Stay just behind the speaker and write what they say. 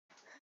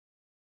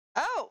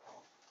Oh,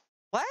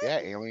 what? Yeah,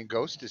 Alien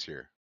Ghost is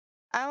here.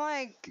 I'm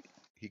like,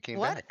 He came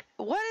what? back.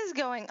 What is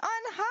going on?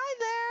 Hi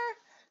there.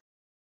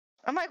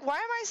 I'm like, why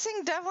am I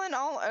seeing Devlin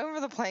all over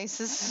the place?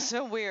 This is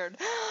so weird.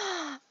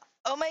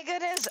 Oh my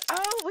goodness.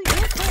 Oh, we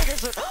did play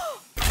this one.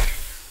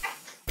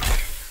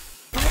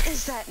 What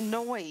is that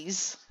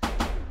noise?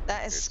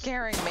 That is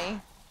scaring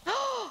me.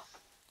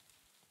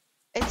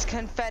 It's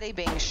confetti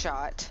being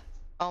shot.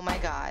 Oh my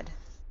god.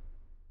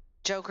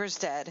 Joker's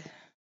dead.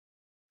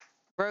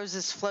 Rose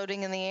is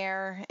floating in the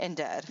air and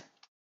dead.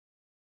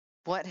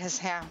 What has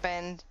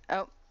happened?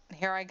 Oh,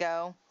 here I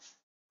go.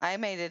 I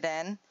made it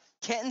in.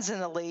 Kitten's in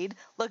the lead.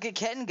 Look at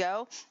Kitten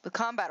go with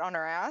combat on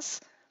her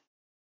ass.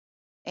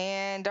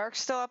 And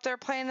Dark's still up there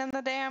playing in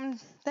the damn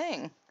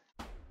thing.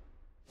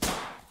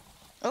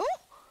 Oh,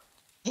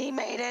 he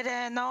made it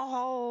in the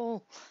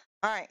hole.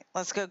 All right,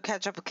 let's go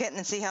catch up with Kitten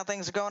and see how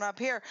things are going up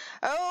here.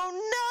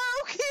 Oh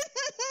no,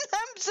 Kitten,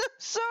 I'm so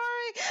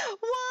sorry.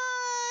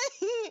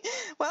 Why?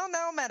 Well,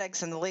 no,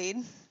 Medic's in the lead.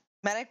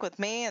 Medic with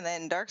me, and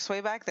then Dark's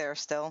way back there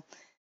still.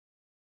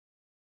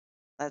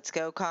 Let's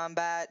go,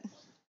 combat.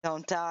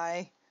 Don't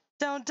die.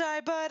 Don't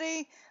die,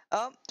 buddy.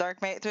 Oh,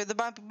 Dark made it through the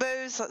bumpy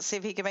booze. Let's see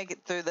if he can make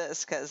it through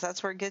this, because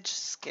that's where it gets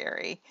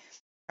scary.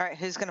 All right,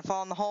 who's going to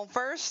fall in the hole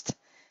first?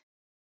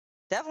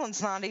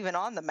 Devlin's not even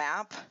on the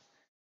map,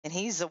 and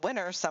he's the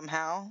winner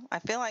somehow. I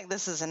feel like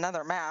this is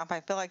another map.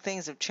 I feel like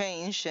things have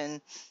changed,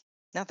 and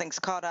nothing's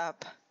caught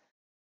up.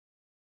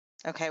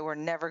 Okay, we're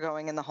never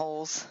going in the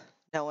holes.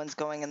 No one's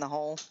going in the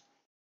hole.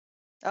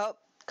 Oh,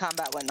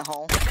 combat went in the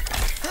hole.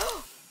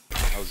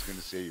 I was going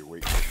to say you're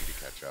waiting for me to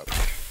catch up.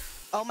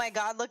 Oh my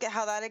god, look at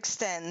how that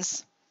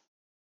extends.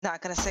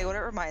 Not going to say what it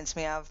reminds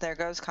me of. There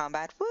goes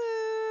combat.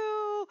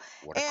 Woo!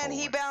 And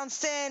he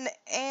bounced in,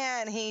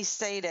 and he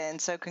stayed in.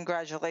 So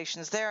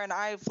congratulations there, and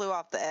I flew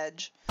off the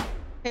edge.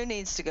 Who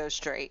needs to go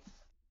straight?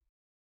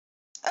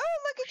 Oh,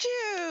 look at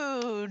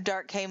you!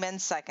 Dark came in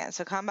second,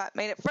 so combat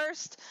made it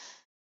first.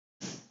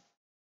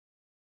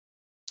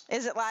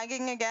 Is it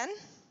lagging again?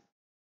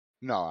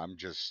 No, I'm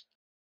just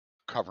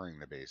covering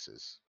the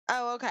bases.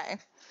 Oh, okay.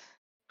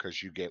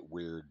 Because you get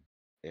weird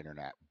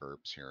internet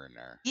burps here and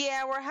there.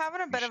 Yeah, we're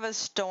having a bit of a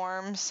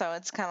storm, so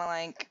it's kind of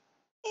like,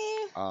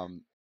 All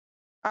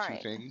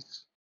right. Two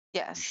things.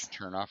 Yes. You should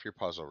turn off your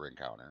puzzle ring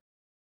counter.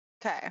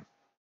 Okay.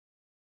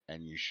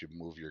 And you should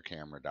move your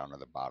camera down to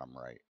the bottom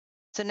right.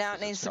 So now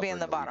it needs to be in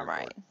the bottom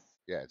right.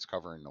 Yeah, it's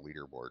covering the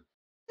leaderboard.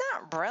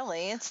 Not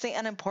really. It's the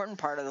unimportant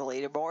part of the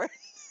leaderboard.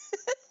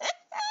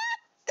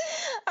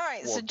 All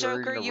right, well, so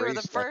Joker, you were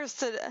the first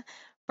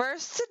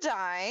to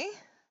die,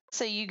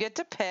 so you get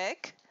to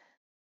pick.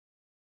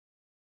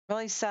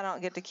 Really sad I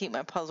don't get to keep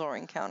my puzzle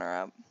ring counter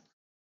up.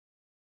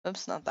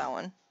 Oops, not that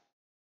one.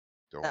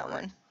 Don't that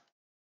worry. One.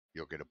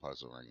 You'll get a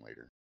puzzle ring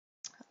later.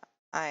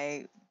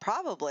 I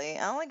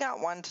only got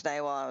one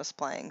today while I was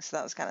playing, so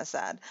that was kind of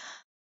sad.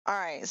 All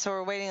right, so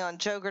we're waiting on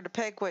Joker to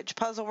pick which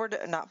puzzle we're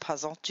doing. Not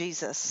puzzle,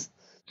 Jesus.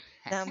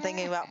 Now I'm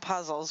thinking about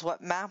puzzles,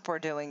 what map we're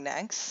doing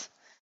next.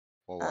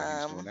 Well,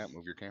 while he's doing that,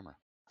 move your camera.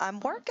 I'm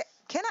working.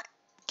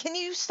 Can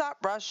you stop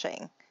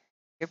rushing?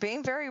 You're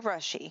being very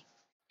rushy.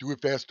 Do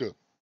it faster.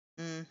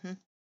 Mm-hmm.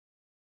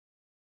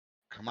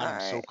 Come on,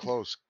 I'm so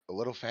close. A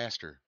little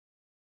faster.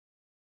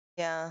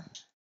 Yeah.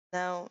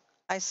 No,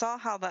 I saw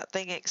how that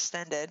thing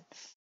extended.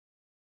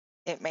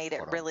 It made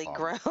it really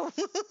grow. All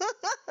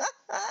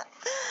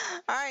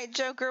right,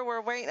 Joker,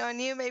 we're waiting on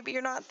you. Maybe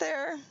you're not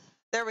there.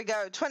 There we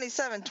go.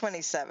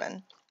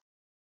 2727.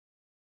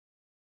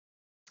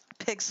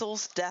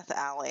 Pixels Death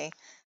Alley.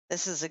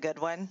 This is a good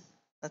one.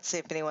 Let's see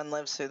if anyone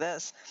lives through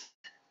this.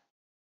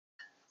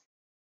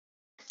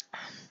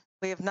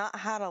 We have not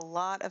had a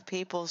lot of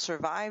people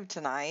survive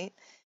tonight.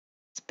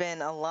 It's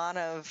been a lot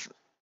of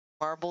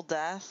marble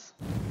death.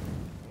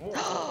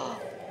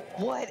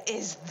 What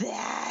is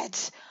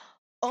that?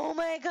 Oh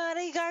my god,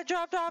 he got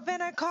dropped off in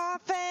a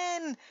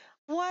coffin!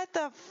 What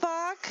the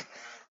fuck?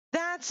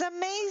 That's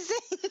amazing!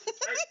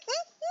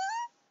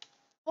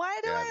 Why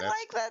do I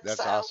like that so? That's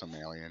awesome,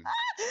 Alien.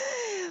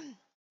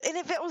 And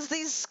if it was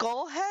these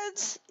skull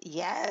heads,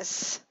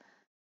 yes.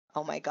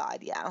 Oh my god,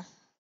 yeah.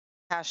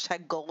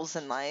 Hashtag goals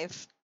in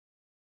life.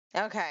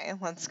 Okay,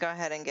 let's go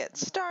ahead and get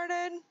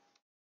started.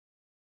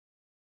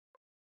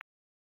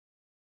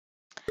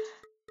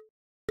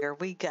 Here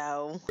we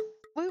go.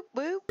 Whoop,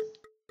 whoop.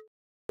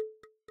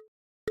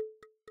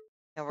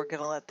 And we're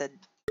going to let the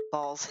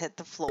balls hit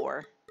the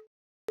floor.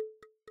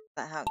 Is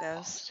that how it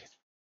goes?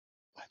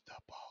 Let the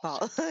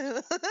balls.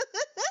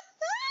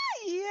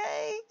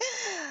 Yay.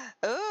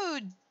 Ooh.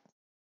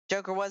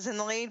 Joker was in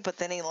the lead, but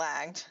then he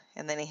lagged.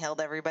 And then he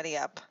held everybody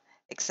up.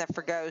 Except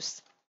for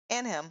Ghost.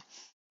 And him.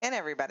 And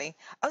everybody.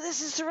 Oh,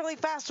 this is the really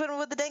fast one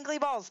with the dangly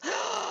balls.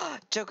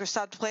 Joker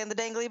stopped playing the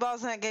dangly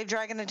balls, and that gave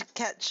Dragon a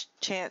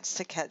chance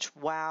to catch.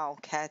 Wow,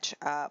 catch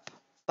up.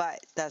 But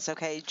that's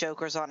okay.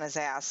 Joker's on his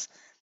ass.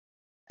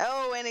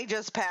 Oh, and he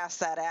just passed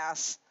that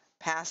ass.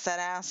 Passed that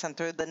ass and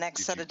threw the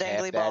next set of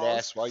dangly balls. Did you tap that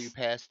ass while you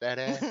passed that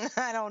ass?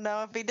 I don't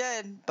know if he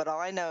did, but all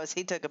I know is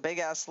he took a big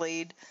ass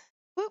lead.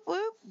 Whoop,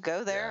 whoop.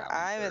 Go there.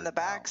 Yeah, I'm in the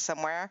back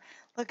somewhere.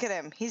 Look at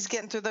him. He's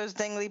getting through those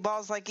dingly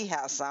balls like he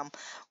has some.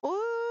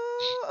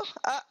 Ooh,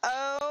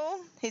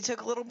 uh-oh. He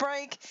took a little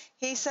break.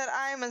 He said,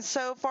 I'm in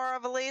so far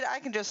of a lead, I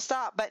can just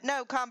stop. But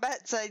no,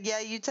 Combat said, yeah,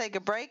 you take a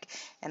break,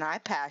 and I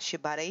pass you,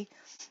 buddy.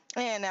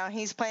 And now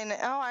he's playing.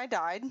 Oh, I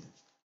died.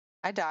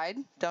 I died.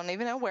 Don't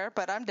even know where,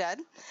 but I'm dead.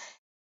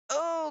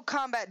 Oh,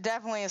 Combat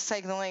definitely is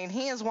taking the lead.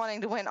 He is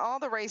wanting to win all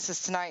the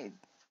races tonight.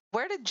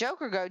 Where did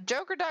Joker go?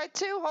 Joker died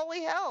too.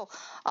 Holy hell.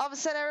 All of a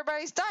sudden,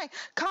 everybody's dying.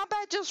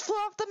 Combat just flew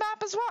off the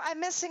map as well. I'm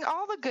missing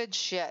all the good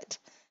shit.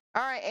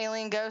 All right,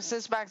 Alien Ghost,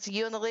 it's back to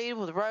you in the lead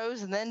with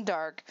Rose and then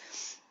Dark.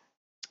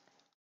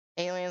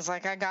 Alien's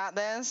like, I got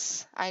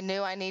this. I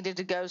knew I needed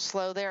to go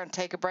slow there and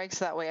take a break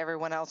so that way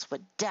everyone else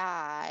would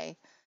die.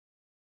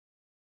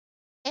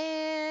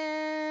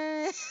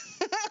 And...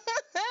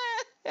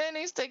 and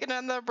he's taking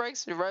another break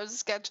so Rose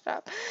is catching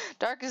up.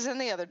 Dark is in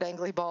the other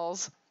dangly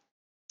balls.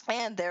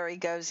 And there he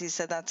goes. He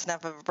said that's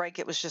enough of a break.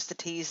 It was just a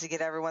tease to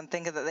get everyone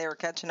thinking that they were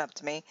catching up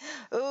to me.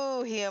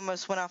 Ooh, he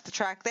almost went off the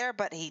track there,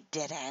 but he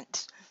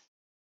didn't.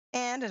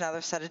 And another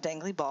set of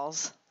dangly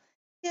balls.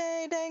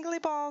 Yay, dangly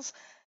balls.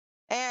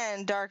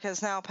 And Dark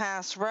has now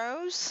passed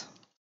Rose.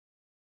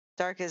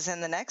 Dark is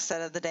in the next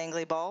set of the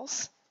dangly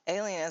balls.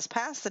 Alien has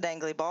passed the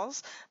dangly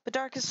balls, but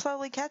Dark is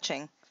slowly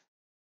catching.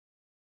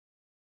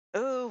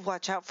 Ooh,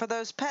 watch out for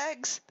those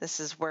pegs. This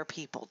is where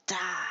people die.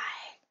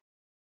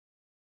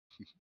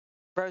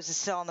 Rose is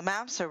still on the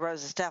map, so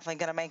Rose is definitely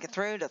going to make it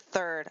through to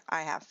third.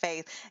 I have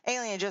faith.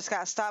 Alien just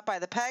got stopped by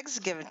the pegs.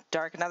 Give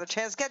Dark another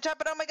chance to catch up,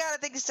 but oh my god, I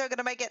think he's still going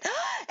to make it.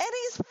 And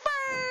he's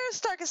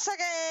first! Dark is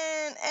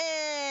second!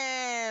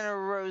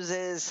 And Rose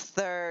is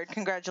third.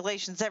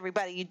 Congratulations,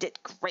 everybody. You did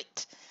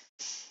great.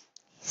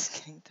 He's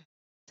getting through.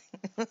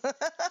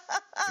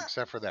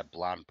 Except for that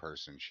blonde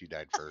person. She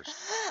died first.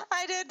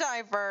 I did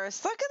die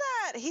first. Look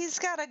at that. He's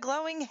got a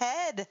glowing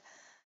head.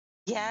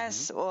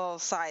 Yes, well,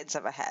 sides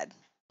of a head.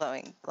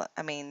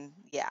 I mean,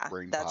 yeah,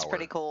 Brain that's power.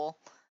 pretty cool.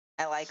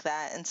 I like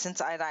that. And since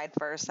I died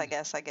first, I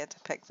guess I get to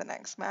pick the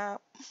next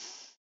map.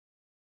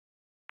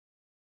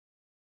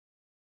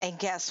 And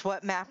guess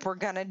what map we're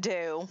gonna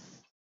do?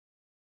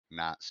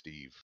 Not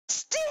Steve.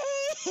 Steve!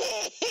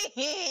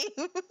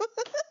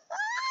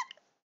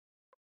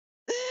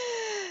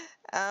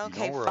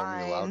 Okay, you know we're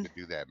only allowed fine. to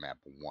do that map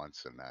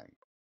once a night.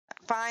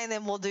 Fine,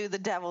 then we'll do the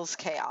Devil's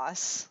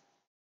Chaos.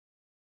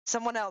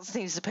 Someone else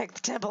needs to pick the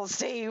Temple,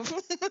 Steve.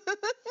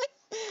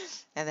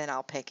 And then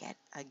I'll pick it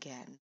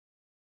again.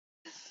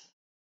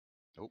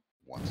 Nope,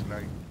 once a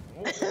night.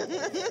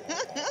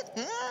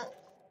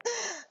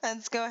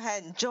 Let's go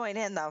ahead and join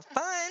in the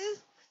fun.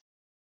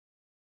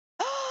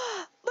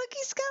 Look,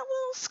 he's got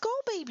little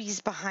skull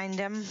babies behind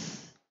him.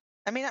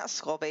 I mean, not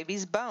skull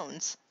babies,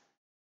 bones.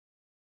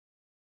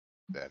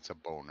 That's a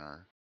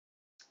boner.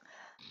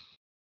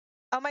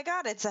 Oh my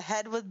god, it's a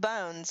head with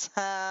bones.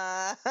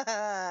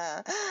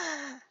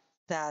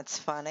 That's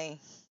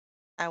funny.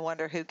 I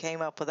wonder who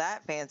came up with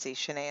that fancy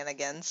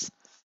shenanigans.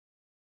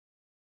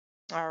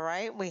 All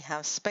right, we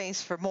have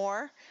space for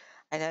more.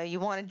 I know you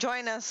want to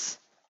join us,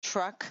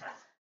 Truck.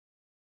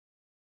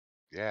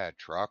 Yeah,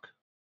 truck.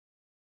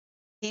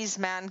 He's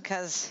mad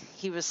because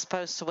he was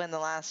supposed to win the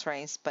last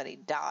race, but he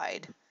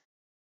died.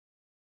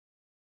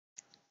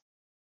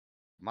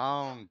 Come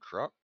on,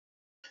 truck.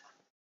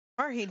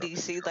 Or he Truck,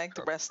 DC'd like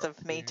the truck, rest truck,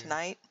 of me yeah.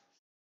 tonight.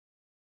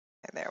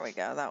 Okay, there we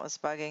go. That was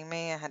bugging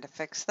me. I had to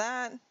fix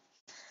that.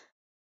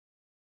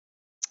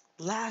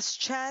 Last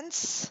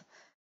chance.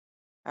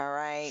 All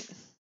right.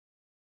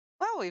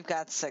 Well, we've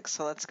got 6,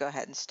 so let's go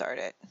ahead and start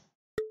it.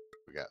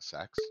 We got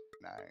sex.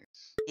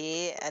 Nice.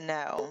 Yeah,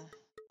 no.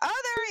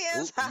 Oh, there he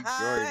is. Oop, he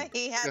Haha. joined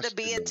He had to just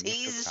be in a the nick of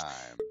tease.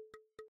 time.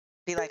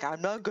 Be like,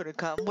 I'm not going to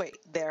come. Wait,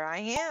 there I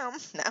am.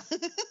 No.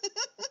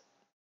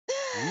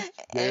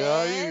 There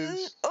I And,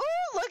 is. oh,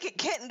 look at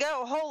Kitten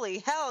go. Holy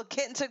hell,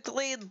 Kitten took the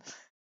lead.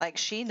 Like,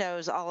 she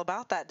knows all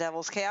about that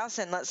Devil's Chaos,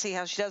 and let's see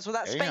how she does with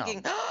that Damn.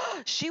 spanking.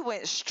 She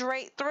went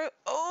straight through.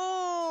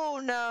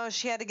 Oh, no,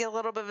 she had to get a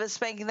little bit of a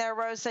spanking there.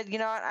 Rose said, you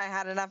know what, I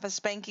had enough of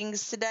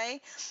spankings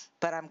today,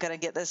 but I'm going to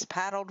get this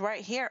paddled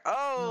right here.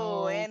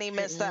 Oh, and he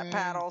missed that Okay.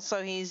 paddle,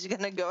 so he's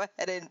going to go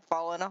ahead and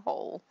fall in a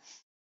hole.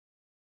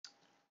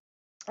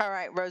 All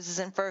right, Rose is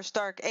in first,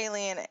 Dark,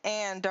 Alien,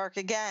 and Dark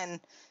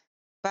again,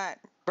 but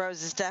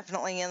Rose is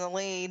definitely in the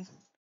lead.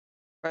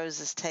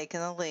 Rose is taking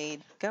the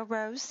lead. Go,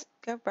 Rose.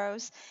 Go,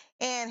 Rose.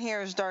 And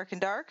here's Dark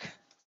and Dark.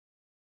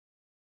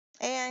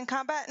 And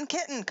Combat and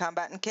Kitten.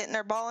 Combat and Kitten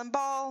are ball and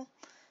ball.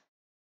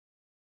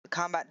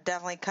 Combat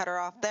definitely cut her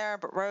off there,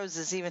 but Rose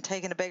is even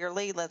taking a bigger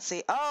lead. Let's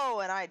see. Oh,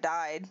 and I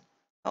died.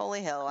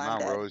 Holy hell, Come I'm on,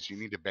 dead. Rose. You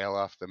need to bail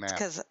off the map.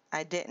 Because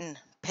I didn't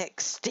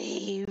pick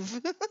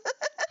Steve.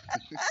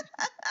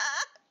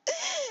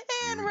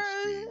 And You and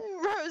Steve.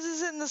 Rose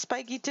is in the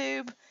spiky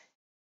tube.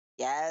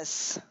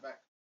 Yes.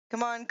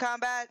 Come on,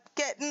 Combat,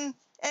 Kitten,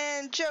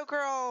 and Joker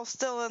all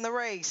still in the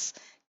race.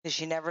 Because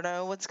you never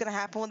know what's going to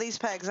happen with these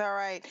pegs. All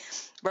right.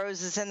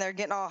 Rose is in there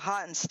getting all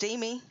hot and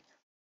steamy.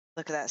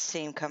 Look at that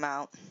steam come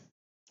out.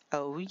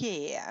 Oh,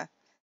 yeah.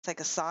 It's like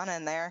a sauna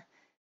in there.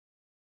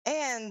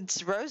 And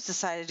Rose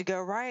decided to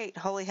go right.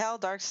 Holy hell,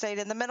 Dark stayed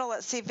in the middle.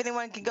 Let's see if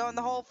anyone can go in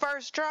the hole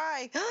first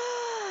try.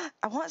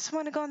 I want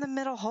someone to go in the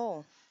middle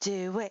hole.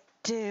 Do it.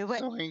 Do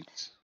it.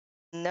 Zoinks.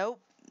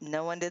 Nope.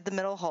 No one did the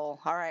middle hole.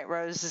 All right,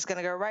 Rose is going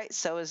to go right.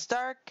 So is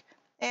Dark.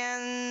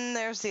 And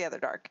there's the other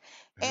Dark.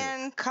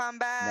 And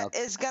Combat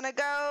is going to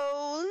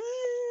go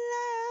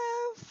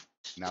left.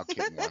 Now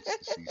Kitten wants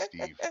to see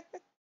Steve.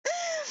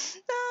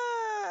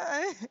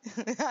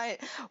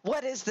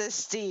 What is this,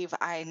 Steve?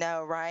 I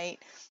know, right?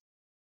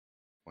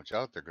 Watch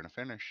out, they're going to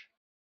finish.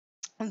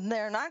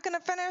 They're not going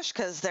to finish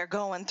because they're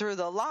going through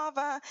the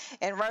lava,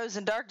 and Rose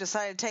and Dark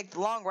decided to take the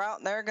long route,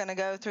 and they're going to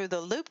go through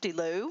the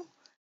loop-de-loo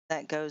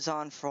that goes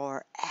on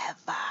forever.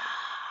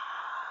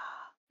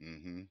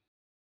 Mm-hmm.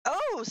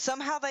 Oh,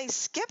 somehow they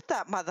skipped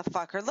that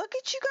motherfucker. Look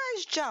at you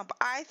guys jump.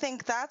 I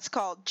think that's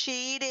called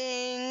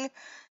cheating.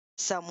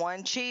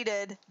 Someone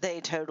cheated.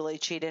 They totally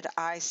cheated.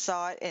 I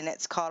saw it, and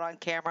it's caught on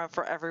camera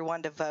for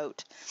everyone to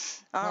vote.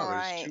 All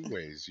right. There's two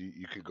ways.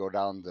 You could go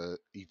down the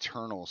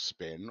eternal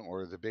spin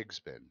or the big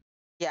spin.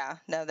 Yeah,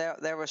 no,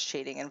 there was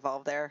cheating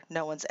involved there.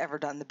 No one's ever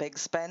done the big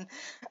spin.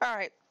 All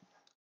right.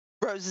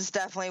 Rose is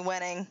definitely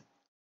winning.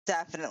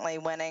 Definitely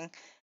winning.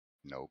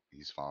 Nope,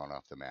 he's falling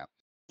off the map.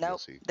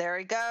 Nope. There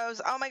he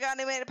goes. Oh my God,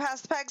 he made it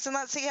past the pegs, and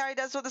let's see how he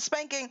does with the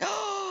spanking.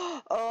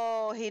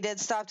 Oh, he did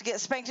stop to get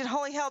spanked, and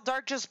holy hell,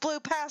 Dark just blew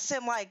past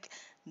him like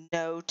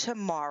no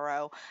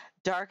tomorrow.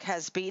 Dark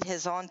has beat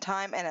his own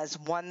time and has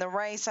won the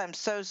race. I'm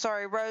so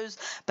sorry, Rose,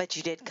 but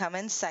you did come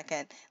in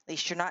second. At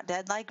least you're not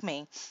dead like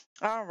me.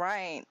 All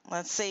right,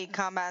 let's see.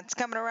 Combat's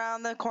coming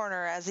around the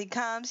corner as he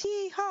comes.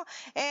 Yee-haw.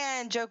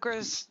 And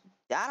Joker's,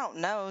 I don't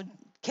know.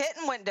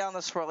 Kitten went down the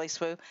swirly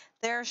swoo.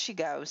 There she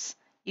goes.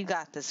 You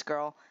got this,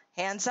 girl.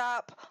 Hands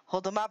up.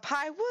 Hold them up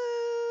high. Woo!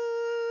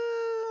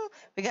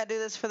 We got to do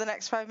this for the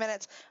next 5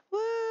 minutes. Woo!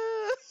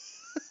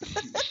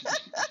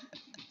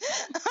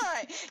 All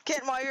right,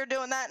 Kitten, while you're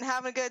doing that and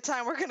having a good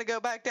time, we're going to go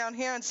back down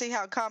here and see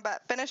how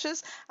Combat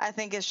finishes. I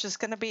think it's just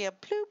going to be a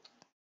ploop.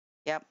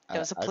 Yep, it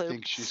was a ploop. I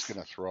think she's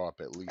going to throw up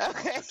at least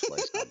once or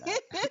twice on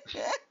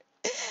that.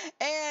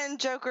 And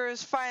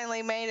Joker's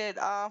finally made it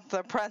off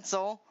the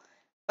pretzel,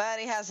 but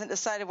he hasn't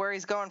decided where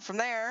he's going from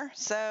there,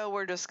 so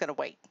we're just going to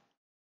wait.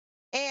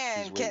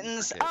 And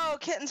Kitten's,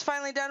 Kitten's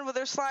finally done with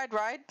her slide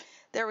ride.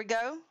 There we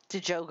go.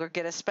 Did Joker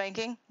get a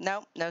spanking?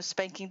 Nope, no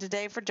spanking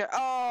today for Joker.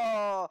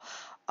 Oh,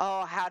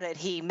 how did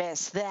he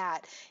miss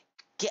that?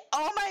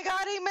 Oh my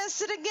God, he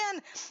missed it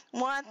again.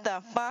 What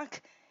the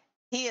fuck?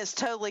 He is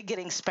totally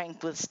getting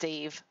spanked with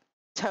Steve.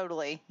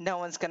 Totally. No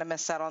one's going to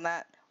miss out on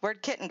that.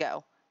 Where'd Kitten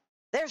go?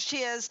 There she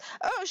is.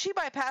 Oh, she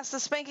bypassed the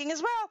spanking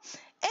as well.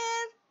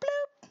 And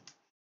bloop.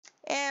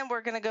 And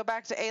we're going to go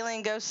back to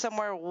Alien Ghost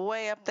somewhere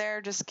way up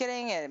there. Just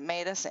kidding. It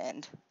made us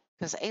end.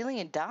 Because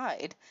Alien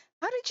died.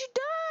 How did you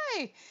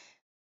die?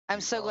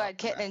 I'm so glad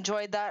Kitten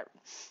enjoyed that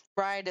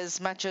ride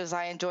as much as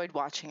I enjoyed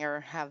watching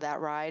her have that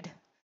ride.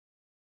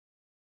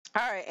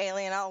 All right,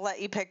 Alien, I'll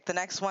let you pick the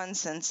next one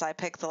since I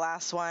picked the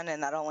last one,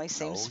 and that only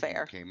seems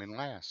fair. You came in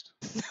last.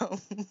 No,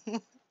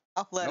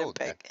 I'll let him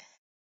pick.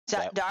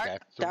 That's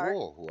the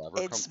rule.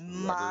 Whoever it's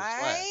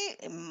mine.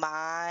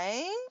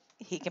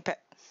 He can pick.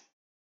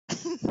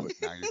 But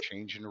now you're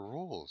changing the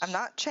rules. I'm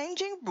not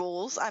changing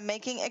rules. I'm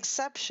making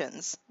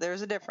exceptions.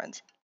 There's a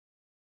difference.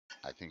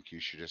 I think you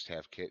should just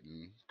have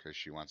Kitten because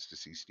she wants to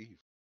see Steve.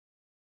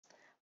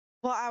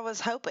 Well, I was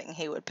hoping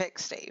he would pick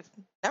Steve.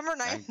 Number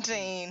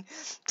 19,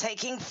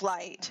 Taking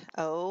Flight.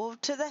 Oh,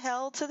 to the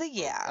hell to the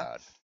yeah. Oh, God.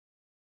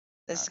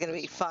 This is going to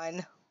be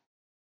fun.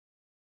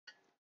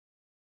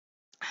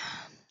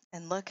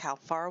 And look how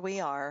far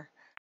we are.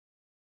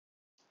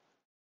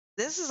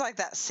 This is like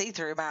that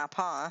see-through map,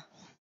 huh? I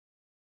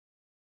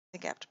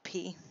think I have to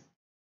pee.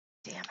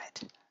 Damn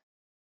it.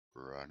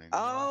 Running.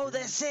 Oh,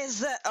 this is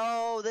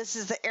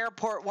the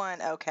airport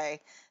one. Okay.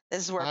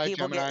 This is where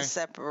people get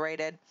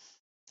separated.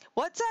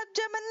 What's up,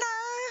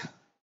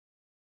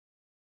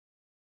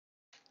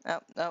 Gemini?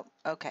 Oh,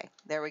 okay.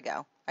 There we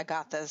go. I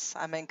got this.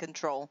 I'm in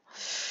control.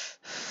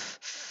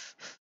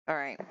 All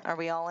right. Are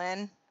we all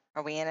in?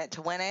 Are we in it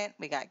to win it?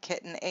 We got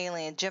Kitten,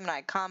 Alien,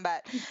 Gemini,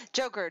 Combat,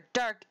 Joker,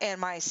 Dark,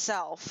 and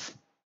myself.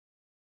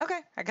 Okay.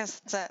 I guess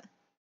that's it.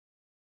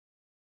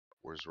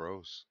 Where's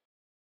Rose?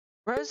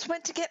 Rose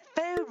went to get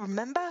food,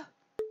 remember?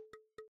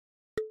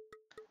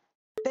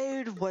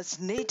 Food was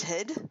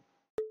needed.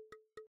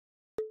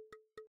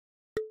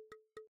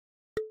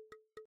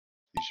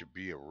 You should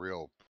be a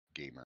real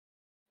gamer.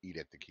 Eat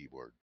at the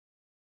keyboard.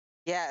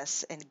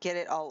 Yes, and get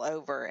it all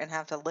over and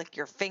have to lick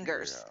your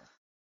fingers. Yeah.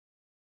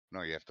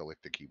 No, you have to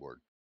lick the keyboard.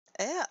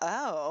 Yeah,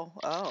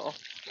 oh.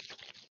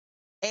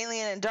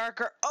 Alien and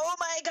Darker. Oh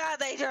my God,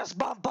 they just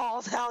bump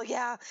balls. Hell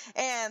yeah.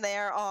 And they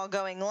are all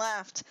going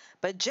left.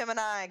 But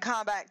Gemini,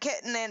 Combat,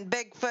 Kitten, and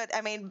Big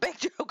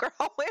Joker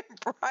all went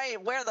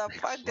right. Where the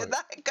fuck did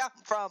that come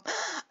from?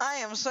 I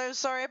am so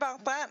sorry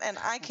about that. And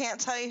I can't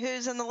tell you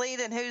who's in the lead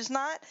and who's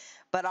not.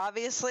 But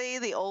obviously,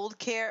 the old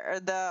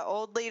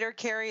leader,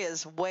 Carrie,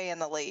 is way in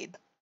the lead.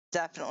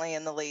 Definitely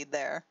in the lead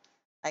there.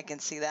 I can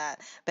see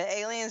that. But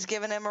Alien's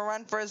giving him a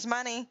run for his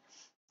money.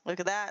 Look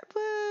at that.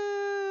 Woo!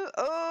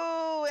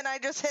 Oh, and I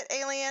just hit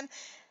alien.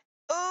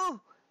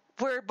 Oh,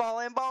 we're ball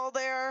and ball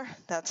there.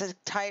 That's a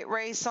tight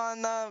race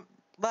on the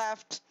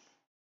left,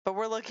 but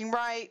we're looking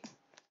right.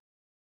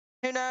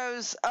 Who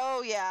knows?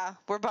 Oh, yeah,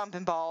 we're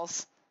bumping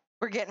balls.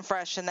 We're getting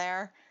fresh in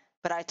there,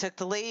 but I took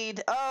the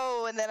lead.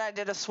 Oh, and then I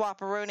did a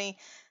swap-a-rooney.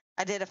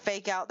 I did a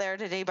fake out there.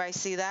 Did anybody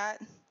see that?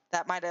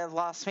 That might have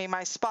lost me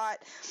my spot.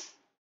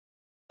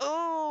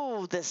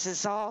 Oh, this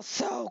is all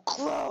so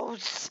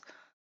close.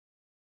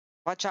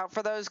 Watch out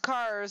for those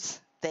cars.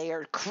 They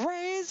are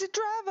crazy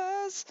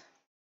drivers.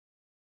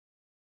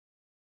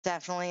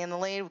 Definitely in the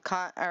lead with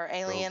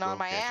Alien on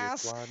my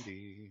ass.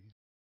 Blondie.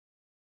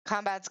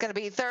 Combat's going to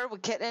be third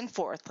with Kitten in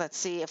fourth. Let's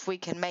see if we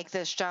can make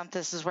this jump.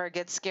 This is where it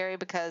gets scary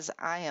because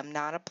I am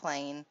not a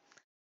plane.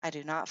 I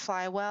do not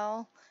fly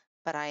well,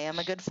 but I am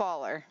a good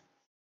faller.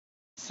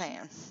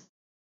 Saying.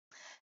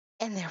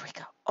 And there we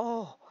go.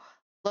 Oh,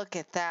 look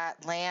at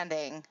that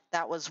landing.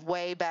 That was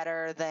way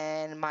better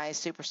than my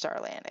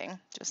superstar landing.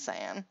 Just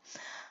saying.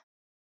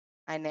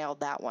 I nailed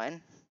that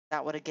one.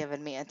 That would have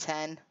given me a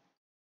 10.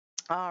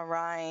 All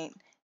right.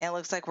 And it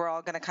looks like we're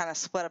all going to kind of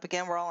split up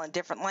again. We're all in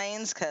different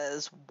lanes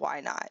because why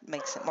not? It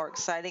makes it more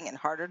exciting and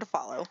harder to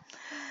follow.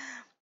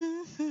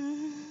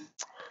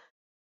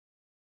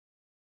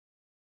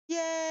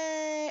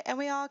 Yay! And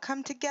we all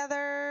come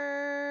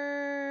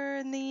together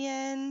in the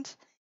end.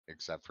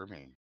 Except for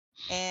me.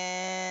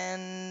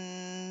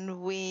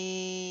 And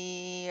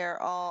we are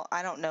all,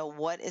 I don't know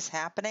what is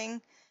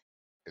happening,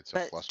 It's a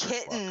but cluster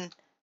Kitten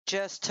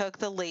just took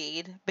the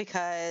lead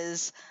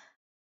because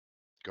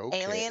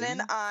Alien Kitten.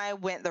 and I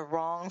went the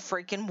wrong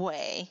freaking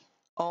way.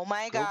 Oh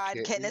my God,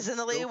 Kitten is in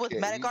the lead with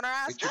Medic on her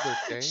ass.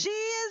 She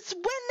is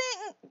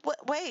winning.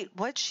 Wait,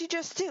 what'd she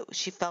just do?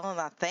 She fell on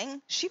that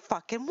thing? She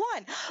fucking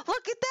won.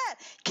 Look at that.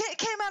 Kitten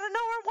came out of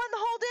nowhere, won the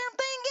whole damn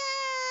thing.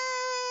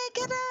 Yay!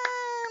 Get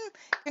him!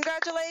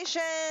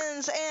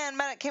 Congratulations. And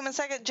Medic came in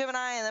second,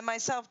 Gemini, and then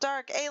myself,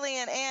 Dark,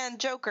 Alien, and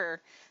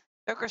Joker.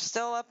 Joker's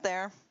still up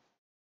there.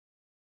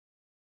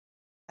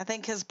 I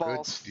think his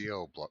balls. Good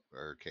steal,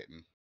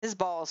 Kitten. His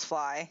balls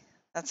fly.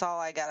 That's all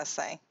I gotta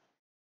say.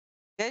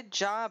 Good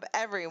job,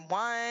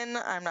 everyone.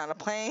 I'm not a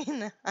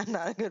plane. I'm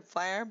not a good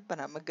flyer, but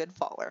I'm a good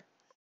faller.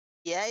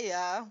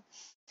 Yeah.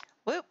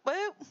 Whoop,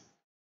 whoop.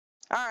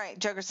 All right,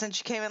 Joker, since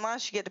you came in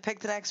last, you get to pick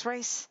the next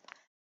race.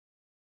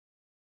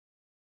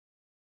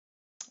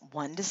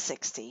 1 to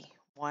 60.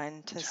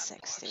 1 to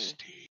 60.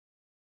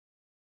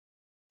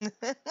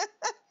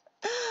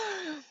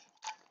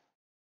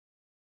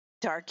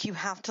 Dark, you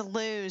have to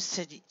lose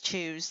to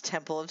choose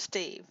Temple of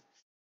Steve.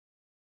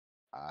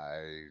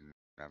 I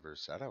never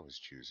said I was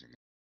choosing it.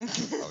 I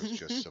was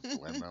just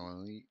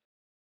subliminally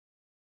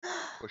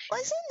pushing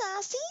Was it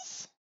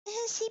nasties?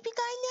 Has CP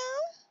guy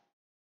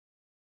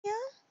now?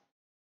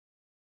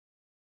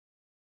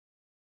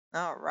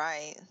 Yeah? All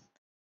right.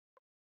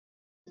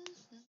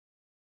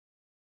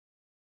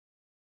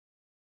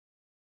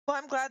 Well,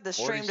 I'm glad the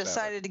stream 47.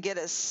 decided to get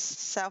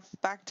itself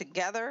back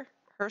together.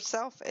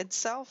 Itself.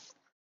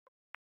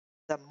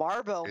 The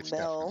Marble It's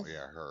Mill. definitely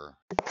a her.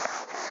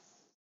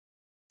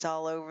 It's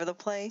all over the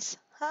place.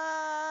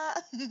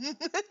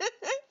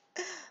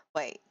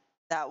 Wait,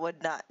 that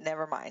would not.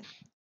 Never mind.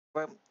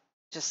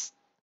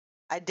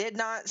 I did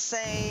not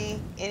say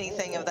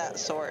anything of that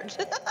sort.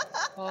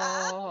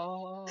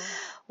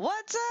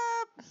 What's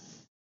up?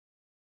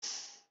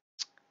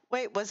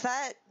 Wait, was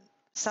that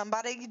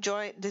somebody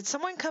join? Did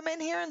someone come in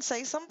here and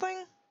say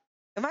something?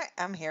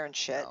 I'm hearing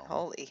shit. No.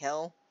 Holy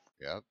hell.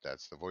 Yep,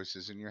 that's the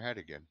voices in your head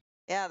again.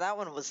 Yeah, that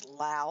one was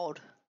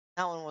loud.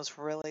 That one was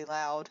really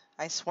loud.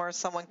 I swear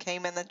someone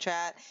came in the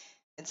chat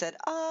and said,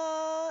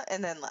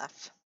 and then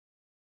left.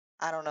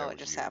 I don't know what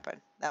just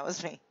happened. That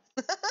was me.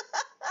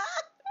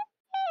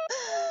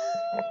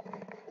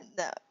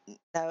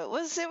 No, it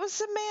was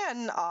a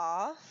man.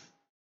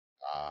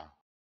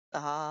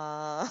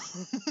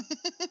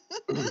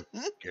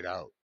 Get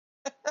out.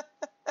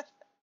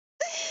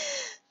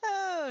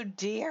 Oh,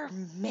 dear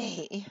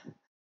me.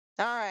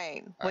 All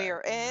right, we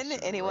are in.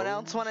 Anyone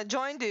else want to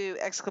join? Do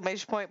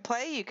exclamation point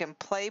play. You can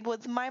play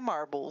with my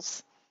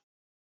marbles.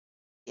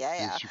 Yeah.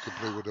 Yes, you can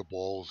play with the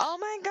balls. Oh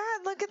my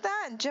God, look at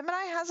that.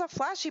 Gemini has a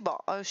flashy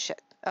ball. Oh,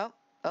 shit. Oh.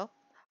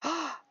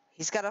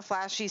 He's got a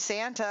flashy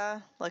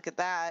Santa. Look at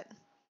that.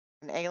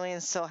 And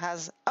Alien still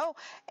has... Oh,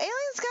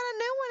 Alien's got a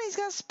new one. He's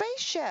got a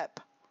spaceship.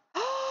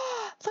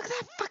 Oh, look at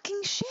that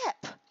fucking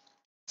ship.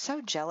 So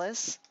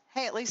jealous.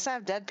 Hey, at least I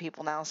have dead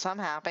people now, so I'm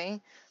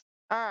happy.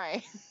 All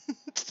right.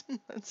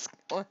 Let's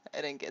go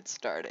ahead and get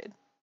started.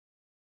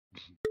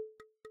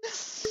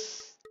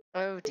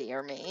 Oh,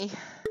 dear me.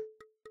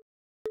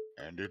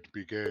 And it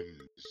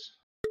begins.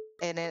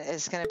 And it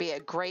is going to be a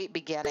great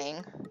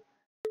beginning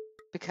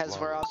because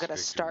we're all going to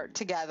start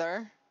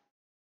together.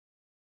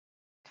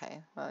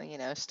 Okay,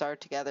 well,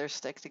 start together,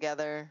 stick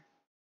together,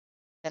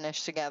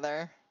 finish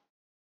together.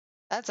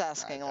 That's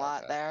asking a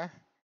lot there.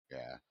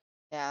 Yeah.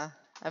 Yeah,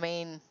 I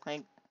mean,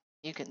 like,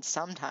 you can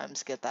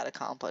sometimes get that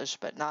accomplished,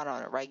 but not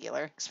on a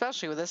regular.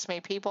 Especially with this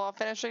many people all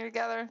finishing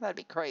together, that'd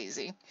be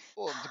crazy.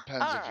 Well, it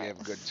depends All if you right.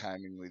 have good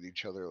timing with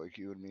each other like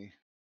you and me.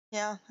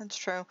 Yeah, that's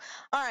true.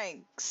 All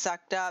right,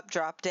 sucked up,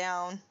 drop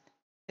down.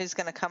 Who's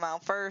gonna come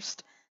out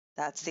first?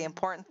 That's the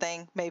important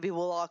thing. Maybe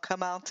we'll all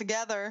come out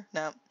together.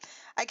 No,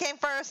 I came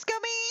first. Go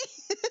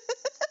me!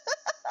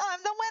 I'm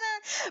the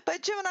winner.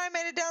 But Gemini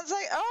made it down. It's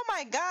like, oh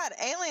my God,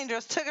 Alien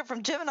just took it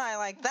from Gemini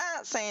like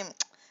that, saying,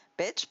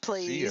 "Bitch, See ya.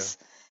 please."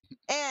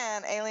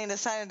 And Alien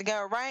decided to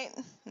go right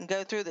and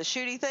go through the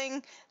shooty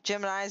thing.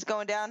 Gemini's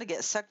going down to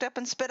get sucked up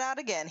and spit out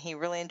again. He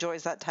really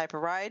enjoys that type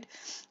of ride.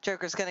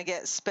 Joker's gonna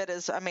get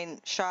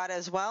shot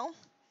as well.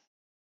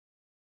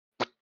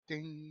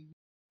 Ding.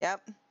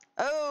 Yep.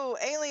 Oh,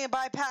 Alien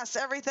bypassed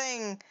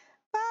everything.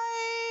 Bye.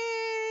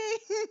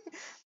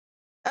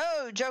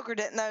 Oh, Joker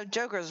didn't know.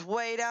 Joker's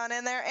way down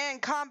in there.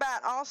 And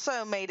Combat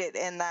also made it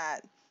in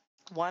that.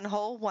 One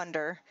whole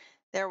wonder.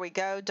 There we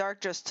go.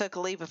 Dark just took a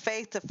leap of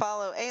faith to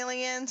follow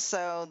Alien,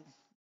 so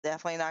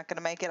definitely not going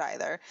to make it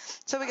either.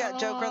 So we got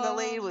Joker in the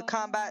lead with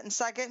Combat in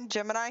second,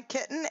 Gemini,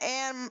 Kitten,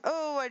 and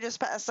oh, I just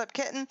passed up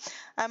Kitten.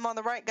 I'm on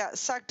the right, got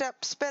sucked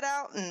up, spit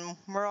out, and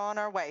we're on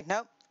our way.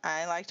 Nope,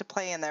 I like to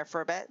play in there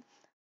for a bit.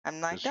 I'm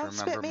like, Just don't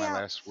spit remember me my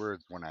out. last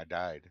words when I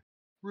died.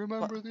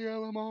 Remember the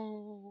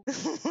Alamo.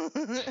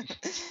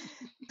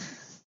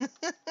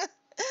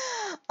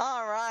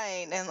 All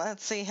right, and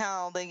let's see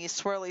how the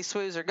swirly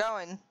swoos are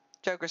going.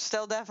 Joker's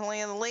still definitely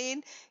in the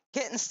lead.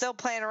 Kitten's still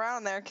playing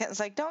around there. Kitten's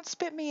like, don't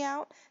spit me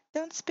out.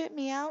 Don't spit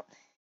me out.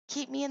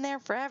 Keep me in there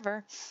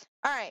forever.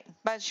 All right,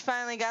 but she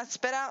finally got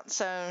spit out,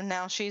 so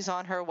now she's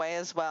on her way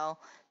as well.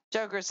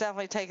 Joker's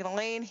definitely taking the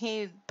lead.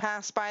 He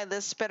passed by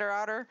this spitter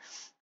outer,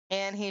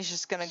 and he's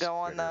just going to go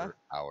on the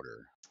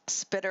outer.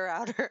 Spitter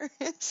outer.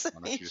 Why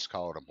don't you just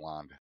call it a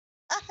blonde?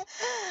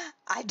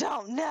 I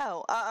don't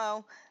know.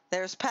 Uh-oh.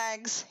 There's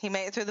Pegs. He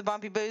made it through the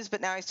bumpy boos, but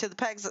now he's to the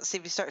Pegs. Let's see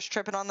if he starts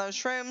tripping on those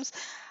shrooms.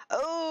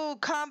 Oh,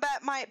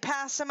 Combat might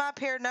pass him up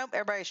here. Nope,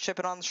 everybody's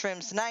tripping on the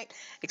shrooms tonight,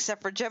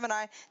 except for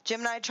Gemini.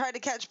 Gemini tried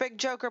to catch Big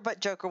Joker, but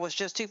Joker was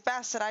just too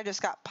fast, and I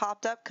just got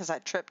popped up because I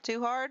tripped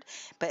too hard.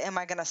 But am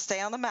I going to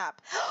stay on the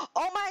map?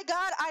 Oh, my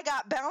God, I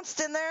got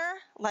bounced in there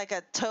like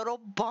a total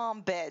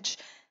bomb bitch.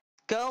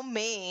 Go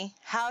me.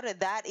 How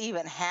did that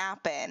even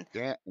happen?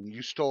 Yeah, and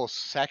you stole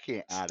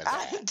second out of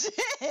that. I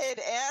did,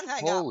 and I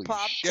Holy got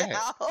popped shit.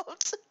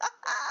 out.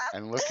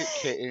 And look at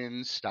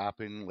Kitten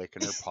stopping,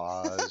 licking her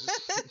paws.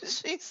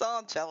 She's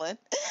all chilling.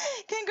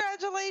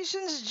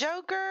 Congratulations,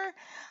 Joker.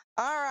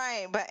 All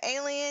right, but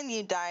Alien,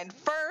 you died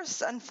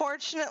first.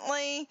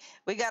 Unfortunately,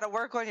 we got to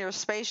work on your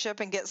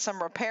spaceship and get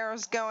some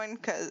repairs going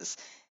because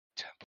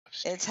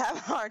it's having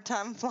a hard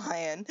time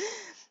flying.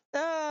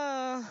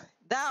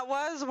 That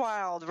was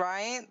wild,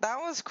 right? That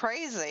was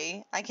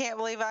crazy. I can't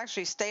believe I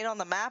actually stayed on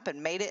the map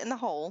and made it in the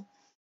hole.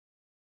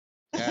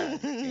 Yeah,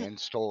 and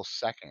stole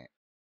second.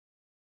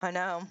 I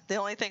know. The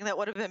only thing that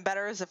would have been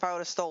better is if I would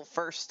have stole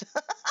first.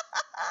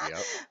 Yep.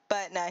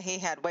 But no, he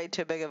had way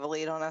too big of a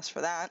lead on us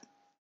for that.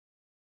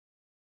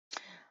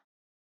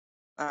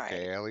 All right.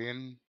 Okay,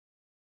 Alien,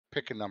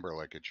 pick a number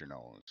like it's your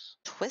nose.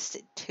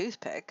 Twisted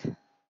toothpick.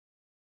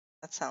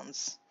 That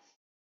sounds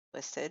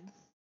twisted.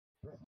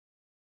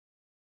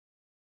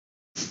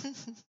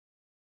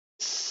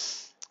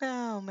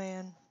 Oh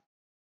man.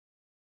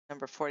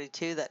 Number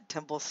 42, that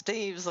Temple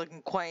Steve's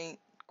looking quite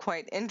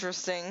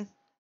interesting.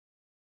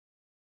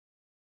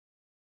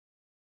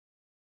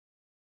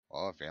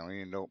 Well, if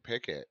Alien don't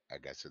pick it, I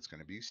guess it's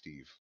gonna be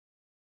Steve.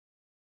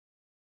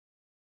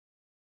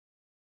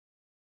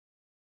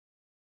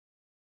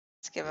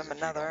 Let's give him If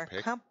you don't another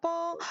pick,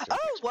 couple. it's the Oh,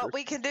 next what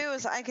we person can do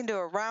is I can do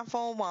a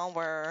raffle while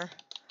we're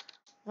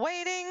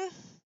waiting.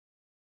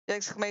 The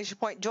exclamation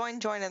point,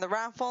 join in the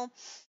raffle.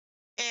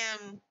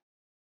 And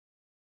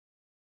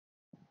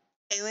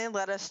Alien,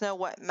 let us know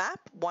what map,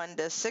 1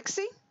 to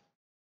 60.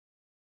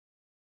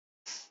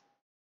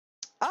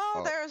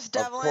 Oh, there's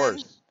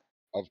Devlin.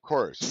 Of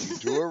course.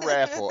 You do a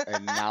raffle,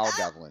 and now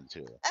Devlin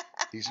too.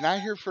 He's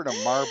not here for the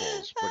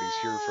marbles, but he's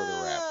here for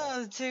the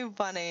raffle. Too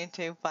funny,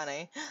 too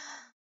funny.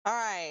 All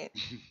right.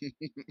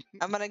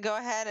 I'm going to go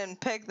ahead and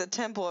pick the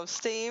Temple of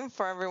Steve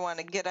for everyone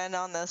to get in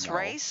on this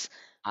race.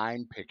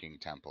 I'm picking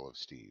Temple of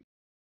Steve.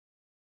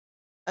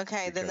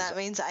 Okay, then that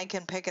means I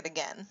can pick it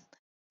again.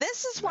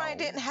 This is why I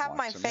didn't have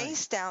my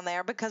face down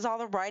there, because all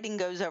the writing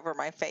goes over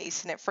my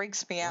face and it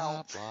freaks me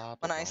out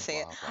when I see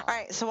it. All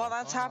right, so while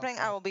that's happening,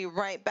 I will be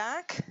right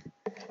back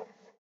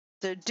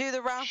to do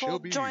the raffle,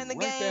 join the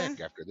game,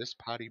 back after this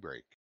potty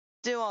break,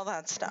 do all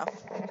that stuff.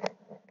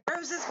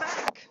 Rose is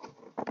back.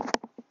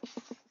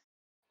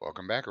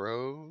 Welcome back,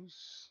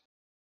 Rose.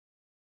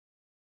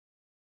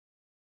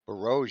 But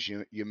Rose,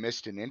 you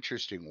missed an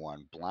interesting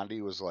one.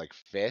 Blondie was like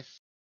 5th.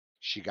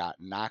 She got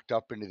knocked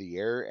up into the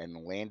air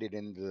and landed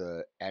in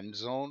the end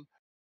zone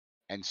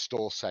and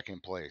stole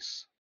 2nd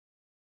place.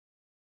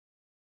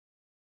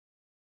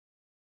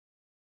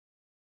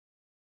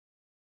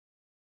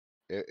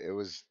 It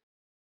was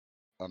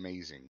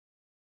amazing.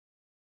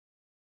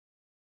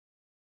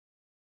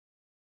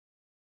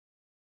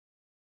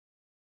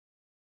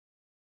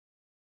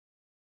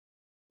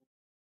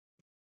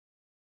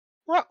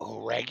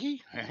 Oh,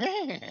 Reggie.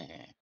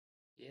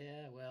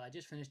 Yeah, well, I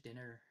just finished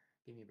dinner.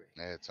 Give me a break.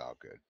 It's all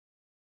good.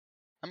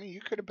 I mean,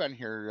 you could have been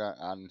here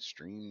on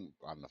stream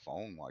on the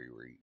phone while you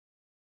were eating.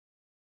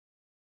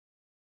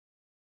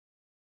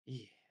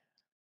 Yeah.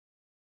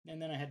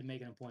 And then I had to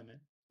make an appointment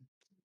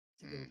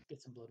to go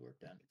get some blood work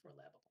done for a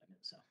lab appointment.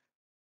 So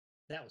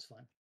that was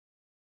fun.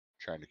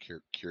 Trying to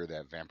cure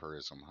that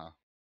vampirism, huh?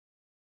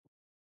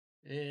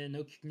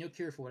 No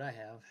cure for what I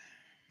have.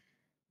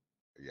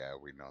 Yeah,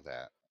 we know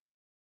that.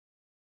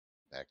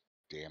 That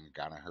damn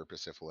gonorrhea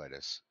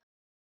syphilis.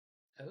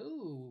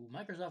 Oh,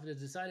 Microsoft has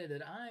decided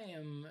that I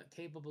am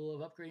capable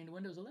of upgrading to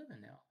Windows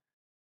 11 now.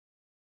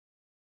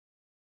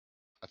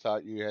 I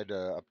thought you had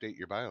to update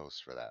your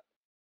BIOS for that.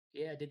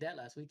 Yeah, I did that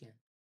last weekend.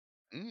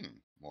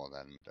 Well,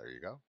 then there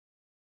you go.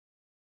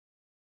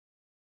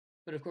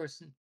 But of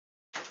course,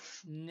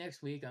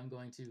 next week I'm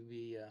going to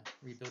be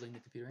rebuilding the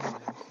computer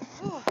anyway.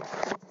 So.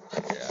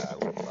 Yeah, I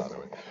wouldn't bother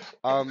with.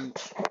 All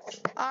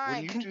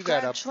right,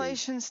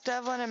 congratulations,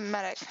 Devlin and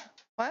Medic.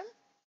 What?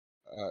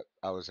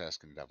 I was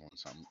asking Devlin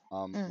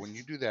something. When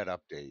you do that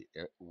update,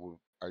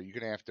 are you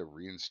gonna have to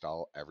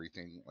reinstall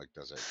everything? Like,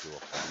 does it do a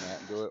format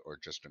and do it, or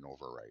just an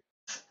overwrite?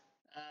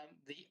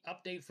 The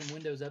update from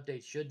Windows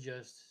Update should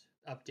just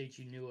update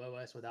you new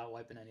OS without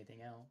wiping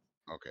anything out.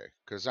 Okay,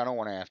 because I don't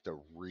want to have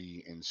to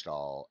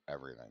reinstall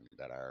everything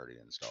that I already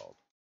installed.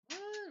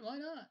 What? Why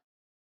not?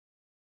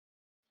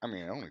 I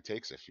mean, it only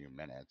takes a few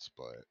minutes,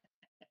 but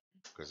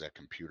because that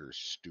computer's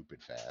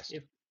stupid fast.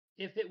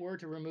 If it were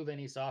to remove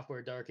any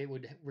software, Dark, it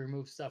would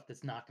remove stuff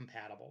that's not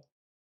compatible.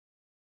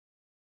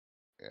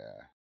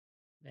 Yeah.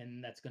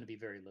 And that's going to be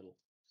very little.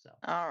 So.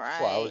 All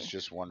right. Well, I was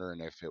just wondering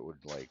if it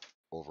would like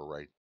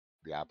overwrite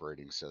the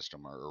operating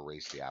system or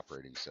erase the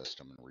operating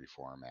system and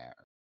reformat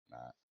or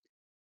not.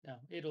 No,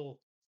 it'll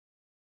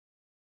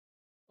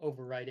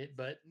overwrite it,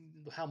 but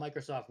how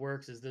Microsoft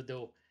works is that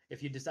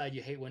if you decide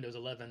you hate Windows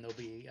 11, they'll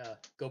be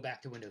go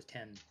back to Windows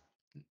 10.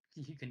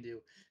 You can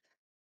do.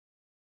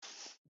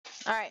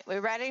 All right, we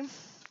ready?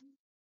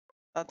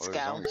 Let's go.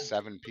 There's only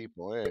 7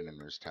 people in, and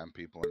there's 10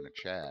 people in the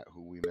chat.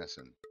 Who we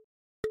missing?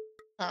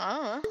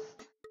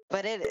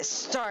 But it is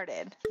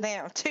started.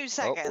 Now, 2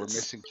 seconds. Oh, we're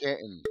missing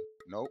Kitten.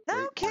 Nope. No,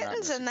 wait,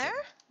 Kitten's in there.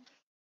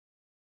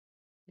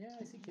 Yeah,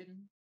 I see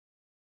Kitten.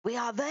 We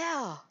are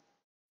there.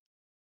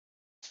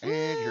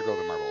 And here go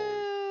the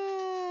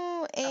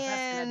marble.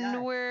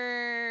 And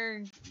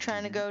we're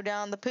trying to go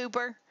down the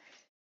pooper.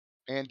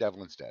 And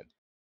Devlin's dead.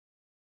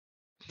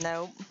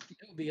 Nope. It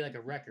would be like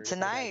a record.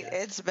 Tonight,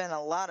 it's been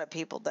a lot of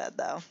people dead,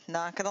 though.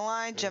 Not gonna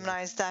lie,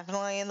 Gemini's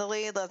definitely in the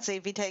lead. Let's see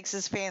if he takes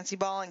his fancy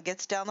ball and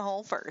gets down the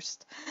hole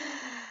first.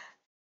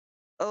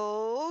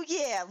 Oh,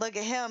 yeah, look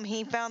at him.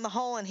 He found the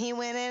hole and he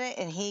went in it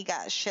and he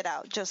got shit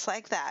out just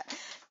like that.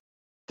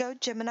 Go,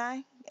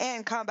 Gemini.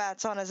 And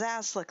Combat's on his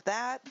ass. Look at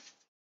that.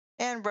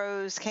 And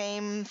Rose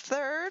came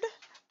third.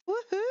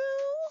 Woohoo!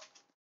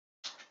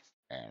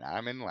 And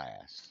I'm in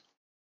last.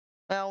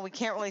 Well, we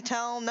can't really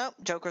tell. Nope,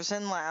 Joker's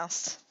in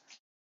last.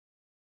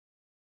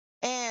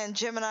 And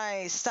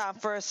Gemini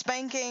stopped for a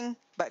spanking,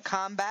 but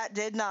Combat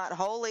did not.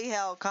 Holy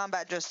hell,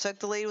 Combat just took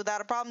the lead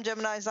without a problem.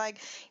 Gemini's like,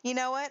 you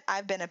know what?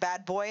 I've been a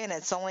bad boy, and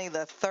it's only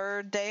the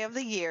 3rd day of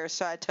the year,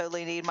 so I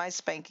totally need my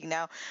spanking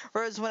now.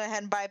 Rose went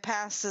ahead and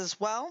bypassed as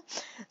well,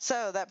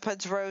 so that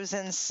puts Rose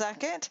in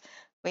 2nd.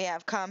 We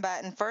have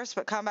Combat in 1st,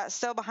 but Combat's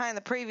still behind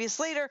the previous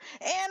leader.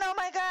 And oh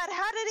my god,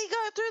 how did he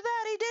go through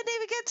that? He didn't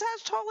even get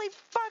touched. Holy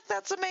fuck,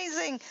 that's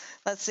amazing.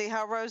 Let's see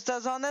how Rose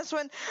does on this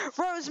one.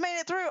 Rose made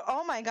it through.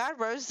 Oh my god,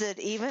 Rose did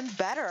even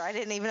better. I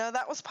didn't even know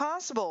that was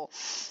possible.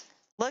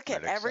 Look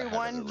at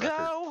everyone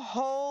go.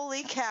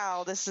 Holy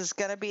cow, this is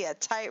going to be a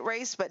tight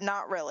race, but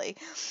not really.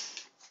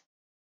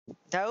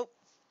 Nope.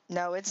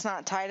 No, it's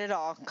not tight at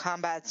all.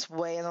 Combat's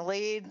way in the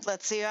lead.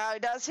 Let's see how he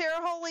does here.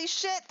 Holy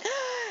shit.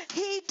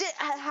 He did.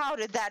 How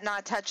did that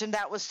not touch him?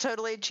 That was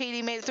totally a cheat.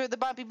 He made it through the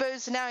bumpy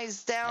boost, and now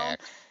he's down.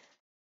 Heck.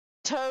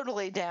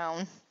 Totally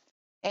down.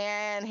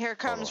 And here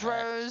comes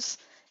Rose.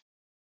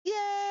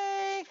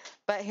 Yay!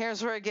 But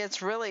here's where it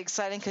gets really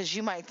exciting because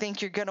you might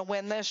think you're going to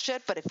win this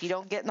shit, but if you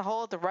don't get in the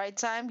hole at the right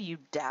time, you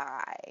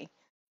die.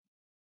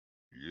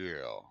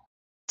 Yeah.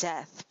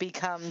 Death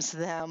becomes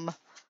them.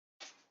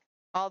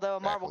 Although a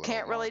marble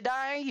can't really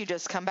die, you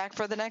just come back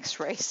for the next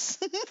race.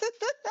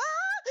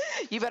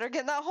 You better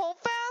get in that hole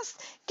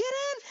fast. Get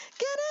in.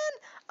 Get in.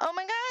 Oh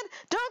my god.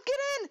 Don't get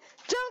in.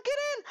 Don't get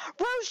in.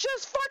 Rose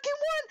just fucking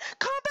won.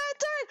 Combat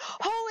died.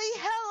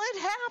 Holy hell,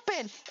 it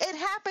happened. It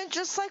happened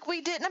just like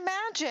we didn't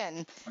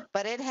imagine.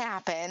 But it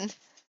happened.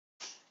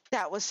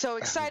 That was so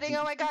exciting.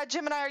 Oh my god,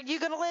 Gemini, are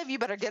you going to live? You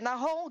better get in that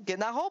hole. Get in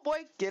that hole,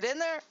 boy. Get in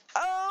there.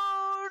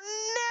 Oh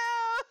no.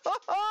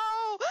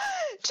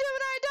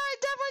 Gemini died.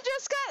 Definitely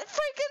just got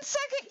freaking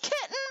 2nd.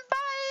 Kitten, bye.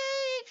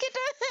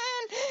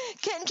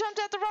 Kitten jumped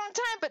at the wrong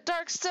time, but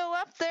Dark's still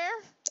up there.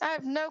 I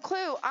have no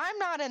clue. I'm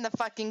not in the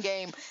fucking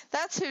game.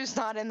 That's who's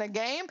not in the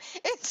game.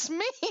 It's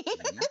me.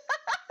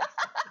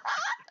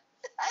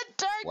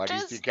 Dark Why do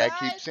you think I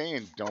keep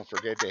saying, don't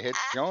forget to hit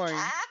join? And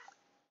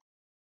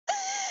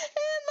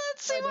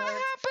let's see Bye, what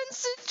Dark.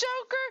 happens to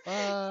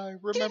Joker?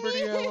 Remember Can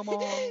the you, Alamo.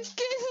 can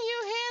you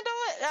handle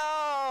it?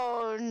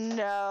 Oh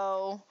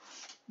no.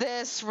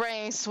 This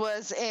race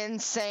was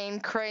insane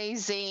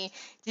crazy.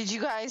 Did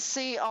you guys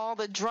see all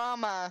the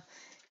drama?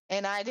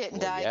 And I didn't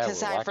Well, die yeah,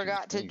 because we're I watching the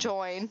forgot to stream.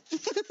 join.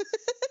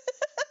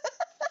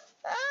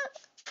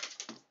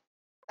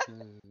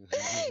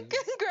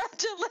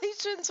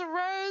 Congratulations,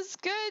 Rose.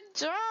 Good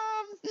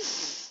job.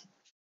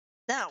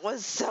 That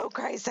was so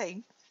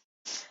crazy.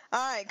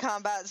 All right,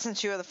 Combat,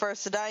 since you were the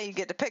first to die, you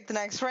get to pick the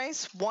next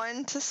race,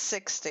 1 to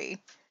 60.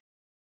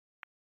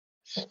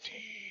 Steve.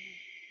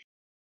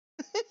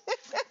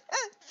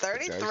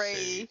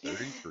 33.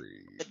 33.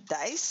 The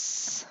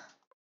dice.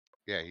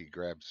 Yeah, he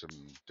grabbed some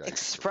dice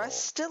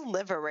Express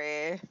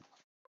delivery.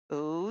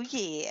 Oh,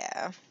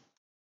 yeah.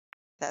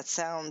 That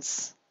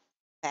sounds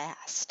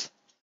fast. to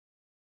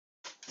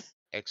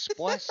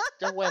roll. Express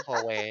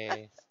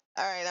delivery.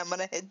 All right, I'm going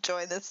to hit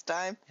join this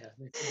time. Yeah,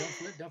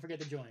 don't forget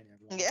to join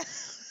everyone. Yeah.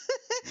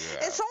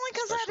 Yeah, It's only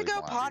because I had to especially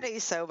go Blondie. potty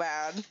so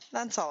bad.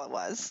 That's all it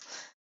was.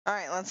 All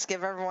right, let's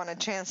give everyone a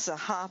chance to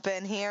hop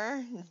in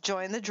here,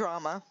 join the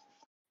drama.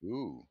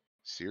 Ooh,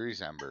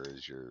 Series Ember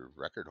is your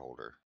record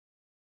holder.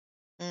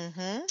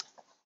 Mm-hmm.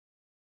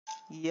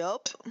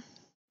 Yup.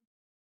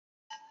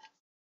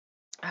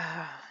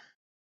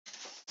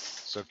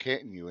 So,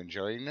 Kitten, you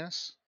enjoying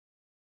this?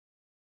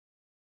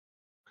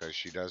 Because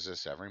she does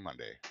this every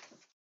Monday.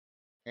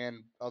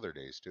 And other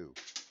days, too.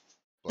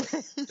 But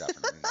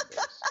definitely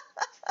Mondays.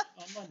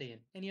 On Monday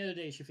and any other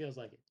day she feels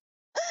like it.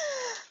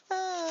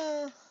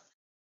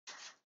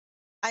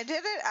 I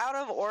did it out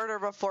of order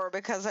before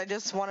because I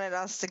just wanted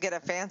us to get a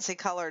fancy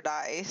color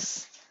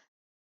dice.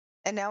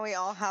 And now we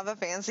all have a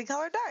fancy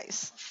color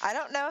dice. I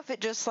don't know if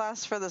it just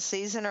lasts for the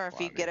season or if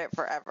you get Blondie. it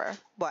forever.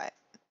 What?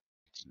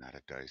 It's not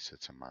a dice,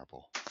 it's a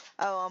marble.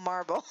 Oh, a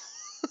marble.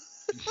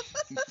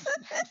 I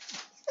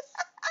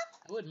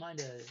wouldn't mind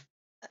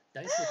a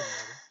dice looking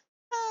marble.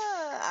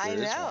 I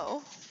There is one.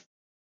 know.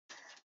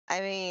 I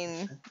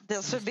mean,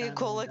 this Some would be a standalone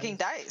cool looking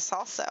dice. dice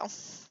also.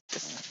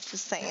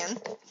 Just saying.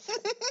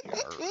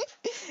 Yarr.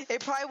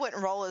 It probably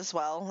wouldn't roll as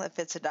well if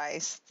it's a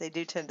dice. They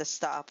do tend to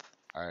stop.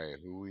 Alright,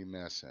 who we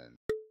missing?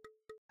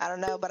 I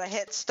don't know, but I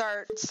hit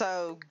start,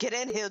 so get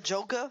in here,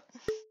 Joker.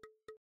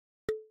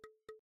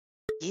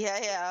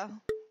 Yeah.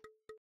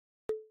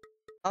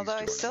 Although I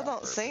doing it still on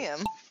don't see him.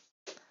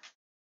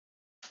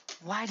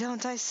 Why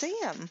don't I see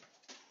him?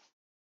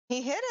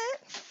 He hit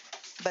it,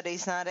 but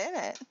he's not in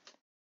it.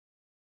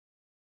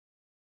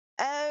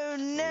 Oh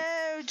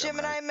no,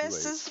 Gemini Gemini's too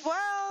missed late. as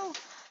well.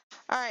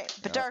 Alright,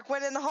 but Yep. Dark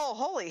went in the hole.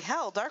 Holy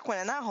hell, Dark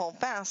went in that hole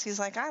fast. He's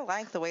like, I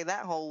like the way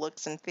that hole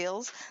looks and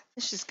feels.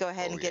 Let's just go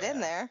ahead Oh, and get in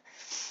yeah. there.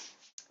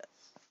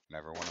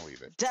 Never want to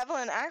leave it.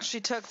 Devlin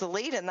actually took the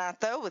lead in that,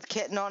 though, with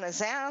Kitten on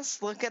his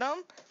ass. Look at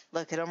him.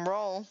 Look at him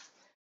roll.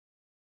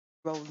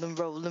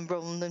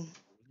 Rolling.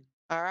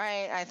 All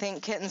right, I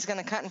think Kitten's going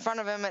to cut in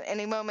front of him at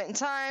any moment in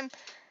time.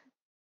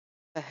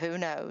 But who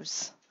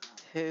knows?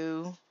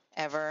 Who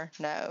ever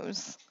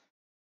knows?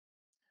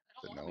 I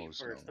don't The want to be nose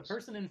first. The knows.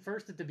 person in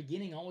first at the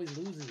beginning always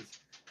loses.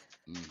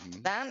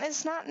 Mm-hmm. That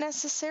is not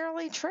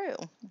necessarily true.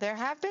 There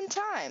have been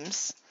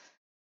times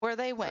where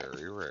they win.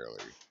 Very rarely.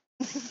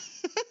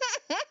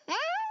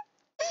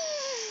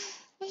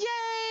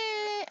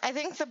 Yay! I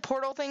think the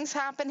portal things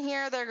happen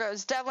here. There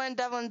goes Devlin.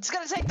 Devlin's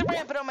gonna take the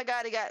ramp, but oh my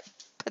god, he got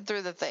put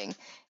through the thing.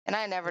 And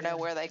I never know Yeah.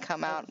 where they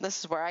come out. This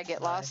is where I get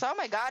Bye. lost. Oh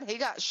my god, he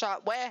got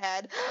shot way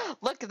ahead.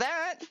 Look at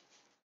that.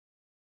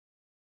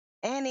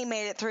 And he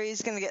made it through.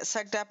 He's gonna get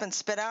sucked up and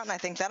spit out, and I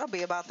think that'll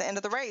be about the end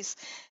of the race.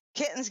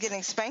 Kitten's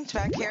getting spanked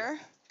back here.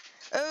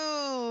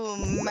 Oh,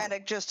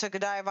 Medic just took a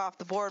dive off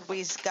the board.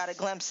 We got a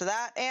glimpse of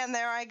that. And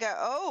there I go.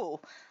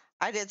 Oh,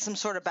 I did some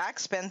sort of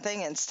backspin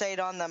thing and stayed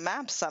on the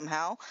map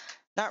somehow.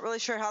 Not really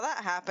sure how that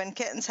happened.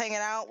 Kitten's hanging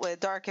out with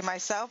Dark and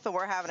myself, and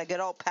we're having a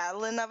good old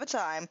paddling of a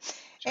time.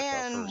 Check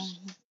out And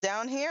first.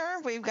 down here,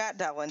 we've got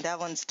Devlin.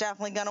 Devlin's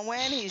definitely going to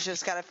win. He's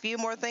just got a few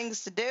more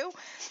things to do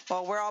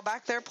while we're all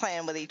back there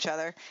playing with each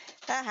other.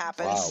 That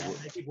happens. Wow.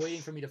 They keep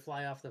waiting for me to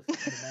fly off the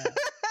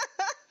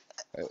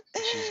map.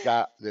 She's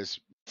got this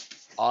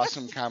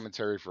awesome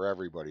commentary for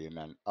everybody, and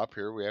then up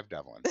here we have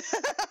Devlin. And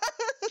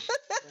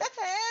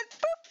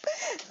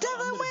boop,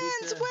 Devlin gonna beat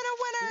wins. the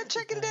Winner, character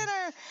chicken thing.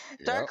 dinner.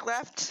 Dark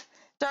left.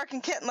 Dark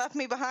and Kitten left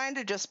me behind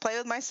to just play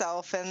with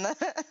myself, and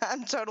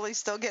I'm totally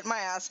still getting my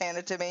ass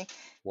handed to me.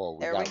 Well,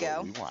 we There got we what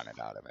go. we wanted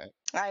out of it.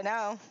 I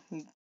know.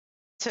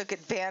 Took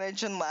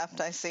advantage and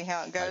left. I see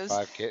how it High goes.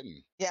 five,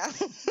 Kitten. Yeah.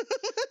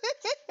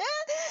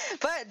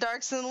 But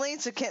Dark's in the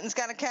lead, so Kitten's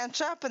got to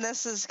catch up, and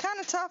this is kind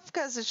of tough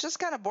because it's just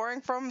kind of boring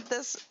from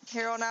this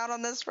here on out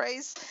on this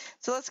race.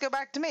 So let's go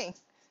back to me.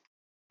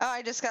 Oh,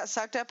 I just got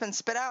sucked up and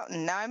spit out,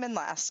 and now I'm in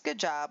last. Good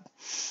job.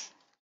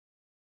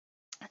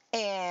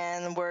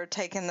 And we're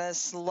taking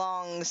this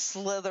long,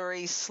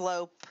 slithery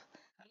slope.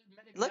 How did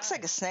Medic Looks die?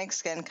 like a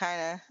snakeskin,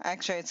 kind of.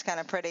 Actually, it's kind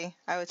of pretty.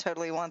 I would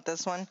totally want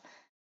this one.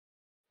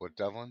 What,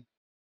 Devlin?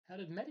 How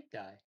did Medic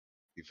die?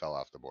 He fell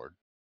off the board.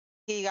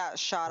 He got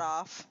shot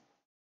off.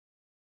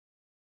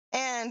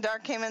 And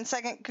Dark came in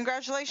second.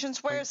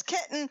 Congratulations. Where's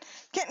Kitten?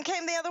 Kitten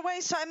came the other way,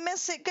 so I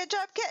missed it. Good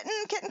job, Kitten.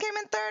 Kitten came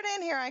in third,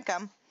 and here I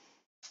come.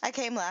 I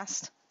came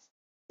last.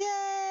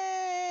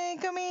 Yay!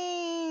 Go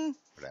me!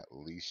 But at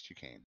least you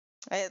came.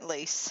 At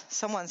least.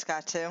 Someone's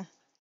got to.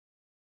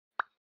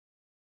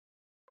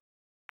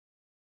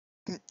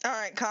 All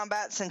right,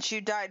 Combat, since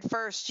you died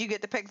first, you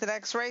get to pick the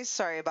next race.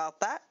 Sorry about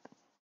that.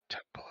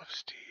 Temple of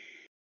Steel.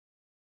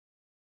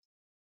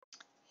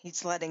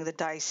 He's letting the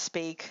dice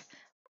speak.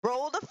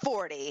 Roll to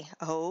 40.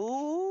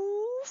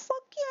 Oh,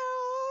 fuck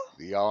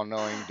yeah. The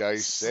all-knowing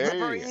dice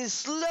Slippery say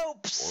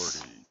slopes.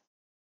 40.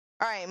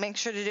 All right, make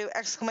sure to do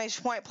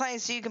exclamation point play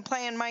so you can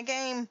play in my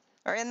game,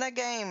 or in the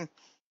game,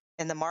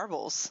 in the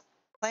marbles.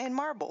 Playing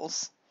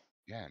marbles.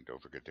 Yeah, and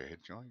don't forget to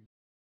hit join.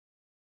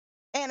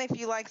 And if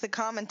you like the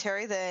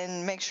commentary,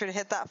 then make sure to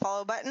hit that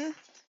follow button,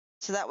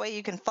 so that way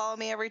you can follow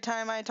me every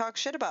time I talk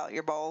shit about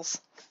your balls.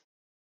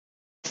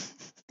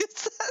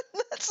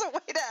 That's a way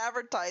to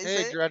advertise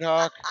Hey, it.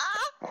 Dreadhawk.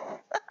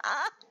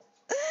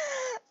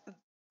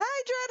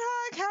 Hi,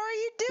 Dreadhawk. How are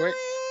you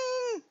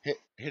doing?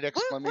 Hit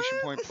exclamation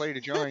point play to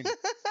join.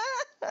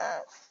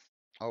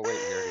 Oh, wait,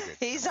 he already did.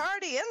 He's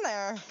already in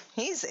there.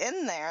 He's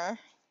in there.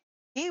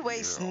 He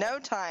wastes Yeah. no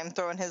time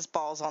throwing his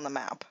balls on the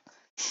map.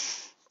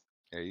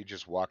 Yeah, you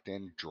just walked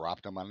in,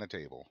 dropped them on the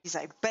table. He's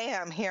like,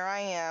 bam, here I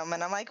am.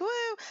 And I'm like, woo.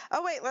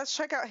 Oh, wait, let's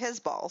check out his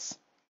balls.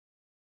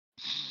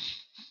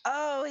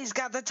 Oh, he's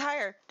got the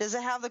tire. Does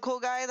it have the cool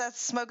guy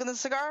that's smoking the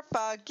cigar?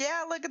 Fuck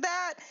yeah, look at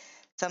that.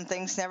 Some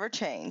things never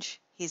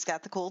change. He's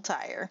got the cool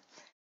tire.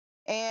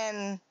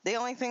 And the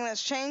only thing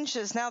that's changed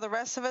is now the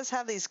rest of us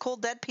have these cool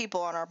dead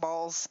people on our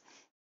balls.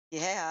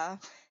 Yeah.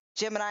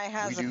 Gemini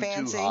has We a do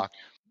fancy. too, Hawk.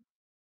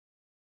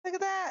 Look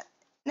at that.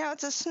 Now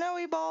it's a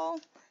snowy ball.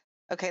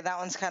 Okay, that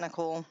one's kind of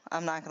cool.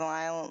 I'm not going to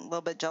lie. I'm a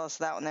little bit jealous of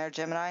that one there,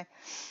 Gemini.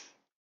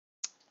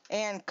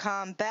 And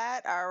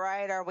Combat. All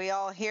right, are we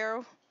all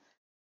here?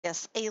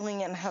 Yes,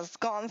 Alien has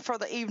gone for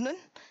the evening.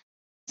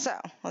 So,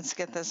 let's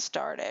get this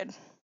started.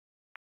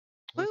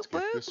 Let's Whoop,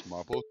 get whoop. this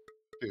marble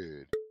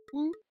started.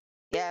 Whoop.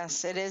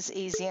 Yes, it is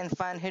easy and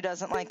fun. Who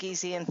doesn't like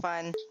easy and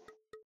fun?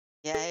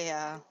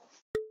 Yeah.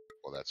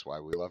 Well, that's why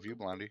we love you,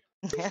 Blondie.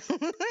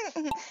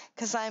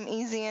 Because I'm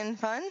easy and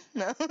fun?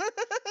 No.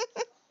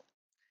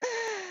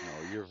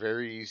 No, you're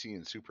very easy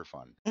and super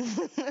fun.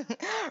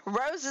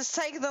 Rose is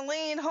taking the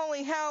lead.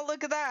 Holy hell,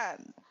 look at that.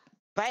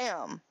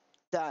 Bam.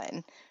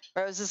 Done.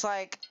 Rose is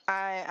like,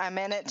 I'm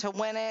in it to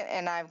win it,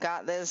 and I've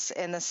got this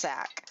in the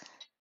sack.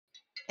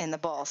 In the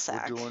ball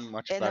sack. We're doing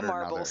much In the better now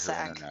marble that her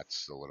sack.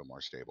 internet's a little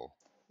more stable.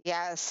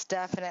 Yes,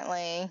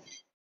 definitely.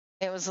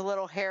 It was a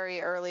little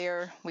hairy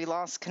earlier. We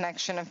lost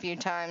connection a few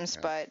times,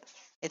 Yeah. but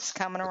it's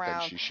coming But then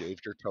around. she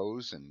shaved her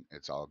toes, and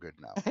it's all good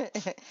now.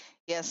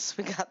 Yes,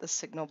 we got the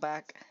signal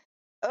back.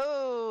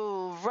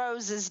 Oh,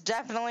 Rose is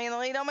definitely in the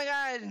lead. Oh my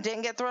god,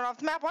 didn't get thrown off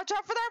the map. Watch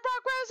out for that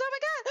rock, Rose. Oh my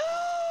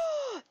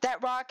god.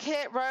 That rock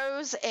hit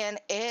Rose, and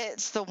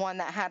it's the one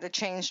that had to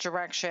change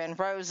direction.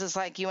 Rose is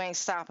like, you ain't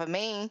stopping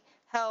me.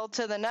 Hell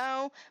to the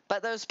no,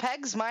 but those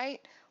pegs might.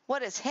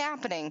 What is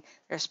happening?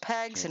 There's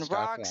pegs Can't and stop,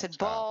 rocks won't and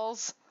stop.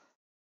 balls.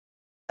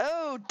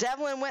 Oh,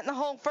 Devlin went in the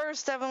hole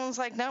first. Devlin was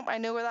like, nope, I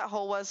knew where that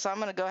hole was, so I'm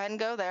going to go ahead and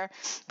go there.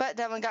 But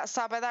Devlin got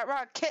stopped by that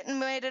rock. Kitten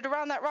made it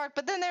around that rock,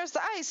 but then there's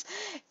the ice.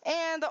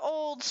 And the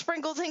old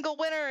Sprinkle Tinkle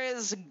winner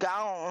is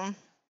gone.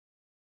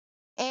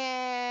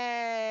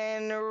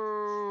 And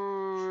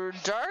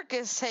Dark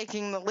is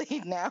taking the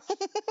lead now.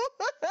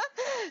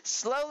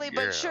 Slowly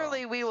Yeah. but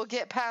surely we will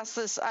get past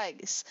this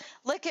ice.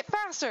 Lick it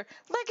faster.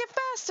 Lick it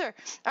faster.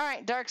 All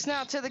right, Dark's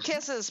now to the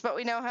kisses, but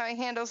we know how he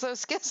handles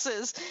those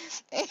kisses.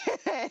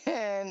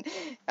 And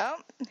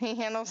he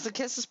handles the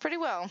kisses pretty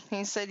well.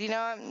 He said, you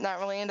know, I'm not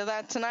really into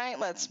that tonight.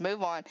 Let's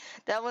move on.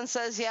 Devlin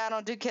says, yeah, I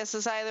don't do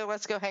kisses either.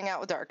 Let's go hang out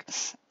with Dark.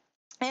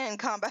 And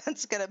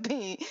Combat's going to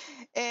be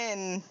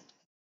in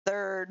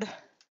third.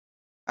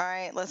 All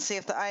right, let's see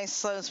if the ice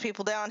slows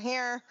people down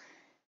here.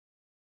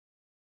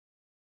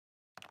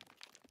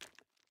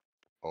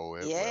 Oh,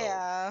 it will.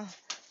 Yeah.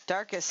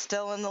 Dark is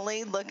still in the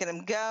lead. Look at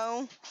him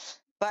go.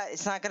 But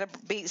it's not going to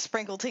beat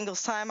Sprinkle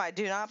Tinkle's time, I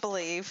do not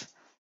believe.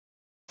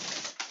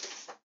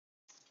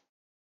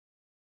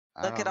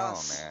 I Look don't at know,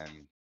 us.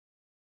 man.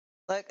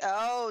 Look,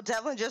 oh,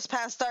 Devlin just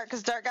passed Dark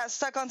because Dark got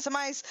stuck on some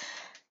ice.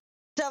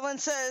 Devlin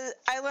says,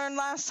 I learned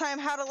last time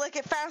how to lick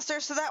it faster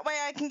so that way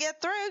I can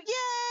get through.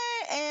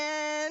 Yay!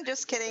 And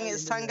just kidding,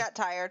 his tongue got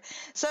tired.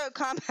 So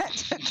Combat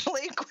took the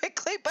lead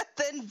quickly, but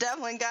then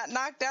Devlin got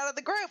knocked out of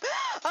the group.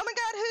 Oh my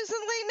god, who's in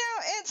the lead now?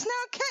 It's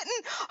now Kitten.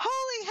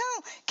 Holy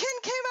hell.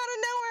 Kitten came out of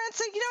nowhere and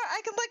said, you know what,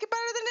 I can lick it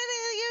better than any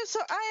of you, so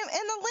I am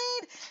in the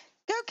lead.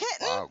 Go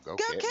Kitten. Wow, go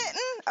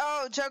Kitten.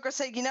 Oh, Joker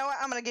said, you know what,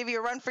 I'm going to give you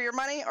a run for your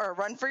money or a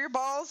run for your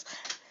balls.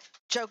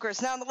 Joker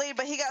is now in the lead,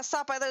 but he got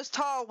stopped by those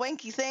tall,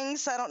 winky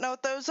things. I don't know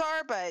what those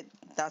are, but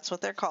that's what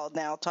they're called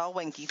now, tall,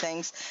 winky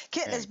things.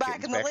 Kitten is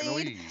back in the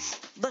lead.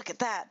 Look at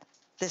that.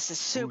 This is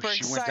super Ooh, she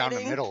exciting. went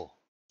down the middle.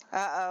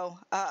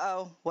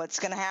 Uh-oh. What's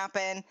going to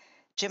happen?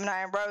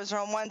 Gemini and Rose are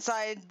on one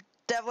side.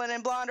 Devlin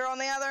and Blonde are on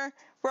the other.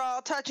 We're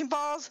all touching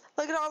balls.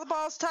 Look at all the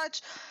balls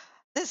touch.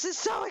 This is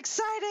so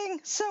exciting.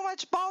 So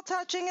much ball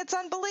touching. It's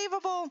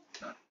unbelievable.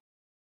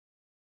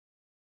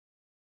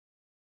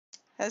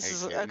 This Hey,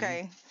 is kitten,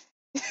 okay.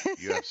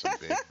 You have some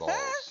big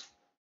balls.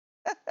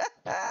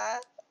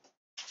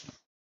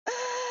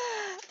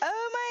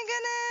 Oh my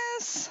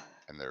goodness.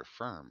 And they're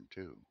firm,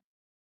 too.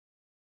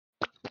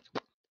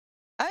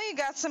 Oh, you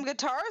got some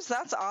guitars?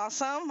 That's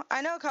awesome.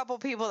 I know a couple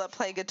people that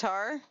play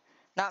guitar.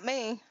 Not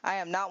me. I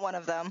am not one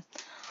of them.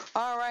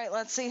 All right,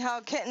 let's see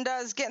how Kitten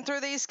does getting through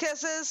these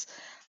kisses.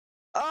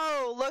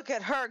 Oh, look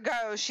at her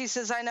go. She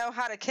says, I know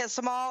how to kiss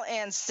them all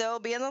and still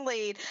be in the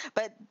lead.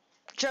 But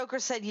Joker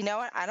said, you know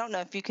what? I don't know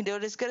if you can do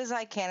it as good as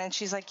I can. And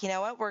she's like, you know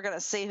what? We're going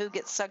to see who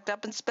gets sucked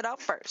up and spit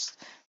out first.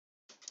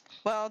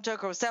 Well,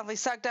 Joker was definitely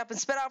sucked up and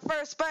spit out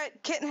first,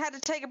 but Kitten had to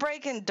take a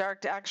break, and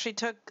Dark actually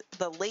took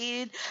the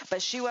lead,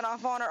 but she went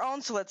off on her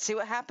own, so let's see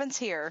what happens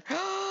here.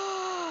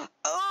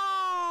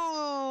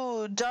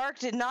 Oh, Dark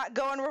did not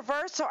go in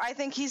reverse, so I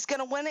think he's going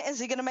to win it. Is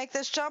he going to make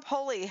this jump?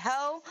 Holy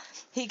hell.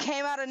 He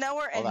came out of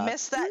nowhere Hold and on.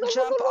 missed that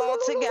jump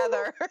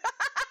altogether.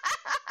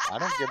 I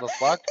don't give a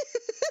fuck.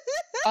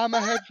 I'm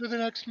ahead for the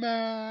next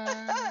match.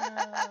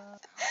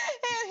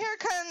 And here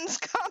comes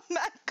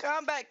Combat.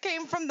 Combat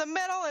came from the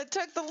middle and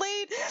took the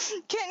lead.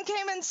 Kitten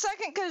came in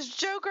second because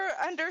Joker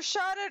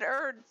undershot it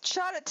or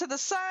shot it to the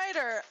side,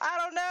 or I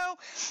don't know.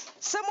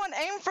 Someone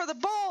aim for the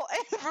bowl.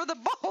 Aim for the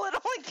bowl. It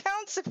only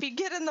counts if you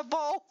get in the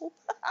bowl.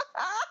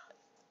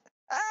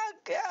 Oh,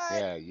 God.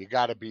 Yeah, you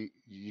gotta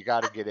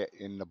get it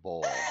in the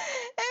bowl. And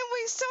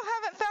we still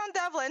haven't found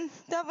Devlin.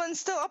 Devlin's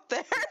still up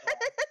there.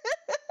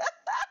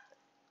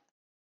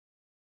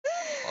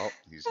 Oh,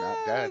 he's not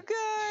dead. Oh,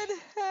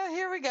 God.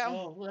 Here we go.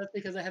 Oh, well, that's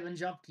because I haven't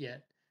jumped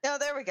yet. Oh,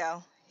 there we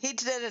go. He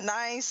did a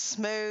nice,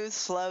 smooth,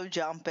 slow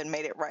jump and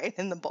made it right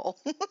in the bowl.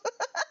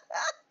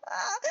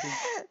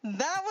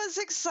 That was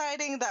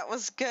exciting. That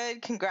was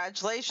good.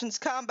 Congratulations,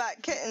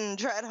 Combat Kitten,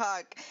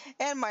 Dreadhawk,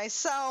 and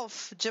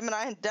myself.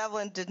 Gemini and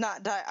Devlin did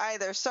not die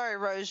either. Sorry,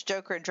 Rose,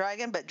 Joker, and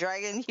Dragon, but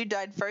Dragon, you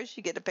died first.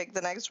 You get to pick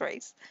the next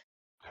race.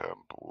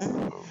 Temple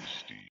of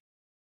Steve.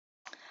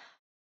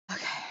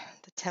 Okay,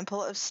 the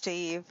Temple of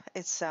Steve. It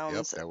Yep,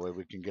 sounds... that way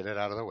we can get it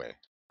out of the way.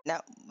 No,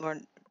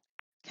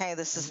 okay,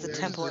 this is the Where is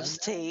Temple of that?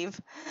 Steve.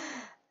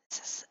 This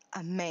is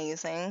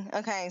amazing.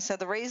 Okay, so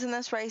the reason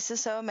this race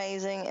is so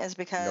amazing is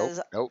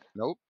because... Nope.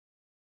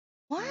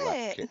 What?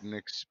 Let Kitten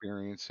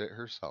experience it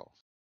herself.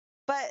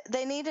 But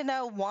they need to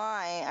know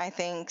why I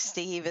think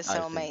Steve is so I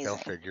think amazing. they'll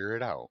figure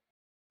it out.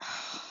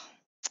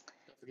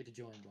 Don't forget to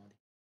join, Blondie.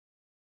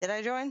 Did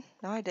I join?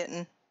 No, I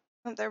didn't.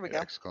 Oh, there we go.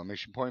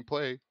 Exclamation point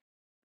play.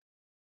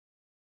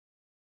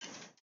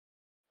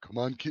 Come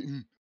on,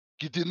 Kitten.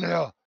 Get in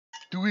there.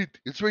 Do it.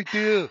 It's right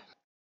there.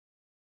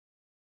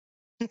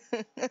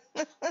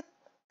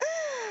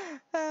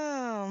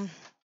 Oh.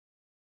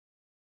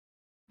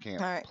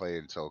 Can't Alright. play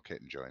until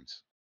Kitten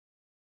joins.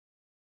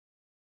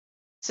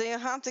 So you'll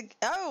have to...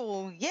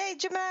 Oh, yay,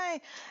 Gemini!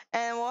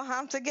 And we'll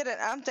have to get an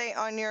update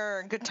on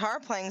your guitar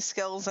playing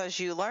skills as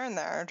you learn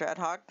there,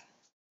 Dreadhawk.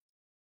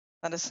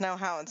 Let us know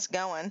how it's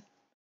going.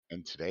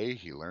 And today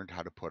he learned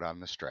how to put on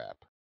the strap.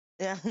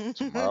 Yeah.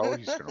 Tomorrow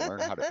he's going to learn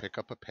how to pick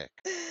up a pick.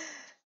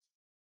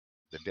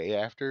 The day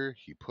after,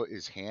 he put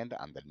his hand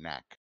on the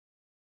neck.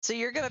 So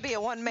you're going to be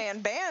a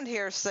one-man band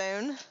here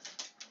soon.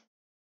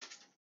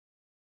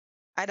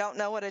 I don't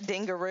know what a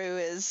dingaroo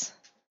is.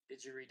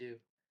 Didgeridoo.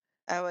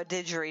 Oh, a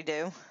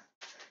didgeridoo.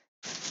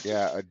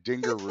 Yeah, a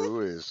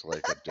dingaroo is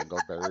like a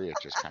dingleberry. It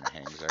just kind of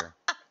hangs there.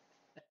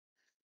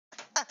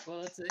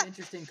 Well, it's an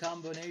interesting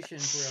combination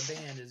for a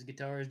band: is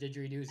guitars,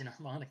 didgeridoos, and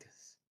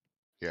harmonicas.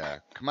 Yeah.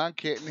 Come on,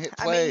 Kitten, hit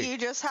I play. mean, you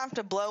just have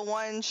to blow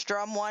one,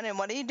 strum one, and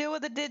what do you do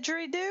with a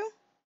didgeridoo?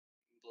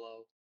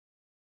 Blow.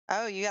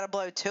 Oh, you got to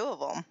blow two of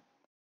them.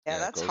 Yeah, it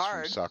that's goes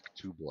hard. From suck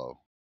to blow.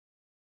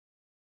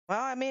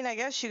 Well, I mean, I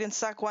guess you can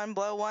suck one,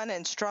 blow one,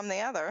 and strum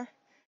the other.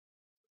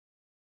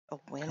 A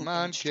wind Come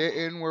on, instrument.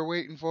 Kitten, we're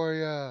waiting for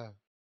ya.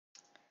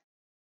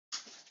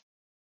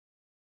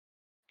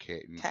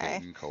 Kitten, Okay.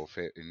 Kitten,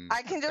 co-fitting.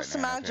 I can just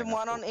banana, imagine banana,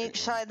 one on each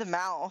co-fitting. side of the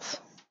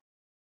mouth.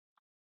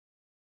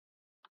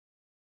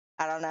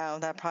 I don't know.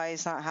 That probably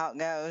is not how it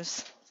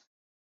goes.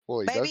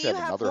 Well, he Maybe does you have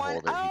have another one.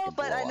 hole that he Oh, can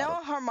but blow I know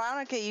out a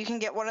harmonica. You can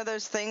get one of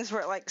those things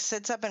where it like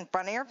sits up in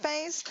front of your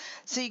face,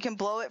 so you can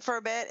blow it for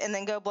a bit and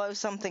then go blow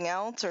something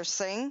else or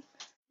sing.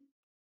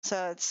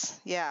 So it's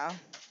That's Yeah,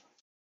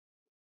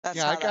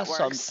 how I got that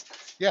some. works.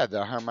 Yeah,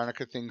 the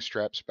harmonica thing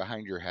straps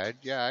behind your head.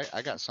 Yeah,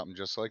 I got something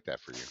just like that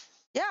for you.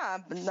 Yeah,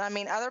 I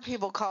mean, other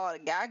people call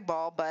it a gag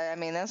ball, but I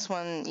mean, this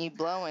one you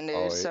blow into,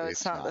 Oh, so it's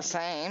it's not the not.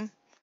 same.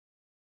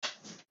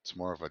 It's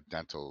more of a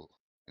dental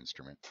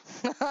instrument.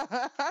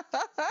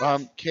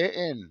 I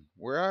Kitten,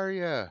 where are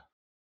you?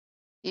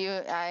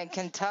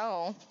 can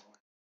tell.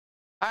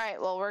 All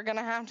right, well, we're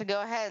gonna have to go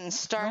ahead and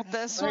start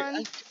this I one.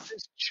 did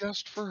this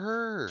just for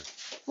her.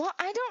 Well,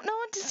 I don't know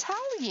what to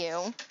tell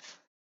you.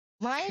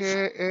 Life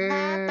Kitten.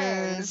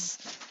 happens.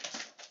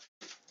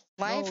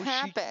 Life No,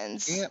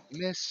 happens. She can't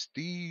miss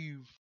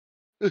Steve.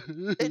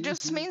 It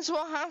just means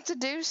we'll have to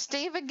do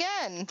Steve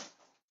again.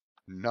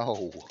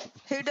 No.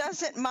 Who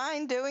doesn't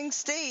mind doing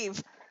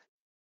Steve?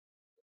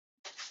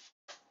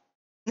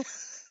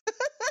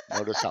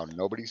 Notice how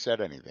nobody said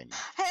anything.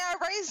 Hey, I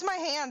raised my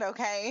hand,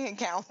 okay? It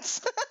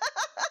counts.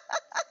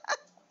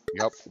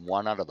 Yep,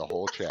 1 out of the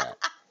whole chat.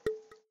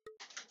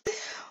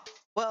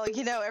 Well,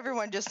 you know,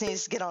 everyone just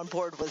needs to get on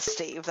board with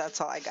Steve. That's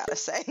all I gotta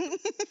say.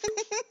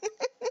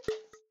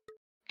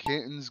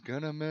 Kitten's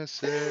gonna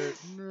miss it.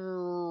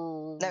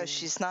 No. No,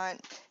 she's not.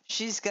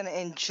 She's gonna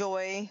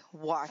enjoy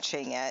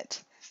watching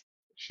it.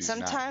 She's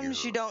Sometimes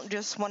not you don't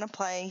just want to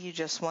play, you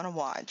just want to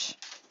watch.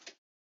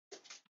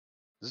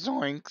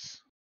 Zoinks.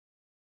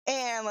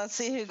 And let's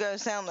see who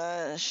goes down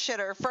the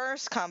shitter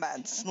first.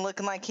 Combat's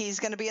looking like he's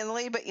going to be in the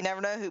lead, but you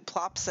never know who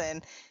plops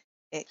in.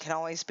 It can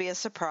always be a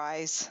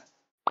surprise.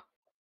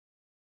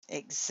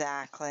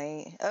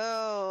 Exactly.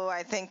 Oh,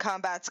 I think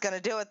Combat's going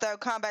to do it, though.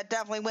 Combat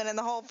definitely went in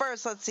the hole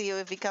first. Let's see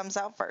if he comes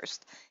out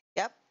first.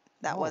 Yep,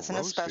 that wasn't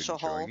Rose a special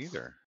didn't join hole.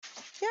 either.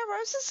 Yeah,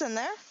 Rose is in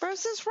there.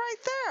 Rose is right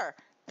there.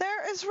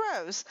 There is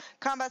Rose.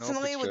 Combat's in the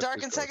Nope, lead it's with just Dark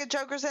as in close. second,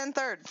 Joker's in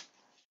third.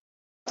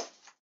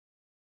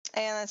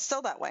 And it's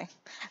still that way.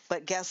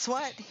 But guess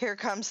what? Here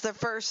comes the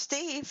first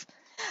Steve.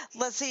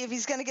 Let's see if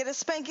he's going to get a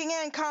spanking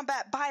in.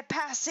 Combat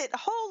bypass it.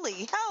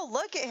 Holy hell,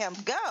 look at him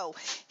go.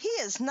 He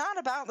is not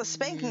about the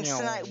spankings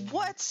tonight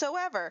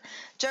whatsoever.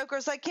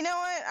 Joker's like, you know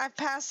what? I've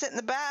passed it in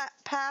the back.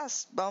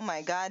 Passed. Oh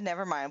my God,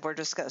 never mind. We're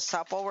just going to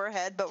stop while we're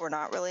ahead, but we're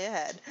not really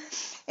ahead.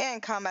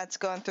 And Combat's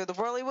going through the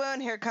whirly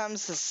wound. Here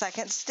comes the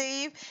second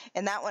Steve.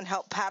 And that one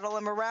helped paddle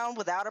him around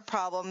without a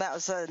problem. That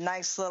was a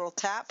nice little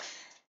tap.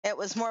 It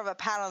was more of a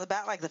pat on the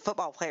back like the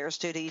football players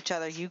do to each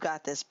other. You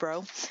got this,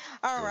 bro.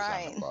 All Goes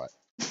right. on the butt.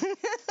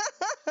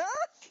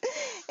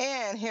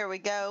 And here we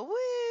go.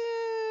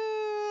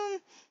 Woo!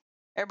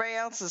 Everybody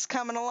else is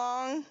coming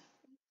along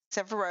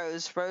except for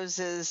Rose. Rose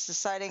is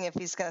deciding if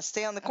he's going to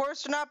stay on the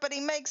course or not, but he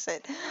makes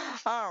it.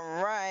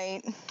 All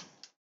right.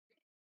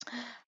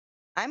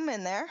 I'm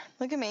in there.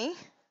 Look at me.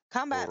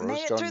 Combat Well, made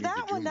Rose it don't through need that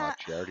to do one.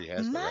 much. She already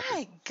has the record.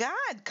 My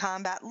God,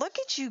 Combat, look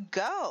at you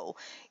go.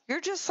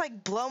 You're just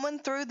like blowing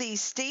through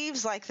these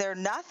Steves like they're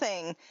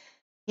nothing.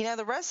 You know,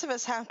 the rest of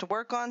us have to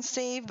work on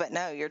Steve, but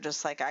no, you're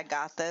just like, I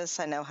got this.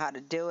 I know how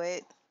to do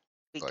it.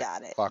 We Like,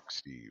 got it. Fuck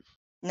Steve.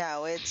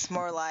 No, it's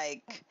more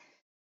like,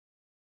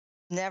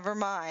 never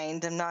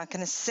mind. I'm not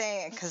going to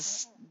say it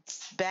because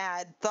it's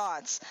bad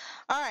thoughts.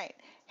 All right,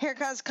 here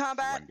comes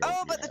Combat. When don't Oh,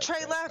 you but the have tray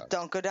bad left. thoughts?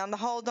 Don't go down the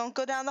hole. Don't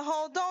go down the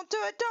hole. Don't do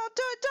it. Don't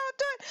do it. Don't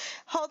do it.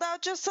 Hold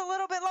out just a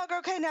little bit longer.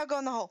 Okay, now go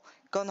in the hole.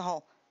 Go in the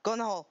hole. Go in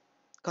the hole.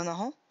 Go in the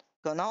hole.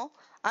 Go in the hole.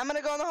 I'm going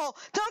to go in the hole.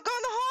 Don't go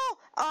in the hole.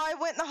 Oh, I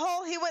went in the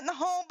hole. He went in the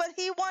hole, but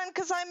he won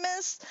because I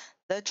missed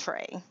the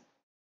tray.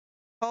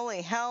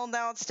 Holy hell,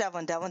 now it's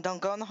Devlin. Devlin,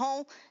 don't go in the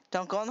hole.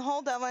 Don't go in the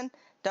hole, Devlin.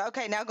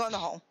 Okay, now go in the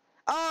hole.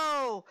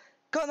 Oh,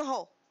 go in the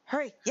hole.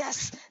 Hurry.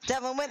 Yes.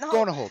 Devlin went in the Go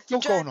hole. in the hole.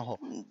 Don't go in the hole.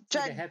 It's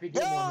like a Happy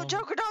Gilmore No, moment.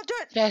 Joker, don't do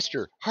it.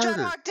 Faster,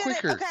 harder, Dreadhawk did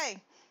quicker, it. Okay.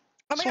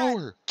 Oh my slower.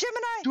 God.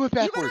 Gemini. Do it You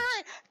better backwards.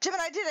 hurry.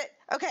 Gemini did it.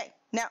 Okay,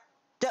 now,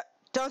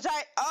 don't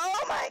die.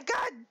 Oh my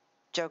God.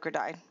 Joker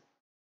died.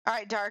 All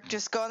right, Dark,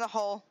 just go in the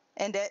hole.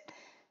 End it.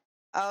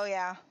 Oh,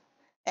 yeah.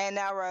 And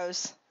now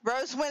Rose.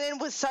 Rose went in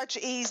with such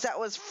ease that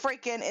was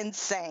freaking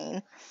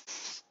insane.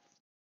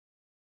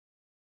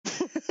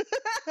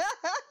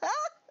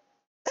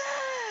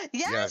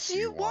 Yes, Yes,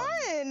 you you won.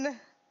 won.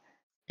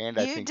 And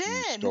I You think you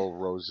did. stole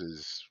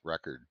Rose's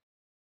record.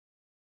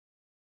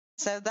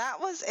 So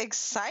that was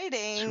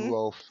exciting.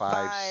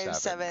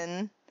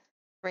 2057.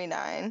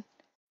 5739.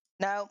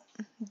 Nope,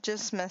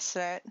 just missed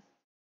it.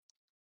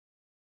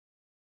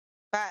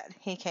 But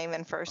he came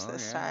in first Oh,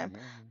 this yeah, time.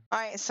 yeah. All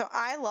right, so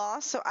I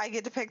lost, so I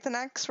get to pick the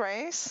next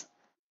race.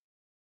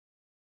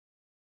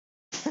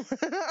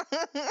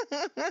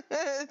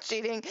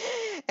 Cheating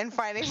and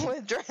fighting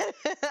with Dread.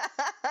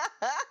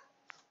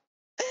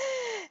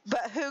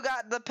 But who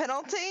got the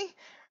penalty?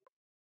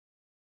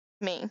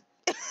 Me.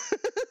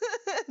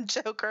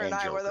 Joker and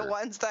I were the Joker.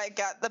 ones that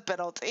got the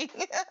penalty.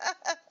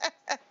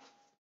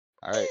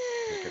 All right,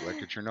 take it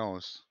look at your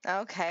nose.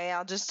 Okay,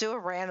 I'll just do a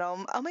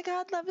random. Oh my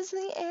God, love is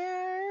in the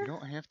air. You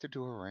don't have to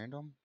do a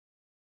random.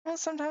 Well,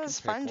 sometimes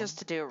it's pick fun one. just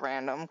to do a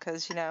random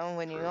because, you know,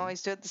 when you True.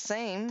 always do it the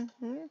same.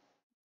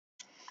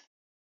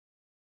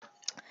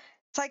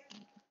 It's like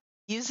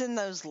using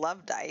those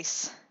love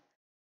dice.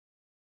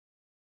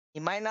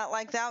 You might not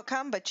like the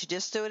outcome, but you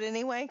just do it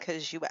anyway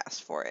because you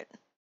asked for it.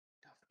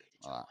 Don't forget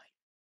to join.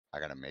 I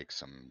gotta make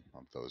some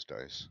of those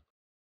dice.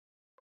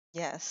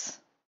 Yes,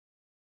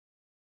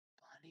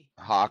 Blondie,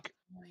 Hawk.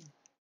 join.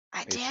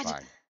 I It's did.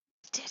 fine.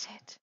 Did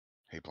it.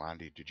 Hey,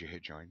 Blondie, did you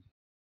hit join?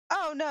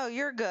 Oh, no,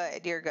 you're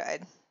good. You're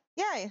good.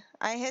 Yeah,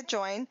 I hit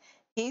join.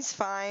 He's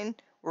fine.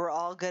 We're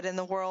all good in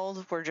the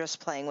world. We're just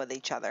playing with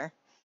each other.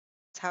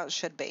 That's how it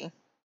should be.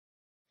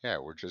 Yeah,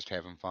 we're just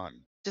having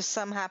fun. Just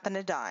some happen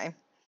to die.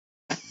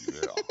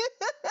 Yeah.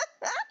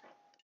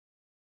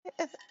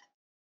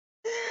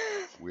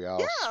 We all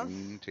Yeah.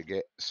 swing to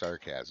get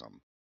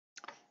sarcasm.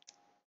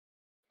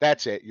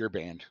 That's it. You're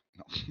banned.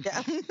 No.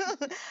 Yeah.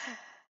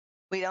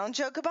 We don't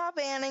joke about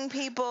banning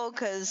people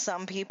because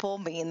some people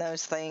mean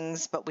those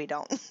things, but we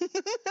don't.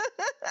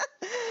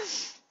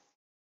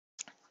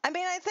 I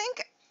mean, I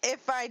think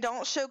if I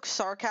don't show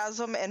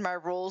sarcasm in my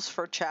rules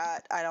for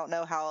chat, I don't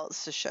know how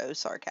else to show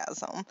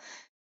sarcasm.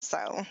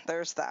 So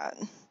there's that.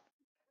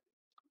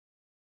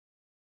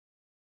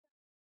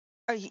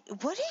 What are you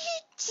doing?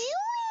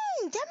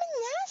 Dumb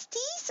and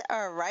nasties.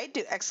 All right,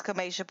 do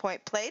exclamation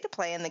point play to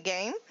play in the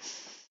game.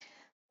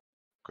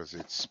 Because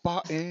it's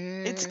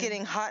spotting. It's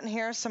getting hot in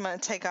here, so I'm gonna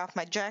take off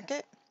my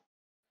jacket.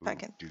 If I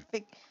can.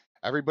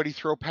 Everybody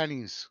throw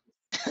pennies.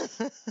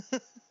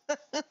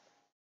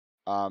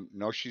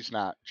 No, she's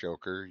not,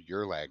 Joker.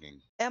 You're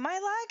lagging. Am I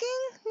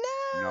lagging?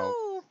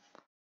 No.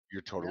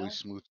 You're totally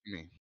smooth to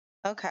me.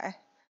 Okay.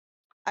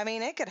 I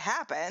mean, it could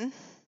happen.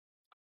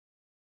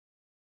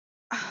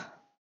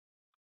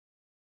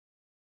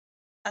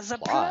 As a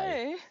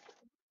play.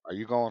 Are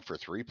you going for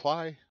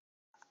 3-ply?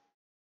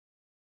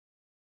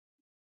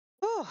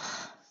 Whew.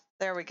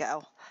 There we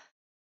go.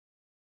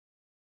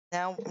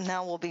 Now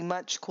we'll be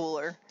much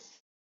cooler.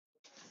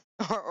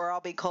 Or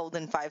I'll be cold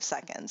in 5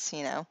 seconds,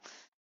 you know.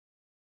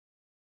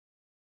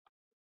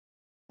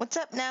 What's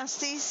up,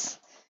 nasties?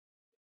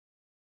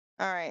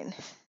 All right.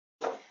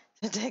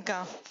 Take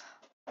off.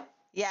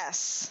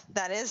 Yes,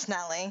 that is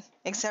Nelly.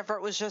 Except for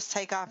it was just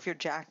take off your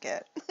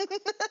jacket.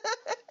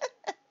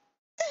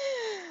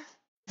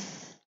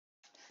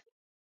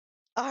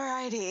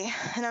 Alrighty.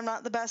 And I'm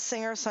not the best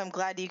singer, so I'm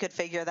glad you could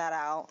figure that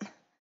out.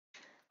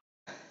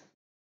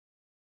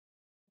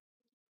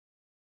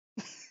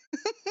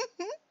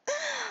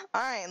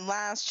 All right,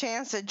 last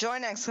chance to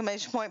join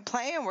exclamation point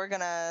play, and we're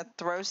gonna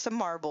throw some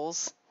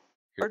marbles.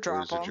 Or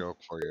drop them. Here's a joke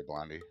for you,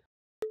 Blondie.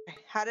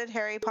 How did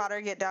Harry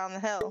Potter get down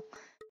the hill?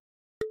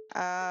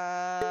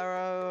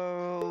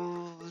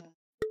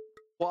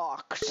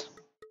 Walked.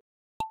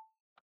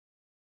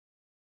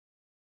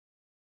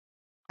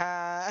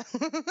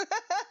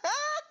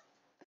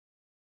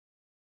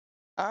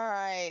 All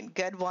right,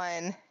 good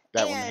one.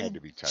 That one had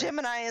to be tight.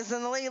 Gemini is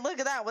in the lead. Look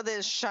at that with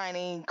his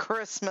shiny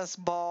Christmas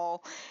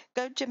ball.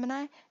 Go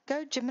Gemini.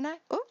 Go Gemini.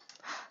 Oop.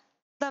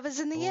 Love is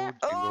in the air.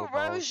 Oh,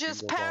 Rose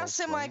just passed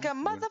him like a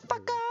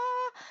motherfucker.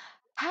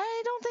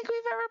 I don't think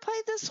we've ever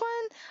played this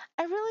one.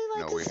 I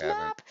really like this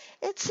map.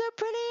 It's so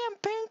pretty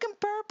and pink and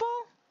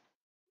purple.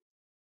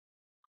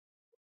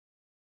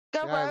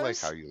 Go Rose. I like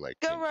how you like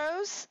Go pink.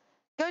 Rose.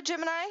 Go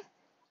Gemini.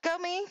 Go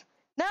me.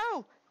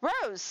 No,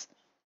 Rose.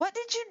 What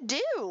did you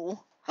do?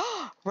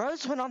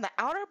 Rose went on the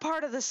outer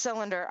part of the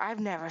cylinder. I've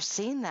never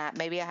seen that.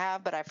 Maybe I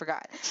have, but I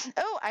forgot.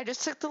 Oh, I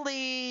just took the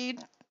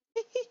lead.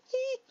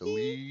 The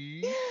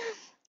lead.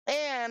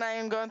 And I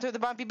am going through the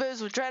bumpy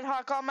booze with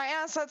Dreadhawk on my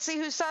ass. Let's see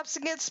who stops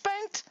and gets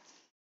spanked.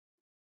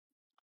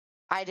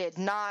 I did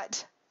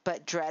not,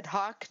 but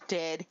Dreadhawk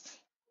did.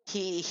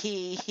 He.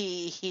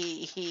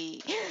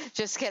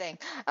 Just kidding.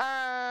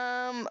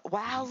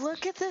 Wow,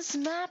 look at this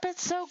map.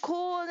 It's so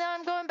cool. Now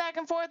I'm going back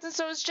and forth, and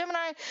so is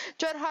Gemini.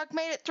 Dreadhawk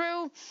made it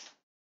through.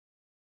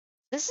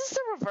 This is the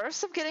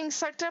reverse of getting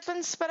sucked up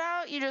and spit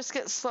out. You just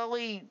get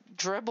slowly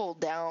dribbled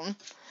down.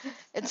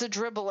 It's a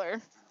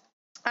dribbler.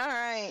 All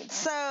right,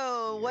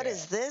 so what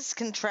is this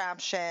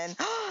contraption?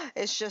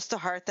 It's just a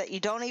heart that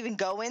you don't even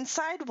go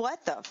inside?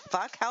 What the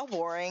fuck? How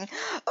boring.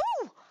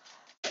 Ooh!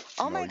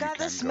 Oh my god,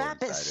 this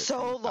map is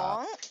so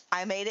long.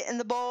 I made it in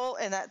the bowl,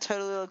 and that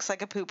totally looks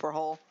like a pooper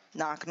hole.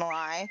 Not gonna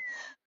lie.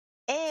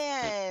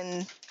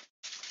 And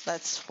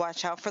let's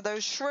watch out for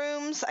those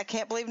shrooms. I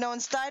can't believe no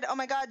one's died. Oh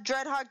my god,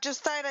 Dreadhawk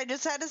just died. I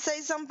just had to say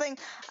something.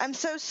 I'm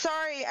so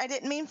sorry. I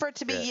didn't mean for it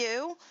to be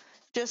you.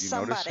 Just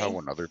somebody. Notice how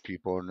when other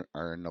people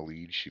are in the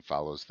lead, she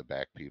follows the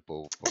back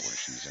people, but when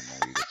she's in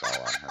the lead, it's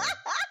all on her.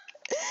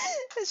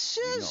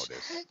 Shush.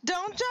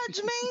 Don't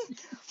judge me.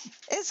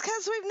 It's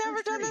because we've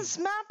never done this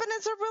map, and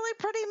it's a really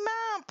pretty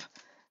map.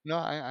 No,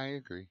 I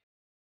agree.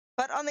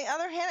 But on the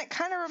other hand, it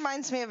kind of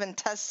reminds me of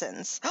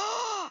Intestines.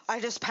 I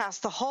just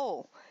passed the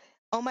hole.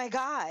 Oh my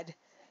god.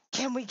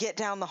 Can we get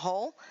down the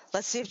hole?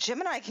 Let's see if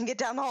Gemini can get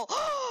down the hole.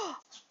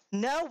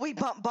 No, we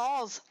bumped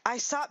balls. I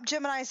stopped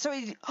Gemini, so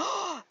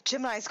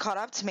Gemini's caught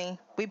up to me.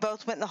 We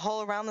both went in the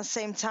hole around the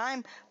same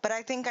time, but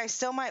I think I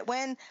still might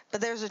win,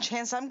 but there's a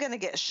chance I'm going to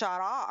get shot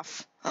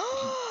off.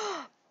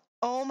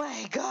 Oh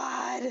my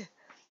god.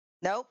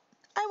 Nope.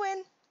 I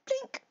win.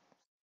 Blink.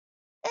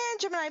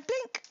 And Gemini,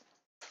 blink.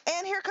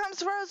 And here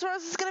comes Rose.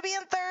 Rose is going to be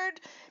in third.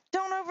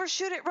 Don't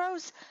overshoot it,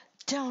 Rose.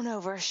 Don't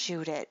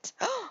overshoot it.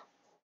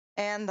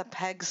 And the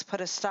pegs put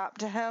a stop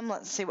to him.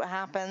 Let's see what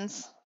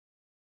happens.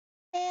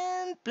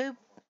 And bloop.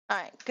 All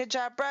right, good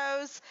job,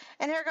 Rose.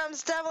 And here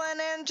comes Devlin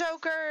and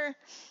Joker.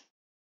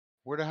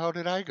 Where the hell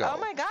did I go? Oh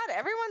my god,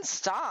 everyone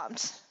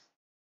stopped.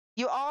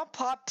 You all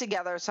popped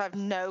together, so I have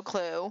no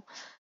clue.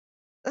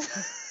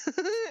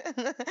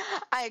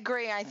 I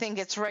agree. I think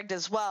it's rigged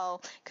as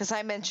well, because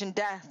I mentioned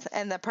death,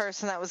 and the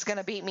person that was going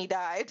to beat me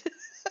died.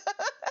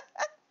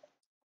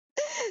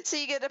 So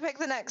you get to pick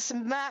the next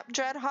map,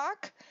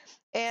 Dreadhawk.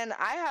 And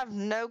I have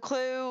no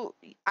clue.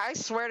 I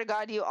swear to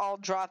God, you all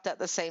dropped at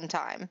the same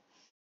time.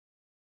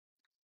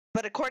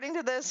 But according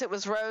to this, it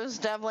was Rose,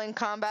 Devlin,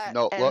 Combat,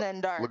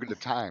 then Dark. Look at the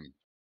time.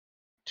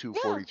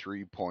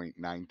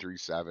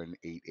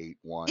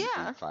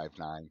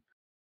 243.937.881.859.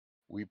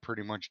 We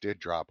pretty much did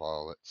drop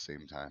all at the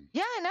same time.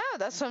 Yeah, I know.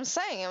 That's what I'm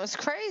saying. It was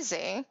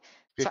crazy.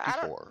 So I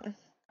 54. don't.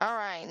 All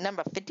right,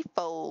 number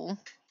 54.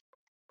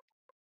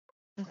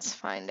 Let's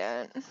find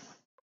it.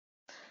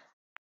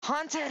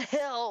 Haunted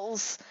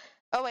Hills.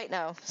 Oh wait,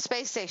 no.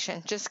 Space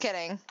Station. Just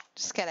kidding.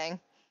 Just kidding.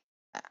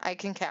 I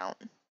can count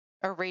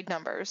or read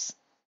numbers.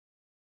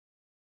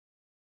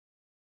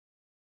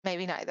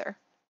 Maybe neither.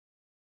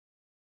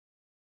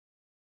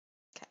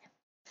 Okay.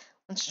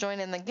 Let's join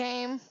in the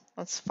game.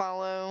 Let's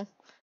follow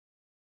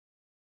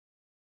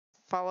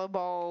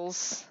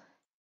balls.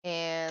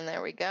 And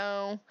there we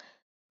go.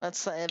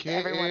 Let's give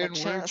everyone a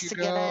Kitten, where'd chance you to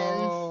get in.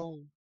 go?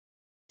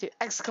 Do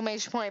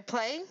exclamation point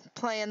play.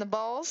 Play in the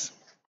balls.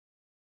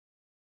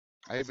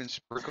 I even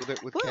sprinkled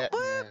it with Whoop, catnip.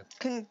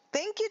 whoop.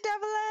 Thank you,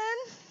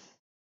 Devlin.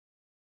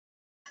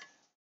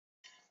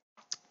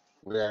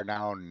 We are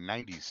now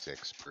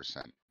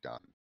 96% done.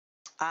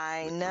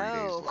 I with 3 days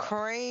know, left.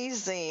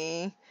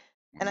 crazy.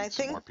 We And I need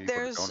some more think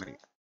people to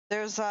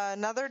there's donate.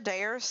 another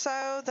day or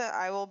so that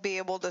I will be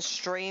able to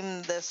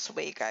stream this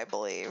week, I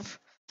believe.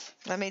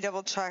 Let me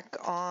double check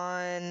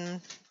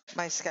on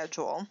my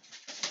schedule.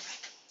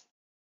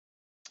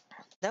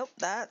 Nope,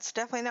 that's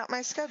definitely not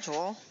my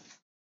schedule.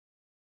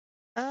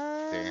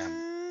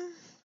 Damn.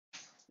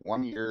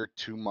 1 year,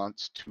 2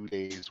 months, 2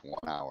 days, 1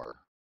 hour.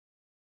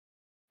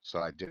 So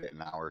I did it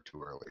an hour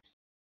too early.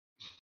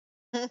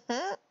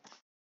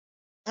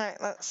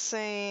 Alright, let's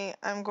see.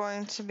 I'm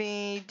going to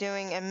be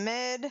doing a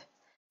mid.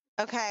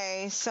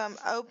 Okay, so I'm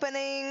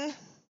opening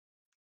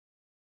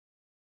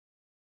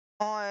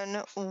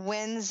on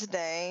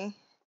Wednesday.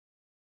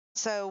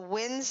 So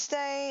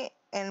Wednesday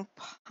and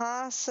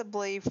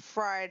possibly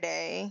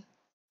Friday.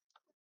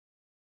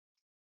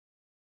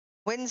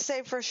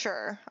 Wednesday for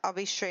sure. I'll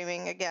be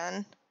streaming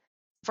again.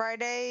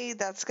 Friday,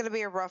 that's going to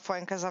be a rough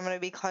one because I'm going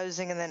to be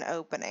closing and then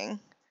opening.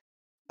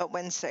 But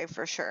Wednesday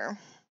for sure.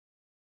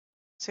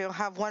 So you'll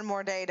have one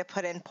more day to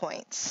put in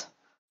points.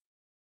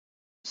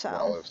 So.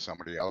 Well, if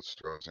somebody else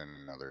throws in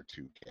another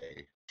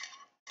 2K,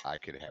 I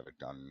could have it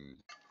done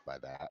by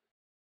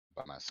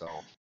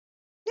myself.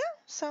 Yeah,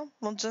 so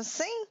we'll just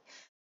see.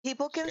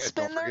 People can Yeah, don't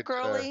spend their forget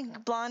girly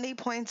blondie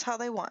points how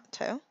they want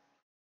to.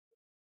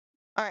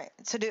 Alright,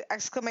 so do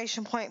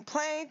exclamation point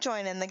play,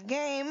 join in the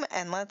game,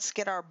 and let's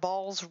get our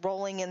balls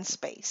rolling in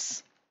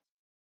space.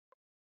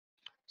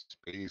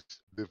 Space,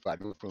 the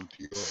final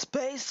frontier.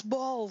 Space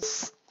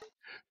balls!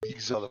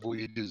 These are the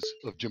voyages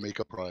of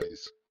Jamaica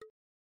Prize.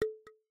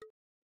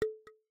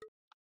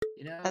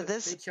 You know, Now if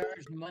this- they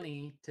charged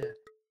money to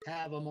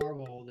have a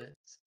marble that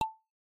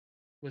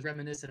was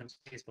reminiscent of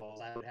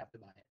Spaceballs, I would have to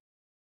buy it.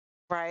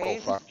 Right?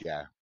 Oh, fuck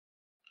yeah.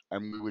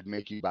 And we would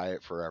make you buy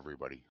it for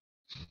everybody.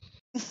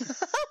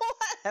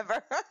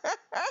 Whatever.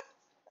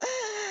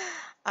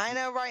 I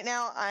know right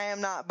now I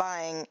am not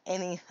buying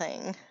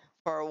anything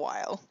for a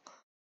while.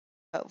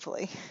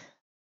 Hopefully.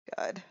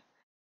 Good.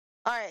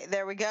 Alright,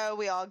 there we go.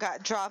 We all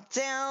got dropped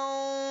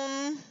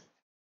down.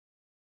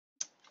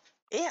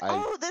 Yeah.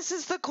 Oh, this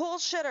is the cool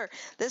shitter.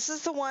 This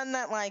is the one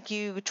that like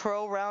you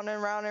twirl round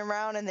and round and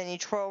round, and then you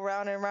twirl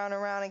round and round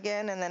and round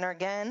again, and then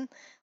again,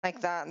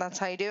 like that. That's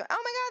how you do it.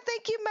 Oh my God!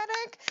 Thank you,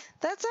 medic.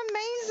 That's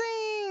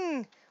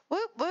amazing.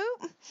 Whoop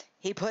whoop.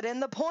 He put in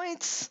the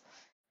points.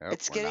 Yep,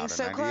 It's we're getting now to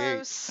so 98.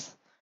 close.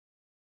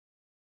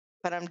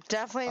 But I'm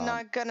definitely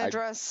not gonna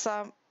dress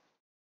up.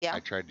 Yeah.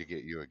 I tried to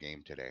get you a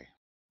game today.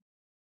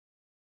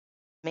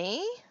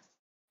 Me?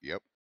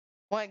 Yep.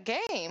 What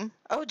game?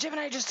 Oh,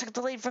 Gemini just took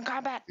the lead from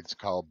combat. It's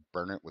called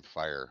Burn It with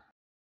Fire.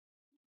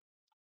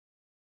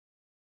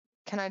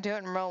 Can I do it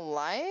in real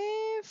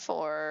life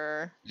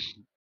or?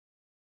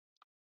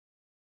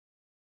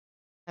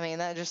 I mean,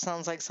 that just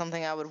sounds like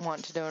something I would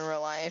want to do in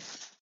real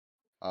life.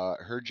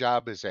 Her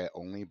job is at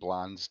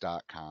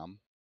onlyblondes.com.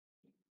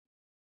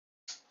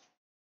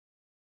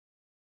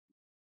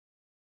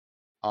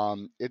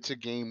 It's a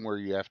game where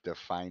you have to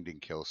find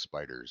and kill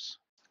spiders.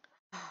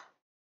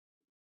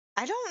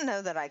 I don't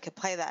know that I could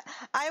play that.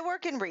 I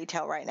work in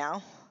retail right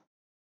now.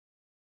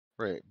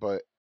 Right,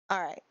 but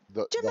All right.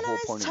 the whole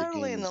Gemini's point of the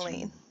totally game in the is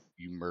lead.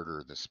 you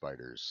murder the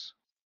spiders.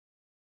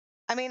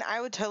 I mean, I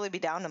would totally be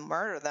down to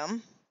murder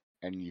them.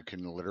 And you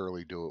can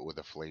literally do it with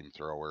a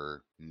flamethrower,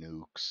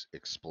 nukes,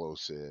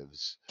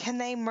 explosives. Can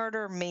they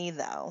murder me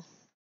though?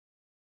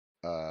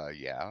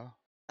 Yeah.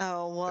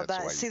 Oh well,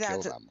 That's why you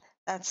kill them.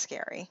 That's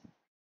scary.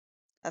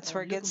 That's Well,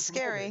 where it nuke gets 'em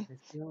from orbit. scary.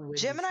 It's the only way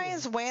to Gemini destroy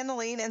is 'em. way in the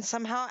lead, and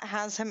somehow it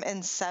has him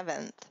in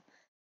 7th.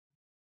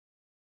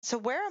 So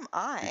where am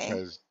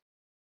I?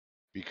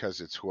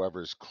 Because it's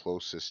whoever's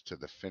closest to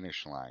the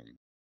finish line.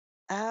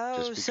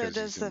 Oh, Just so because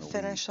does he's in the the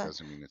finish lead line?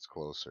 doesn't mean it's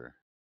closer.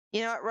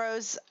 You know what,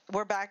 Rose?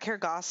 We're back here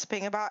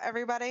gossiping about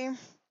everybody.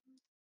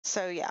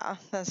 So yeah,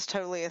 that's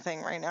totally a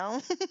thing right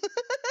now.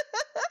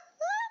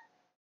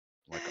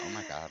 Like, oh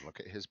my God, look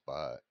at his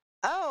butt.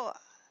 Oh,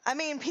 I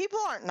mean, people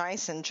aren't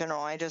nice in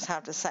general, I just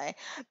have to say.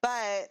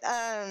 But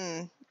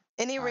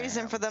any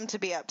reason for them to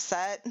be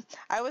upset?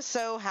 I was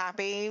so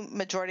happy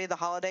majority of the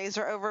holidays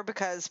are over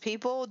because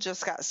people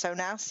just got so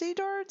nasty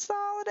towards the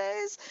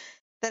holidays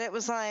that it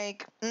was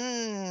like,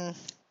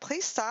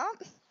 please stop.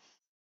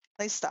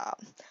 Please stop.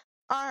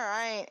 All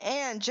right,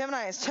 and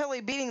Gemini is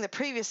totally beating the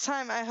previous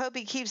time. I hope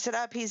he keeps it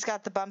up. He's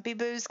got the bumpy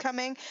boos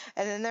coming,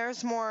 and then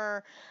there's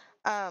more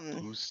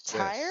Who's this?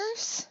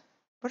 tires.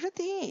 What are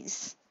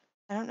these?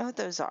 I don't know what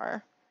those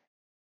are.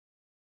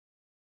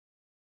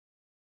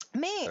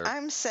 Me, They're-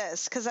 I'm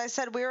Sis, because I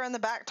said we were in the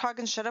back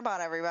talking shit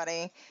about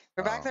everybody.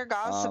 We're back Oh, there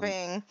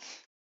gossiping.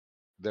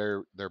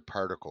 They're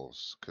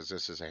particles, because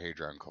this is a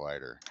Hadron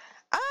Collider.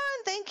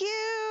 Thank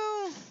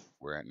you.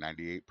 We're at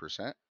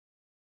 98%.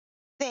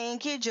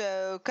 Thank you,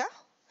 Joker.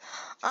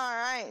 All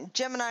right,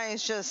 Gemini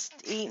is just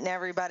eating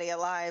everybody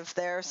alive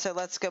there, so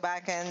let's go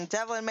back. And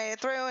Devlin made it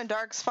through, and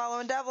Dark's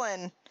following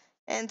Devlin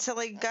until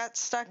he got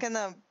stuck in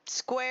the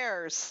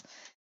squares.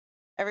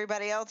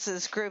 Everybody else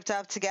is grouped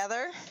up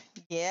together.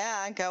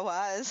 Yeah, go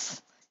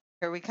us.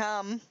 Here we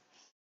come.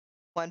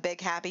 One big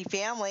happy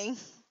family.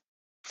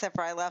 Except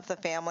for I left the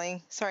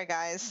family. Sorry,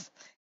 guys.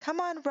 Come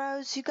on,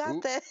 Rose, you got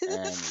Oop, this.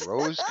 and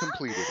Rose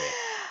completed it.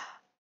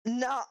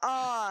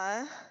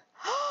 Nuh-uh.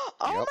 Oh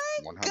Yep,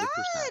 my 100%. god,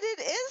 it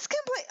is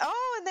complete.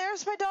 Oh, and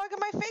there's my dog in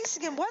my face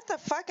again. What the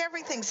fuck?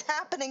 Everything's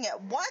happening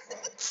at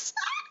once.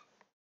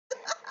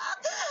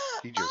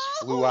 He just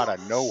flew out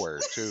of nowhere,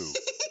 too.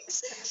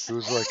 He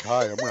was like,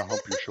 hi, I'm going to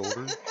hump your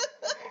shoulder. And,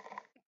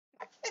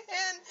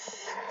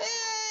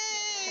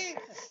 hey.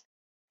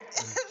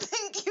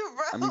 Thank you,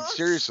 Rose. I mean,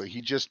 seriously,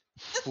 he just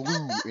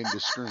flew into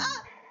screen.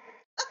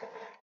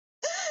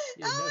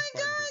 Yeah, no Oh my Spartan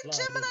can god, fly,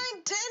 Gemini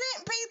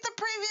didn't beat the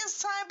previous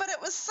time, but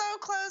it was so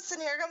close.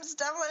 And here comes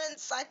Devlin in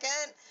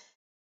second.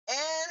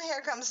 And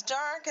here comes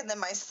Dark, and then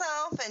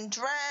myself and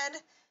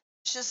Dread.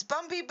 It's just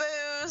bumpy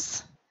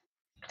boos.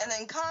 And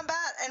then Combat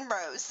and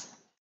Rose.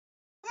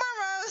 Come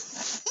on,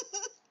 Rose.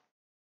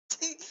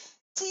 tea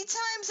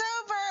time's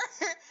over.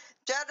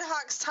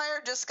 Dreadhawk's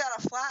tire just got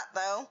a flat,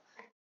 though.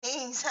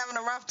 He's having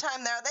a rough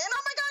time there. Then,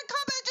 oh my god,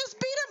 Combat just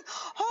beat him.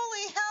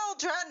 Holy hell,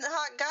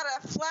 Dreadhawk got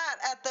a flat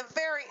at the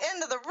very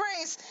end of the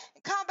race.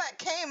 Combat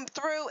came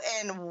through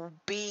and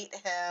beat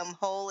him.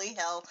 Holy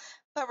hell.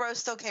 But Rose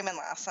still came in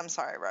last. I'm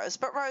sorry, Rose.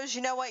 But Rose,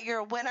 you know what? You're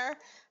a winner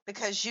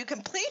because you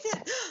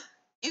completed.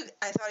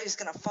 I thought he was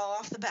gonna fall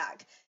off the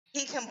back.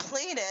 He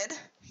completed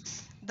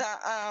the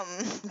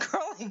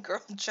Girly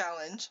Girl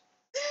challenge.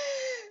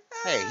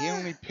 Hey, he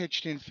only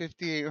pitched in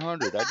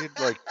 5,800. I did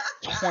like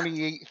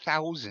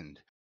 28,000.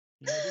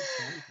 Yeah, I did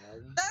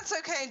 20,000. That's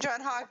okay,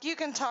 Dreadhawk. You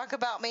can talk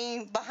about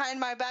me behind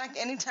my back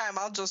anytime.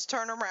 I'll just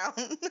turn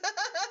around.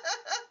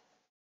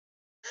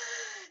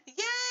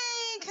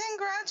 Yay!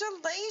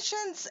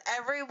 Congratulations,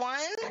 everyone.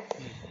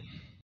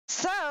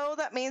 So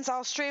that means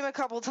I'll stream a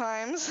couple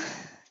times.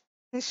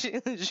 Rose,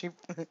 you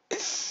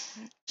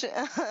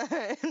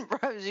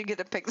get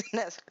to pick the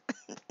next.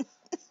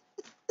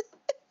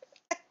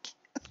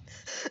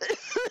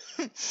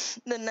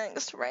 The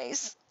next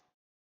race.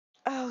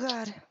 Oh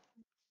God.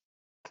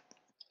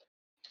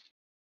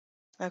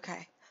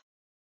 Okay.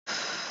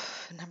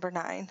 Number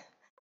 9.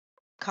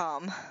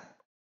 Calm. No,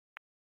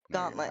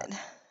 you're Gauntlet. not.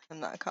 I'm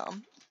not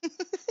calm.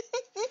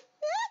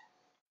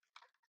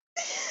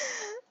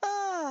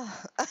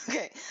 Oh,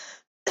 okay.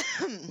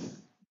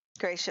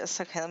 Gracious.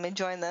 Okay, let me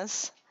join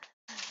this.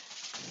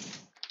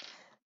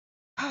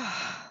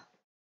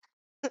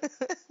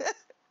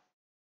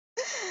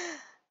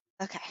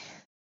 Okay.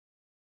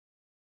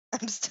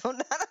 I'm still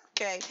not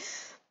okay.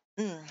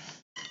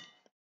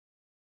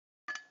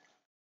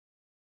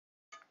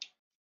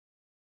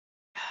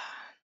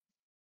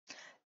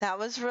 That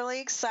was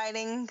really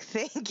exciting.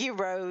 Thank you,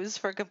 Rose,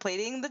 for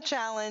completing the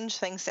challenge.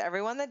 Thanks to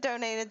everyone that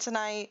donated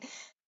tonight.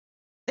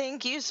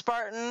 Thank you,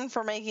 Spartan,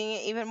 for making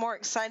it even more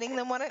exciting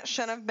than what it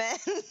should have been.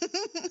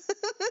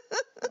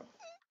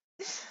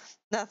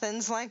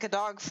 Nothing's like a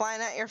dog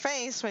flying at your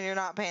face when you're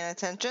not paying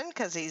attention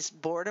because he's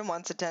bored and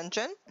wants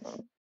attention.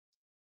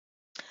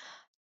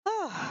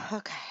 Oh,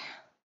 okay.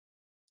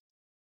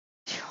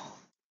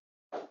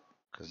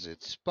 Because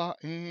it's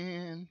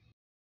Spartan.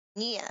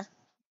 Yeah.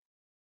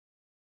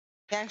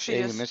 He actually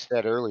Hey, just... you missed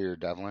that earlier,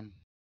 Devlin.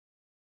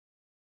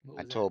 What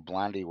I was that? told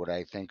Blondie what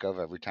I think of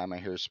every time I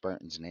hear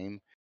Spartan's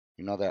name.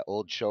 You know that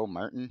old show,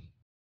 Martin?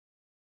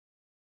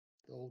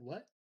 The old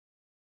what?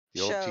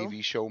 The old Show.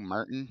 TV show,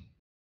 Martin?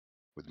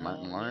 With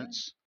Martin Oh, yeah.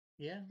 Lawrence?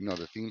 Yeah. You know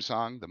the theme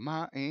song, the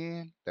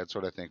Martin? That's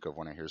what I think of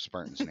when I hear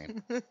Spartan's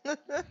name. Okay.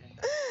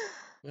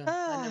 Well,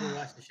 I never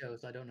watched the show,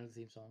 so I don't know the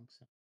theme song.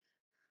 So.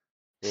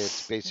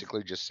 It's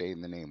basically just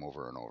saying the name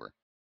over and over.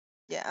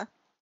 Yeah.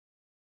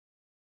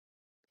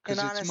 Because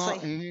And it's honestly,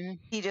 Martin.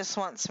 he just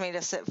wants me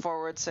to sit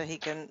forward so he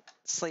can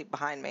sleep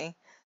behind me.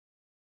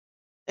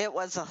 It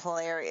was a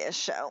hilarious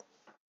show.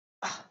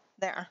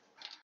 There.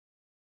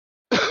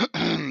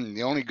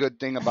 The only good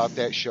thing about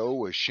that show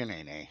was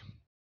Shanae.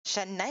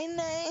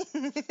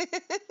 Shanae.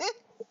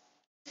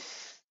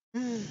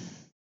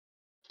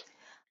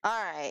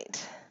 All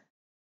right.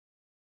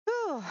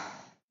 Whew.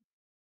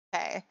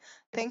 Okay.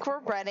 Think we're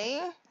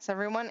ready. Is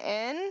everyone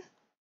in?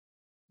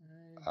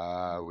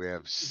 We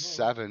have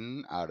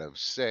 7 out of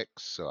 6,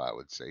 so I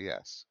would say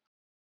yes.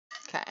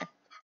 Okay.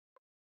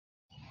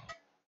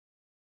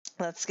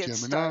 Let's get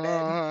started.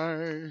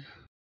 Gemini.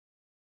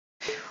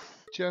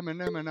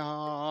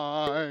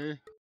 Gemini.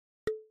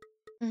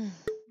 Hmm.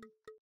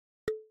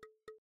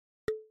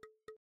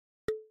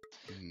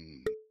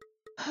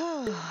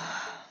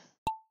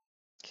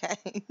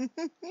 Okay.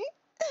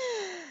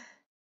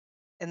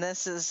 And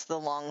this is the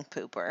long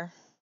pooper.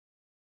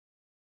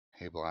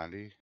 Hey,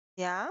 Blondie.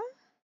 Yeah?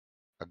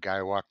 A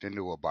guy walked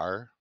into a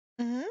bar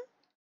Mm-hmm.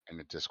 and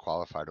it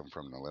disqualified him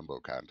from the limbo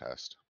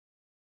contest.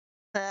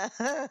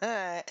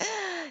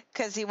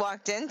 Because he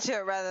walked into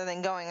it rather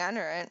than going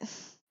under it.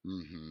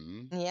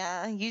 Mm-hmm.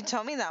 Yeah, you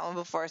told me that one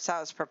before, so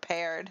I was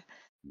prepared.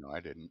 No, I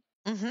didn't.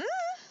 Mm-hmm.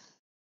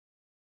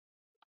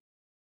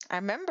 I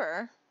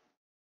remember.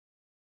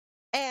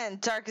 And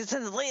Dark is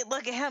in the lead.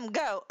 Look at him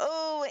go.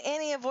 Oh,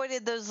 and he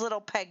avoided those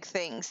little peg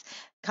things.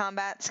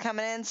 Combat's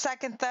coming in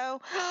second,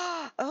 though.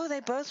 Oh, they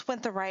both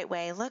went the right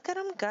way. Look at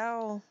them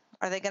go.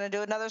 Are they going to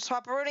do another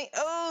swap-a-rooney?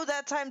 Oh,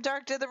 that time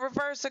Dark did the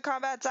reverse, so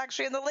Combat's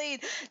actually in the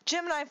lead.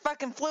 Gemini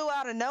fucking flew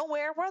out of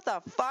nowhere. Where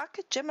the fuck?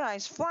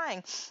 Gemini's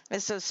flying.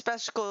 It's those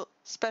special...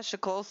 Special?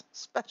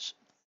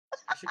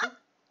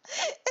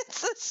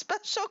 It's the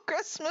special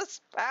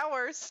Christmas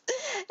powers.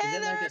 And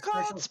it like they're a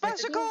called special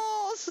spectacle?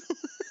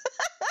 spectacles.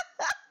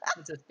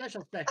 It's a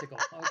special spectacle.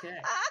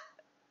 Okay.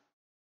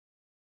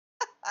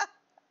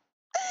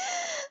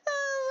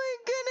 Oh my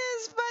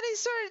goodness, Buddy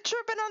started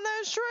tripping on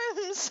those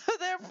shrooms, so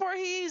therefore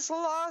he's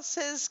lost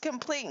his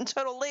complete and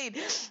total lead.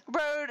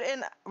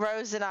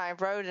 Rose and I,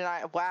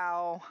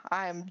 wow,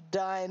 I'm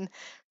done.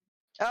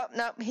 Oh,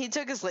 nope, he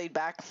took his lead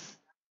back.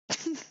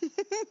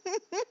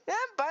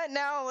 But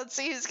now let's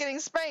see who's getting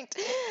spanked.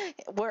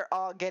 We're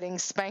all getting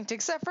spanked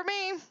except for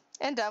me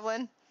and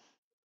Devlin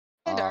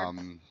and Dark.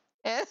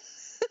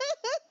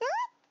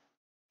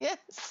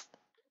 Yes.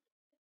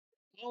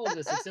 All of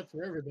us except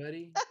for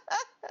everybody.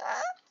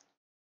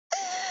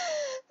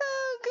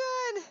 Oh,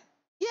 good.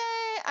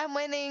 Yay, I'm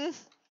winning. And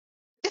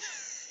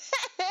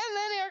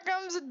then here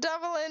comes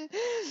Devlin.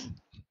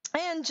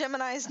 And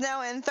Gemini's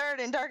now in third,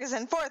 and Dark is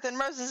in fourth, and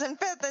Rose is in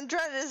fifth, and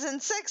Dread is in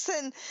sixth,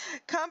 and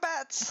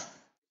Combat's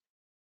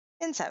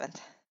in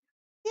seventh.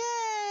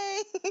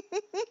 Yay!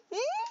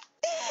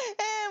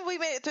 And we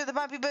made it through the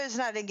bumpy booze,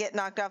 and I didn't get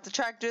knocked off the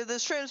track due to the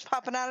shrooms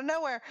popping out of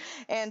nowhere.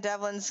 And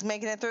Devlin's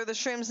making it through the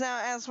shrooms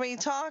now as we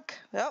talk.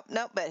 Oh,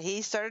 nope, but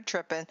he started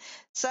tripping.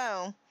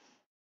 So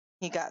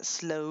he got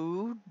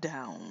slowed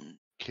down.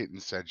 Kitten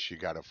said she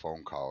got a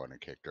phone call and it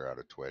kicked her out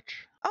of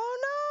Twitch. Oh,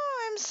 no,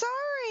 I'm sorry.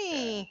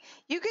 Yeah.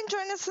 You can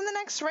join us in the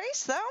next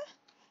race, though.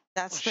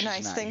 That's the She's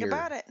nice not thing here,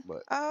 about it.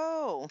 But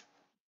Oh.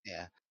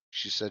 yeah,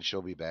 she said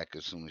she'll be back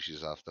as soon as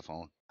she's off the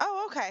phone.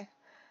 Oh, okay.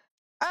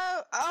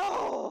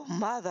 Oh,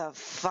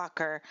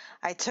 motherfucker.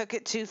 I took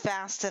it too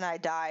fast and I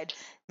died.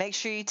 Make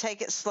sure you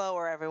take it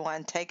slower,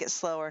 everyone. Take it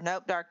slower.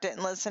 Nope, Dark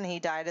didn't listen. He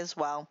died as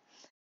well.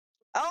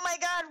 Oh my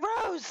God,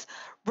 Rose!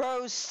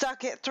 Rose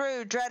stuck it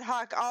through.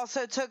 Dreadhawk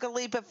also took a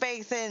leap of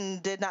faith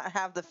and did not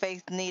have the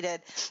faith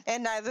needed.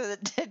 And neither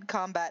did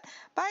Combat.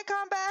 Bye,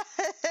 Combat!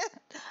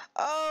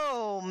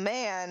 Oh,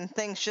 man.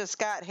 Things just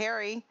got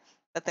hairy.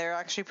 But they're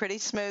actually pretty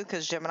smooth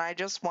because Gemini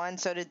just won.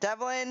 So did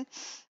Devlin.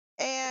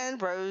 And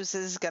Rose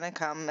is going to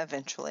come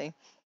eventually.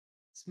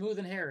 Smooth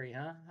and hairy,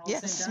 huh? All Yes.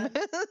 at the same time?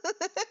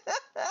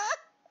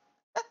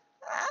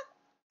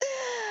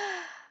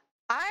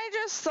 I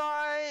just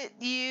thought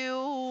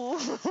you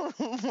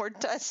were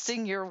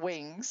testing your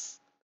wings.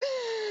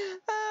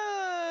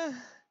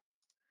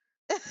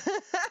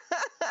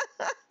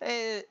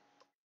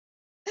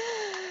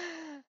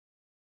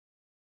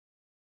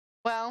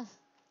 Well,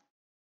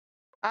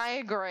 I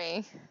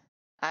agree.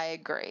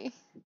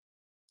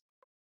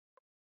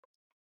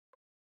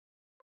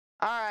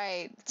 All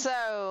right,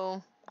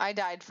 so I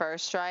died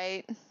first,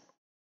 right?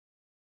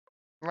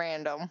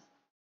 Random.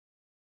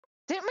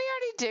 Didn't we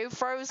already do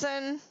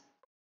Frozen?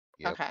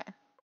 Yep. Okay.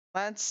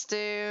 Let's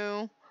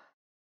do...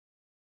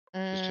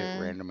 Just hit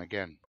random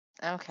again.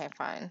 Okay,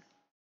 fine.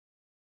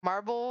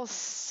 Marble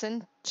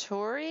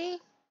Centauri?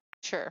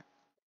 Sure.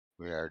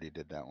 We already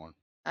did that one.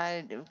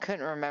 I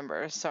couldn't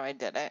remember, so I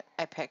did it.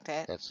 I picked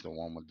it. That's the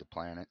one with the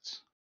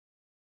planets.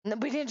 No,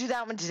 we didn't do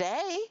that one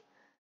today.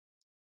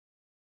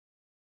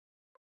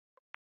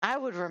 I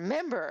would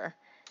remember,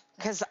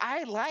 because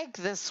I like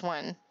this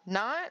one.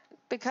 Not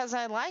because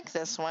I like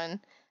this one,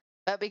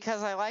 but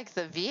because I like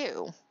the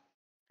view.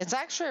 It's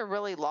actually a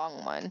really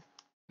long one.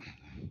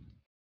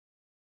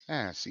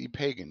 Yeah, see,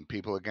 pagan,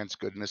 people against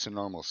goodness and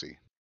normalcy.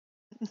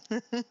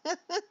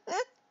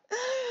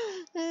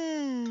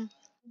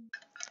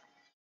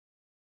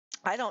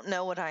 I don't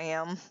know what I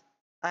am.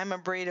 I'm a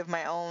breed of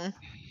my own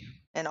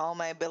and all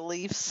my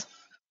beliefs.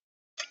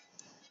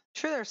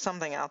 Sure, there's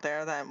something out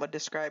there that would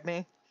describe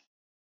me.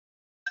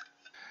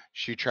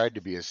 She tried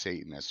to be a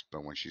Satanist,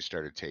 but when she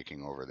started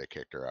taking over, they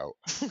kicked her out.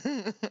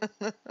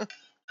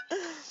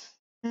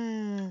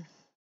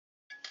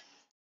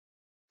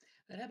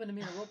 That happened to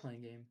me in a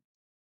role-playing game.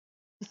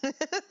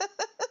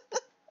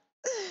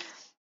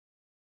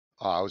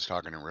 Oh, I was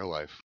talking in real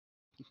life.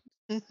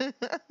 Yeah,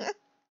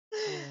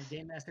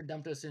 Game Master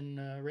dumped us in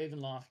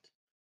Ravenloft.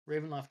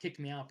 Ravenloft kicked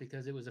me out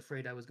because it was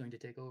afraid I was going to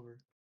take over.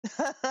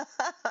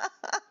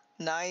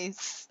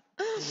 Nice.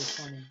 It was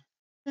funny.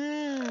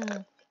 Mm.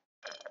 And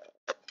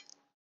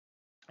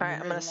Alright,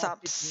 when I'm gonna Ravenloft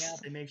stop. kicked me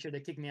out, they made sure they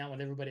kicked me out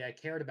with everybody I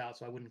cared about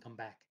so I wouldn't come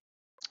back.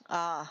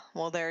 Ah,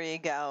 well, there you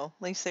go.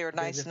 At least they were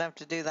Because nice enough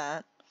to do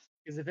that.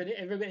 if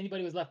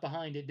anybody was left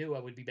behind at due, I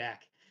would be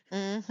back.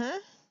 Mm-hmm.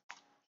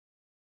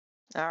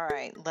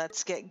 Alright,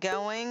 let's get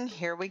going.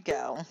 Here we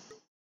go.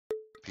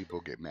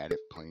 People get mad at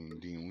playing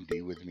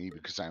D&D with me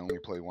because I only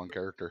play one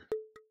character.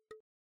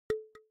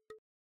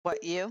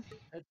 What, you?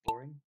 That's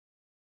boring.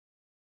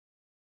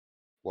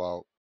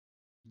 Well,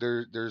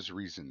 there's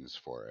reasons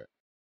for it.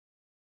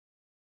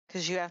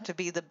 Because you have to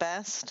be the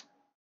best?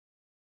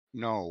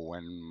 No,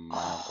 when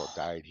my uncle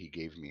died, he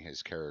gave me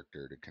his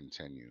character to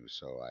continue,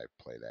 so I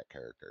play that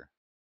character.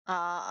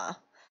 Ah.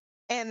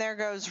 And there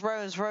goes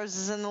Rose. Rose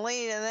is in the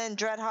lead, and then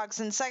Dreadhawk's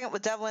in second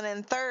with Devlin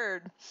in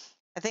third.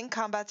 I think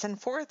Combat's in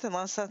fourth,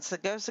 unless that's the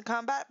Ghost of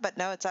Combat, but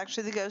no, it's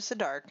actually the Ghost of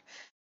Dark.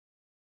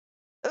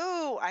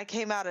 Ooh, I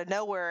came out of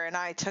nowhere and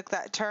I took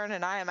that turn,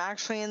 and I am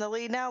actually in the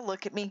lead now.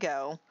 Look at me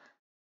go.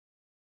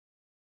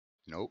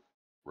 Nope,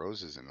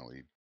 Rose is in the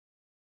lead.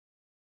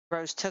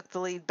 Rose took the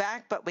lead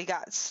back, but we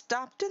got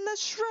stopped in the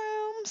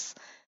shrooms.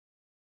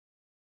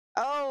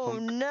 Oh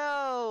Hunk.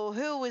 no,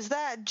 who was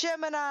that?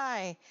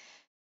 Gemini!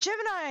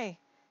 Gemini!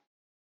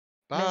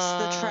 Missed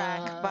the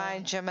track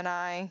by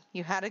Gemini.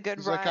 You had a good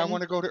He's run. like, I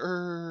want to go to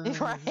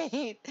Earth.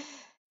 Right.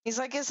 He's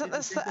like, isn't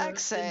this the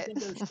exit? Didn't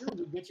think those shrooms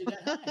would get you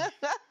that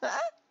high.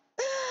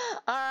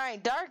 All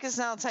right, Dark is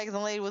now taking the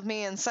lead with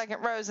me in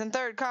second, Rose in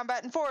third,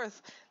 Combat in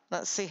fourth.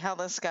 Let's see how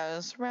this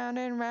goes. Round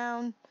and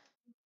round.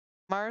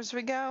 Mars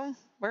we go.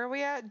 Where are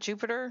we at?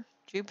 Jupiter?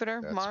 Jupiter?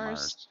 That's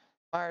Mars?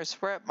 Mars.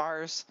 We're at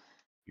Mars.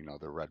 You know,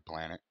 the red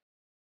planet.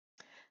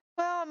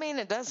 Well, I mean,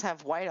 it does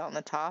have white on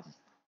the top,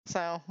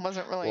 so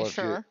wasn't really Well,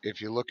 sure.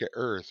 if you look at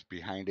Earth,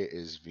 behind it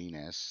is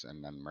Venus,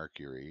 and then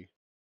Mercury,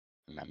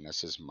 and then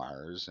this is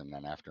Mars, and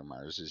then after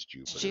Mars is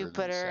Jupiter.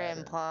 Jupiter and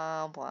and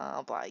blah,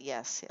 blah, blah.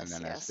 Yes, yes, and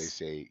then, yes. as they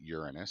say,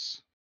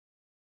 Uranus.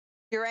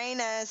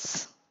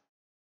 Uranus.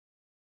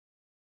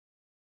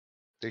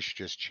 They should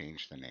just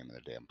change the name of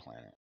the damn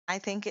planet. I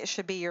think it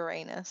should be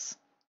Uranus.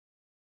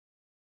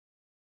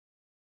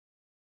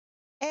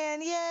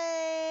 And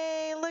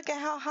yay! Look at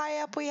how high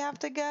up we have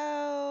to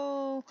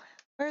go.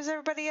 Where's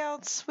everybody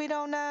else? We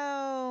don't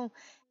know.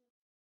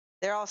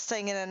 They're all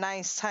staying in a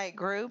nice tight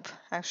group.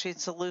 Actually,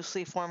 it's a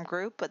loosely formed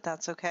group, but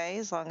that's okay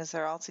as long as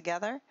they're all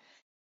together.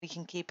 We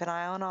can keep an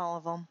eye on all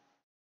of them.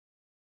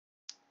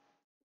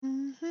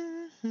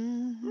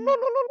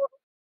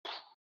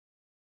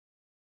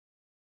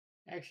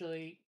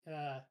 Actually,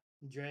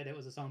 Dread, it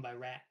was a song by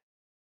Rat.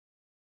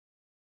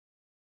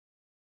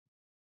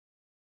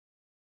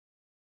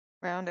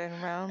 Round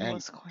and round And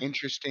was quite...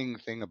 interesting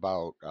thing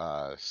about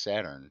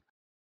Saturn,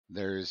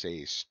 there's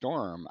a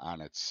storm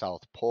on its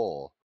south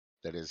pole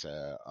that is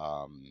a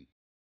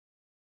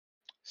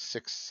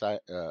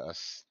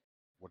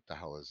what the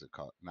hell is it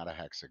called? Not a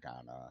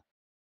hexagon,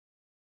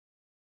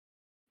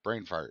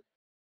 brain fart,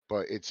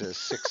 but it's a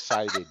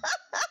six-sided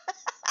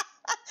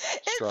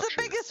It's structure.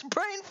 the biggest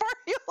brain fart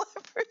you'll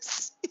ever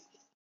see.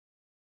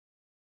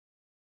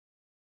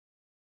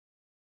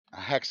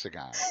 A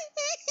hexagon.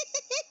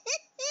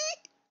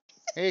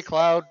 Hey,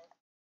 Cloud.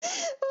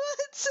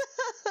 What's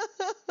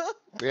up?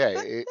 Yeah,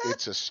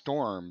 it's a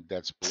storm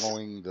that's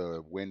blowing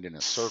the wind in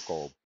a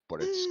circle,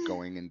 but it's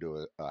going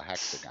into a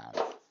hexagon.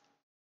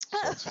 So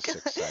it's a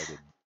six-sided.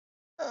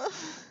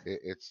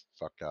 It's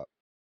fucked up.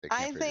 They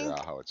can't figure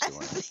out how it's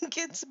doing I it. think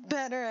it's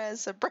better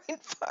as a brain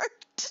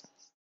fart.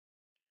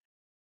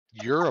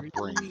 You're a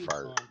brain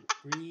fart.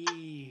 Blondie,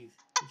 breathe.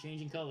 You're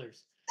changing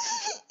colors.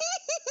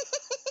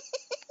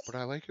 But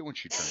I like it when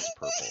she turns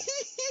purple.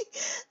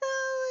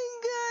 Oh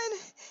my god.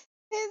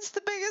 It's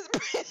the biggest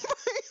brain fart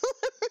you'll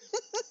ever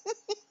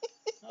see.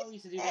 Oh, we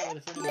used to do that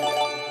with a friend of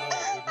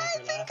mine. I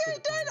think I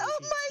did. Oh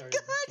my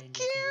god,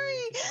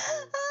 Carrie.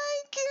 Hi,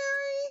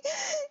 Carrie.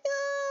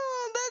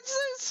 Oh, that's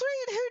so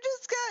sweet. Who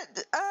just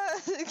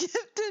got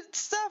gifted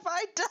stuff?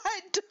 I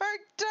died.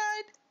 Dark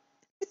died.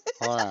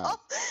 Hold on. all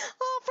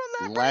from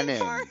that Lennon,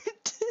 brain fart.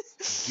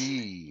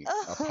 D,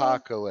 Oh.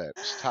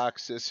 Apocalypse,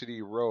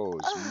 Toxicity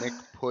Rose, Mick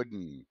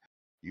Puddin.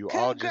 You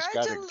all just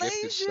got a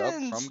gifted sub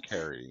from Congratulations.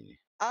 Carrie.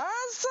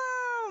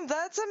 Awesome.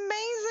 That's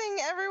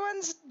amazing.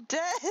 Everyone's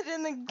dead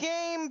in the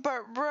game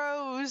but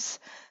Rose.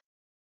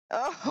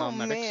 Oh,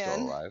 Medic's still man.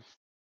 alive.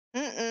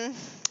 Mm-mm.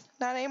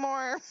 Not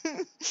anymore.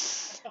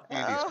 Andy's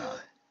gone.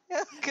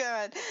 Oh,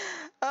 God.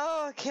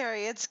 Oh,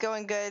 Carrie, it's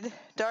going good.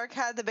 Dark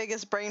had the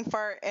biggest brain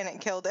fart, and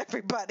it killed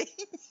everybody.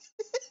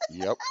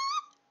 Yep.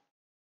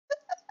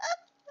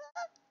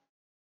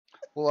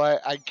 Well,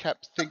 I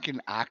kept thinking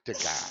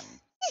octagon.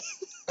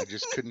 I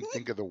just couldn't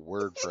think of the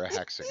word for a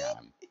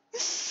hexagon.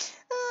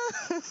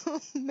 Oh,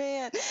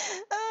 man.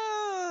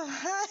 Oh,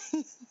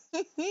 hi.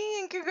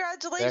 And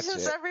congratulations,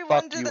 That's it.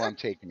 everyone. Fuck you, I'm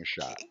taking a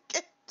shot.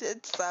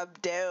 Gifted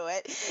sub. Do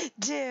it.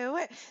 Do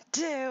it.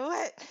 Do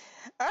it.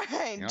 All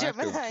right, You don't have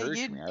to Gemini.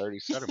 encourage me. I already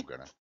said I'm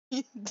gonna.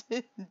 You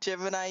did,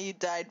 Gemini, you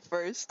died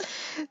first.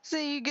 So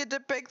you get to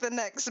pick the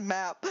next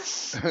map.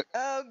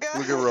 Oh, God.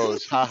 Look at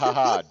Rose. Ha ha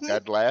ha.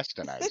 Dead last,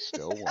 and I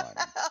still won.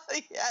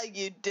 Yeah,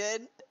 you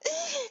did. It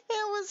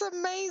was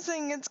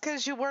amazing. It's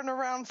because you weren't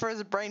around for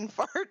his brain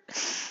fart.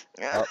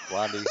 Oh,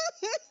 Blondie.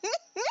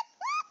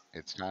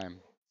 It's time.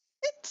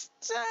 It's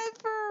time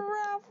for a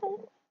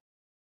raffle.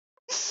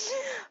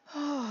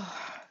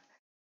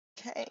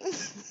 Okay.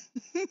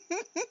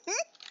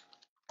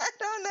 I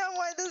don't know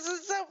why this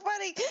is so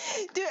funny.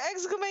 Do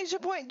exclamation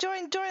point,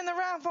 join the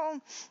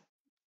raffle.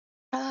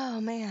 Oh,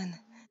 man.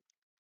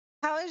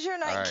 How is your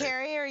night, All right.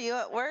 Carrie? Are you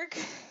at work?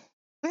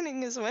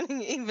 Winning is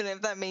winning, even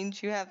if that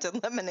means you have to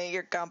eliminate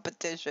your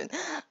competition.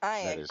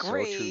 I That is so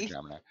agree. true,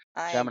 Gemini.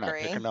 I Gemini,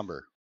 agree. pick a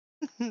number.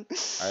 All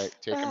right,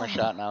 taking my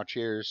shot now.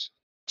 Cheers.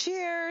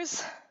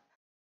 Cheers.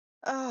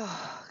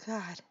 Oh,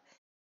 God.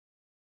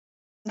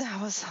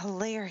 That was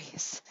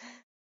hilarious.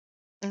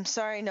 I'm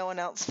sorry no one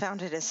else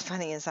found it as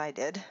funny as I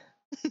did.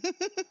 Too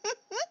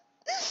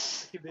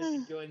busy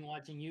enjoying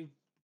watching you,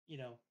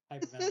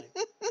 hyperventilate.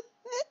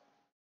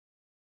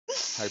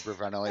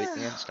 Hyperventilate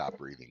and stop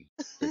breathing.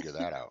 Figure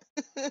that out.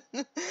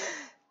 Well,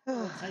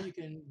 that's how you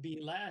can be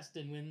last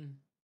and win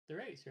the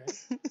race, right?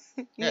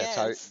 Yeah, it's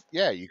how, Yes.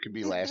 yeah, you can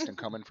be last and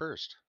come in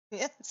first.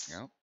 Yes.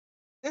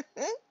 Yep.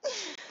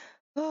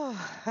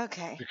 Oh,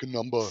 okay. Pick a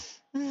number.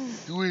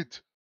 Do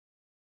it.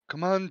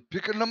 Come on,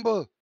 pick a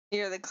number.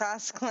 You're the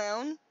class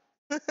clown?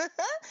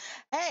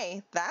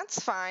 Hey, that's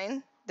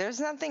fine. There's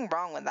nothing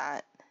wrong with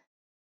that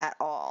at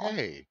all.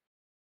 Hey,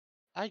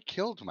 I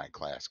killed my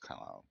class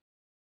clown.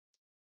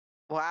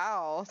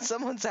 Wow,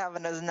 someone's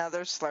having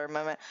another slur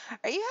moment.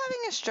 Are you having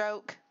a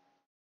stroke?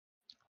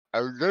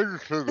 I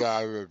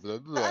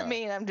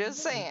mean, I'm just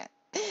saying.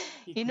 He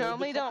You killed the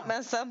normally don't clown.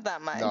 mess up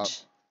that much. No.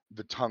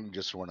 The tongue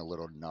just went a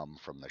little numb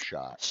from the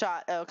shot.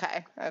 Shot.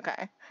 Okay.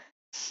 Okay.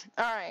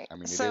 All right. I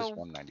mean, it is so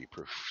 190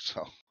 proof,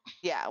 so.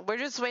 yeah, we're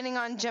just waiting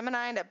on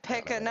Gemini to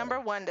pick a number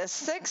 1 to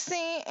 60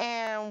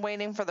 and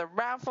waiting for the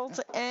raffle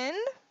to end.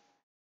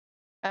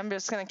 I'm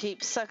just going to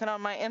keep sucking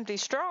on my empty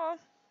straw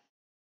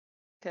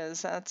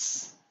because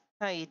that's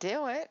how you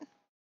do it.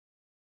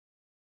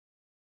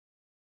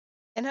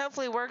 And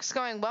hopefully work's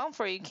going well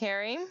for you,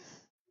 Carrie.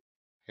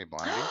 Hey,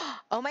 Blondie.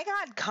 Oh my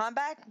God,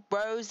 Combat,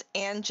 Rose,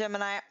 and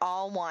Gemini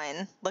all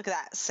won. Look at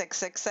that,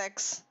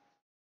 666.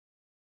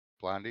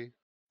 Blondie,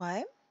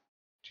 What?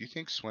 do you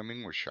think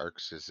swimming with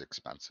sharks is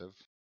expensive?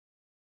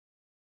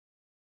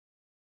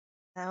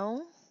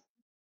 No.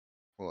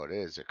 Well, it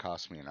is. It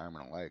cost me an arm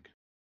and a leg.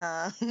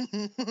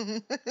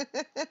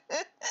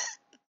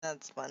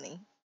 That's funny.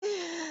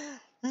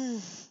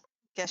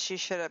 Guess you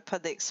should have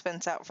put the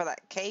expense out for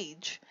that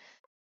cage.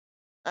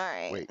 All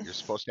right. Wait, you're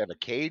supposed to have a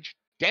cage?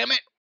 Damn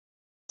it!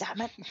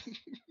 Damn it.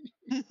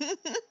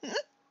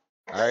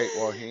 All right,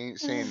 well, he ain't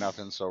saying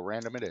nothing, so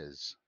random it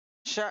is.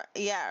 Sure.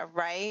 Yeah,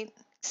 right?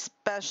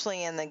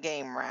 Especially in the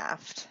game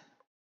raft.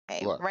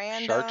 Okay, Look,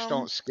 random. sharks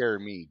don't scare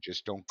me.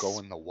 Just don't go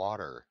in the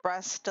water.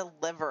 Express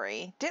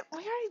delivery. We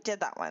already did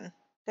that one,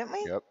 didn't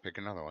we? Yep, pick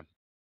another one.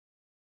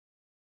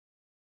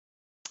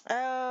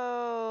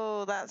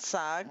 Oh, that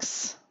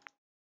sucks.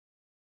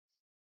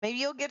 Maybe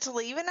you'll get to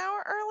leave an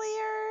hour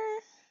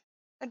earlier?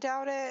 I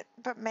doubt it,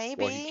 but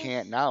maybe. Well, he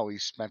can't now. He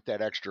spent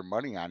that extra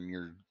money on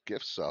your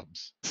gift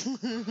subs.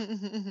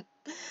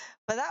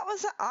 But that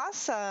was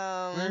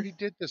awesome. We already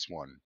did this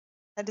one.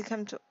 Had to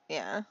come to,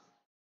 yeah.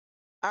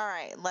 All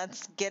right,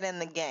 let's get in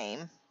the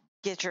game.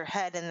 Get your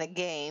head in the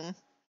game.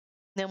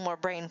 No more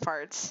brain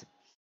farts.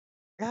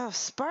 Oh,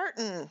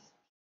 Spartan.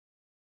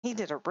 He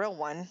did a real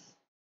one.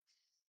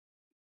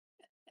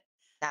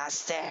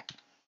 Nasty.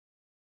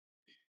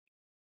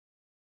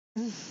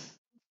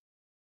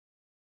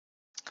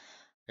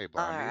 Hey, All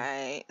Blondie.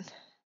 right.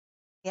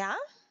 Yeah?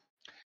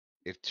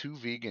 If two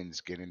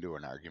vegans get into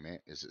an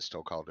argument, is it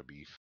still called a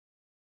beef?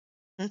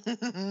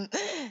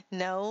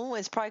 No,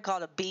 it's probably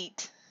called a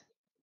beat.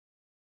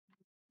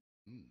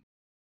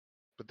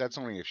 But that's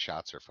only if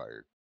shots are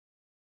fired.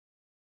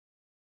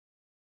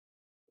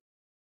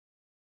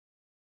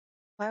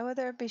 Why would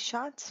there be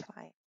shots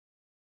fired?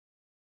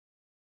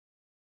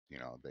 You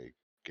know, they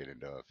get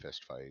into a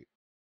fist fight.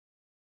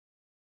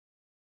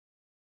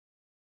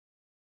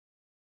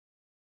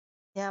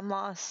 Yeah, I'm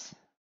lost.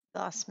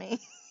 Lost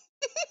me.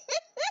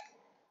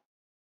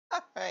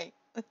 All right,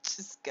 let's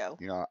just go.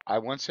 You know, I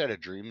once had a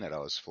dream that I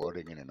was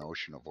floating in an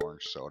ocean of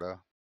orange soda.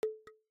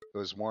 It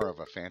was more of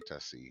a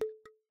fantasy.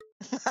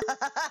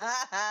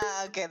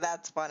 Okay,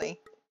 that's funny.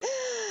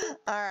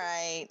 All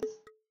right,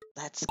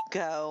 let's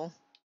go.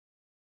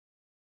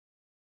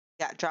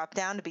 Got dropped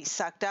down to be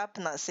sucked up,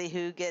 and let's see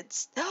who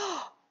gets.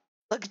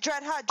 Look,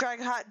 Dreadhawk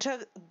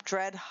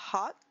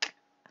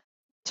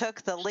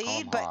took the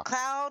lead, but Hawk.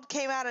 Cloud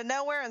came out of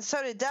nowhere, and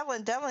so did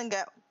Devlin. Devlin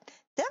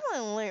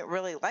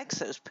really likes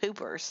those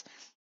poopers.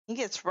 He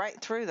gets right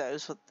through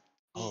those with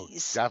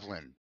ease. Oh,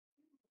 Devlin.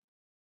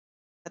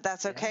 But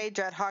that's okay.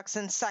 Dreadhawk's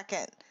in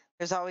second.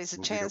 There's always a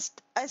Movie chance.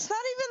 It's not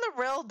even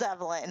the real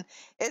Devlin.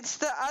 It's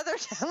the other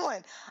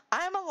Devlin.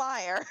 I'm a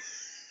liar.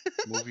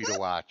 Movie to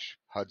watch.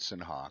 Hudson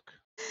Hawk.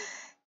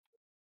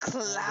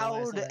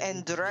 Cloud myself, and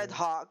which is Rose.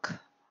 Dreadhawk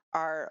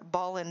are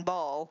ball and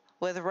ball,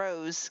 with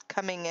Rose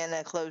coming in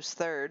a close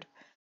third.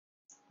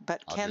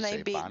 But I'll can just they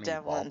say beat Bonnie Ball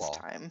Devlin's Ball.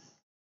 time?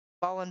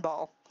 Ball and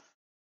ball.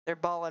 They're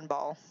ball and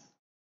ball.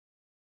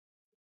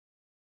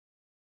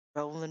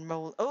 Rolling,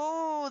 roll.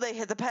 Oh, they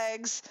hit the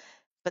pegs,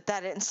 but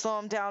that didn't slow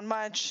them down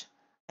much.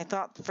 I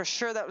thought for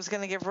sure that was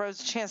going to give Rose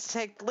a chance to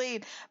take the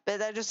lead, but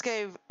that just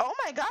gave. Oh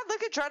my God!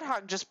 Look at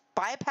Dreadhawk just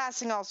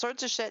bypassing all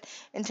sorts of shit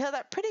until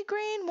that pretty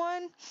green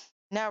one.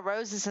 Now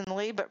Rose is in the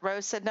lead, but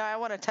Rose said, "No, I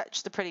want to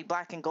touch the pretty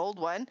black and gold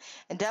one."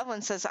 And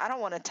Devlin says, "I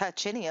don't want to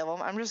touch any of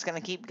them. I'm just going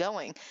to keep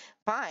going."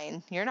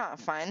 Fine, you're not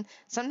fine.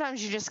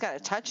 Sometimes you just got to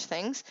touch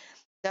things.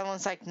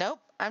 Devlin's like, "Nope,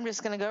 I'm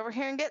just going to go over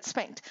here and get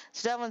spanked."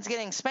 So Devlin's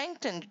getting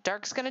spanked, and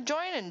Dark's going to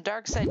join. And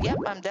Dark said, "Yep,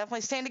 I'm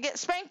definitely staying to get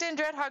spanked." And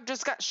Dreadhawk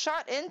just got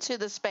shot into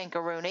the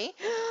spankaroonie.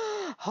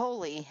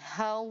 Holy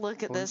hell,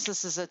 look at this.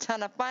 This is a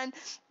ton of fun.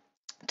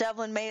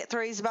 Devlin made it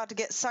through. He's about to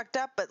get sucked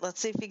up, but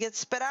let's see if he gets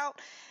spit out.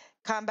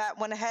 Combat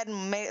went ahead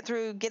and made it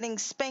through getting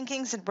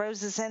spankings, and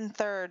Rose is in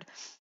third.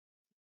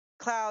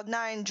 Cloud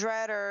 9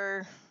 Dread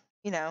are,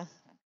 a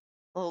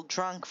little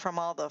drunk from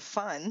all the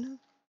fun.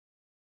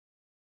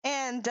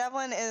 And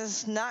Devlin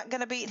is not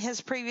going to beat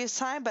his previous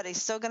time, but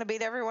he's still going to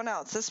beat everyone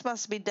else. This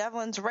must be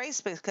Devlin's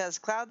race because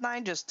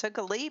Cloud9 just took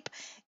a leap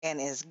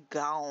and is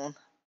gone.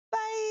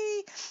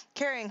 Bye!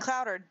 Carrie and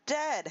Cloud are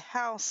dead.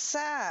 How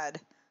sad.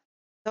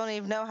 Don't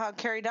even know how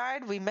Carrie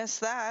died. We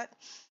missed that.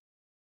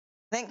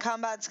 I think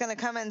Combat's going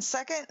to come in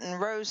second and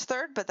Rose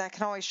third, but that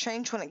can always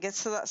change when it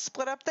gets to that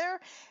split up there.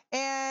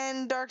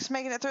 And Dark's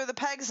making it through the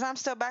pegs, and I'm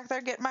still back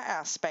there getting my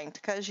ass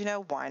spanked because,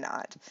 why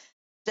not?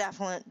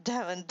 Devlin,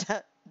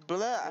 blah.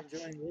 You're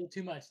enjoying a little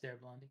too much there,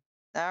 Blondie.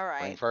 All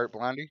Brain right. fart,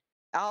 Blondie?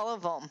 All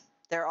of them.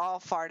 They're all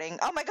farting.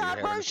 Oh my God,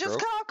 having a Rose just stroke?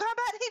 cut off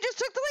Combat. He just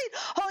took the lead.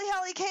 Holy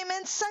hell, he came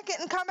in second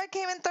and Combat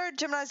came in third.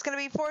 Gemini's going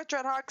to be fourth.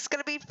 Dreadhawk's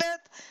going to be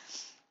fifth.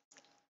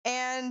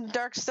 And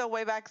Dark's still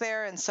way back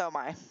there, and so am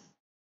I.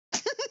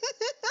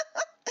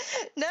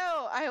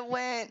 No, I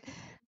went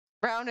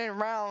round and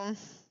round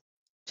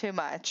too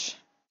much.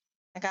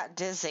 I got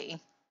dizzy.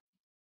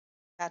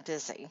 Hey,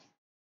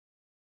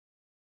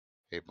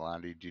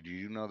 Blondie, did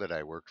you know that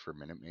I worked for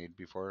Minute Maid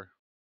before?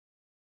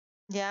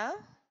 Yeah?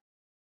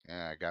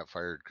 Yeah, I got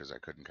fired because I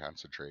couldn't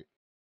concentrate.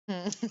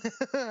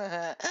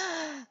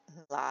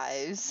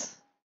 Lies.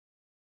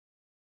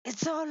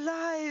 It's all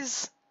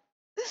lies.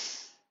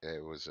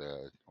 It was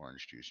a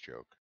orange juice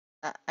joke.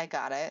 I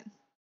got it.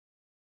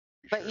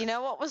 You But sure? you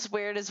know what was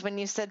weird is when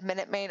you said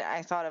Minute Maid,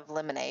 I thought of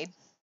lemonade.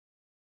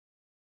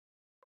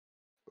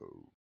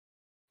 Oh.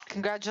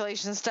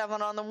 Congratulations,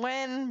 Devlin, on the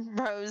win.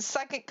 Rose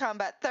second,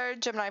 Combat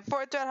third, Gemini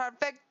fourth, Dreadhawk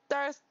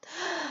fifth,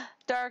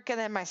 Dark, and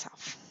then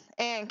myself.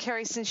 And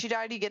Carrie, since you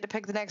died, you get to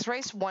pick the next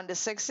race, 1 to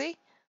 60.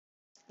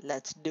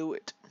 Let's do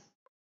it.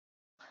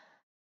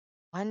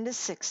 1 to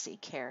 60,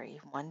 Carrie.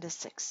 1 to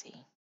 60.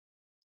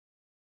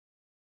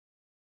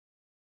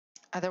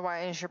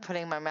 Otherwise, you're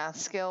putting my math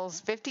skills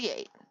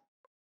 58.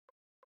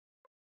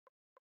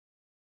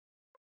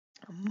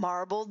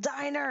 Marble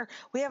Diner.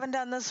 We haven't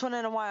done this one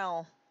in a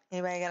while.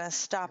 Anybody gonna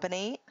stop and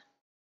eat?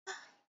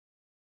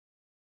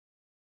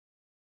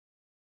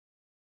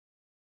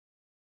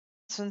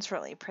 This one's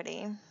really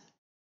pretty.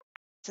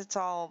 It's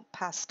all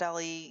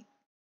pastel-y,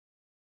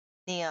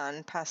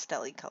 neon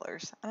pastel-y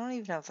colors. I don't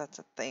even know if that's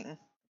a thing.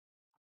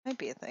 Might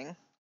be a thing.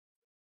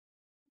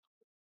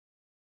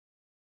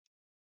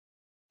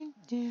 In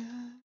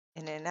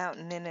and out,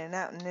 and in and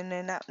out, and in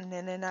and out, and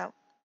in and out.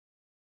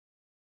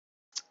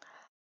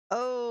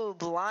 Oh,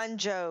 blonde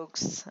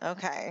jokes.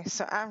 Okay,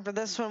 so after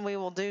this one, we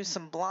will do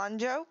some blonde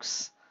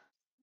jokes.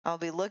 I'll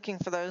be looking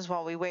for those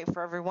while we wait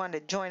for everyone to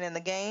join in the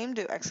game.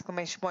 Do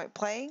exclamation point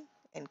play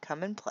and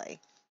come and play.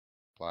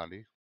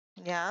 Blondie,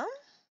 Yeah? what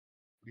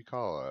do you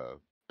call a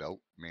belt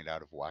made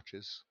out of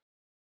watches?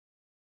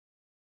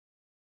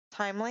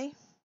 Timely?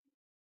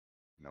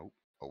 Nope,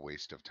 a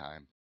waste of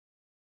time.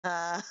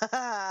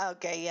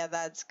 Okay, yeah,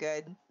 that's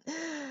good.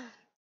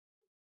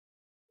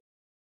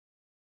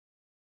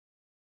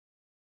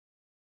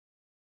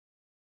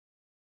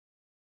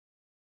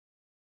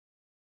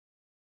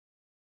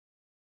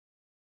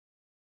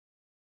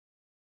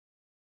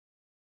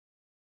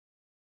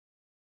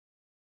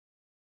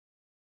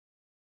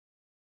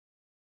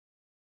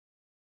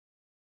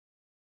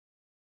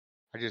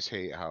 I just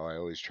hate how I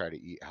always try to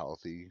eat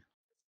healthy.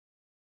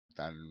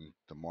 Then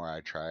the more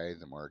I try,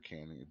 the more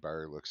candy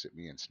bar looks at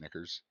me and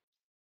snickers.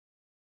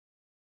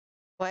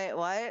 Wait,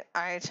 what?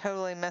 I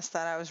totally missed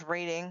that. I was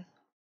reading.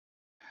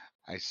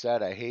 I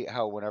said I hate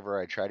how whenever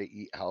I try to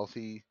eat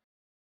healthy,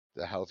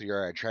 the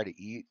healthier I try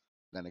to eat,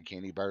 then a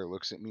candy bar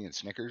looks at me and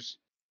snickers.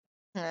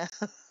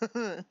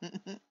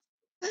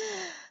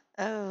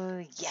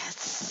 Oh,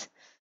 yes.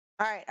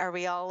 All right, are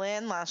we all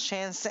in? Last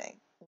chance to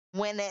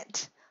win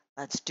it.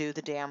 Let's do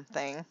the damn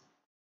thing.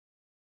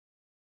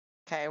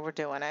 Okay, we're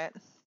doing it.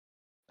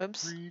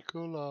 Oops.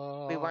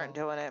 Ricola. We weren't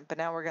doing it, but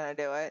now we're going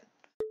to do it.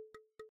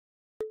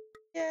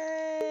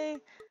 Yay!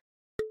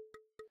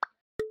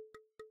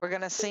 We're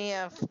going to see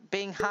if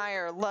being high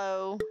or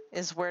low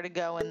is where to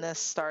go in this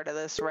start of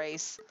this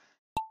race.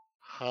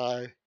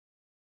 Hi.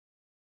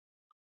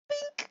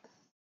 Bink.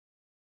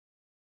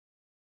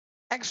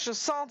 Extra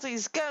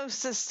Salty's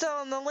Ghost is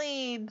still in the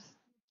lead.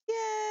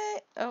 Yay.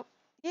 Oh,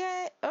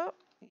 yay. Oh,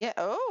 yeah.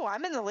 Oh,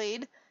 I'm in the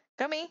lead.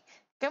 Go me.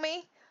 Go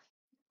me.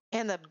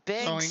 And the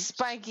big Zoinks.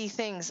 spiky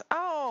things.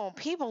 Oh,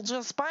 people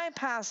just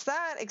bypassed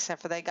that,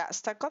 except for they got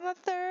stuck on the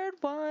third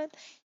one.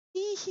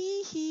 Hee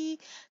hee hee.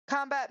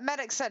 Combat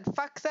Medic said,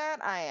 fuck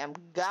that. I am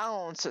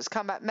gone. So it's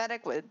Combat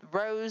Medic with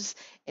Rose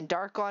and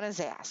Dark on his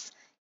ass.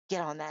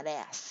 Get on that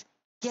ass.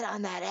 Get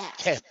on that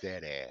ass. Tap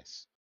that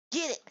ass.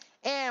 Get it.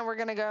 And we're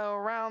going to go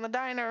around the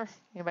diner.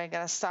 Anybody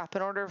going to stop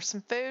and order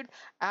some food?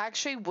 I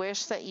actually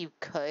wish that you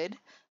could.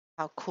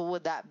 How cool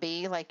would that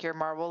be? Like your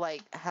marble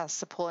like has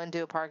to pull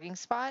into a parking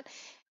spot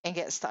and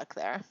get stuck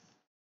there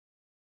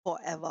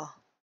forever.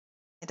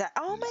 Oh my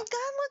God,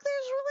 look,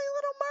 there's really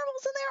little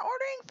marbles in there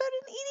ordering food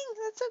and eating.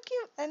 That's so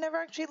cute. I never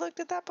actually looked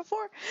at that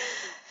before.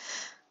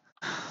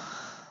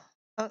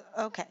 Oh,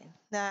 okay,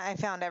 now I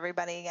found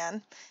everybody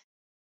again.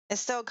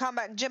 It's still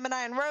Combat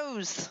Gemini and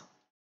Rose.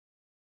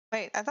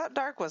 Wait, I thought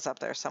Dark was up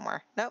there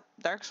somewhere. Nope,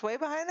 Dark's way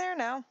behind there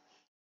now.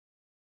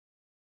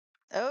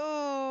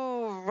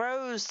 Oh,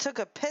 Rose took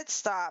a pit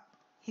stop.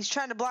 He's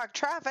trying to block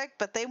traffic,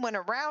 but they went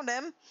around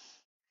him.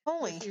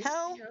 Holy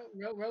hell.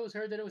 Rose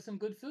heard that it was some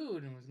good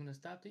food and was going to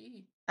stop to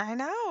eat. I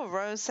know.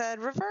 Rose said,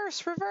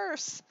 reverse,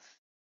 reverse.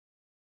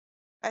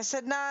 I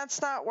said, nah,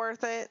 it's not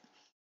worth it.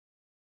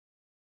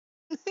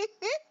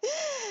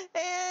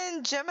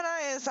 And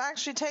Gemini is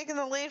actually taking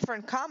the lead for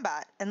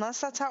combat, unless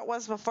that's how it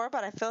was before,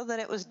 but I feel that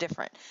it was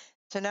different.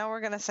 So now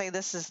we're going to say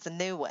this is the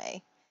new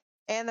way.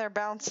 And they're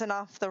bouncing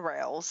off the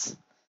rails.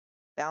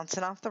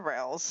 Bouncing off the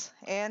rails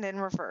and in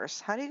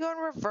reverse. How do you go in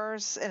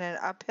reverse in an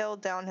uphill,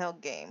 downhill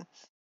game?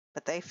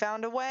 But they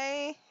found a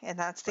way, and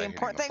that's the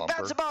important thing.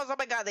 Bounce balls. Oh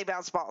my God, they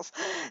bounce balls.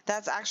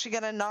 That's actually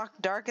going to knock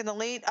Dark in the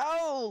lead.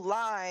 Oh,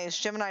 lies.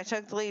 Gemini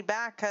took the lead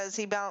back because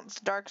he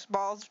bounced Dark's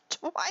balls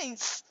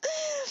twice.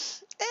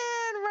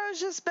 And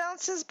Rose just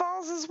bounced his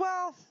balls as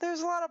well.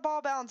 There's a lot of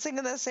ball bouncing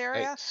in this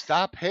area. Hey,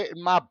 stop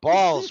hitting my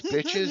balls,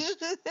 bitches.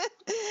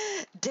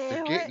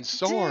 They're getting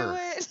sore.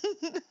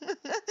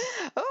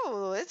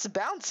 Oh, it's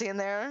bouncy in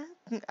there.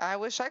 I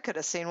wish I could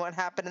have seen what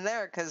happened in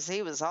there because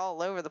he was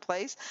all over the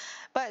place.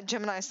 But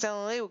Gemini's still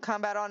in the lead with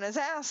Combat on his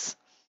ass.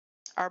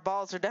 Our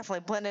balls are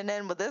definitely blending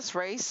in with this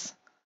race.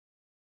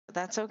 But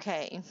that's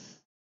okay.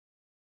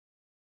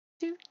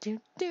 Do, do,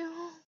 do.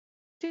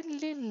 Do, do,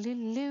 do,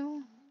 do,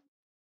 do.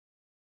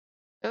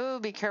 Oh,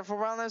 be careful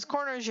around those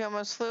corners. You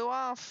almost flew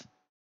off.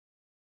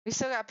 We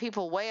still got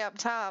people way up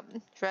top.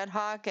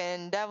 Dreadhawk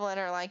and Devlin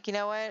are like, you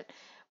know what?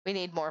 We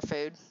need more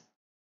food.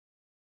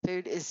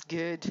 Food is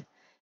good.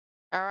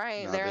 All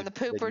right, No, they're in the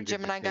pooper.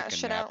 Gemini got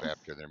shit out.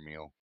 After their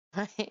meal.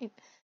 Right.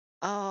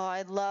 Oh,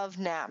 I love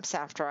naps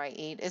after I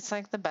eat. It's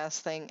like the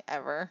best thing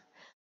ever.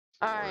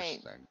 The All worst right.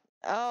 thing.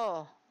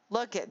 Oh,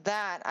 look at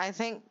that. I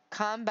think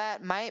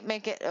combat might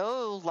make it.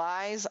 Oh,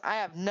 lies. I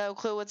have no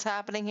clue what's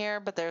happening here,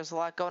 but there's a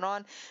lot going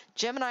on.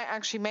 Gemini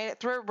actually made it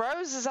through.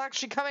 Rose is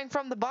actually coming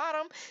from the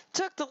bottom,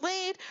 took the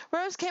lead.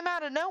 Rose came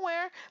out of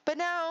nowhere, but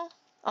now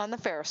on the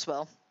Ferris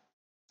wheel.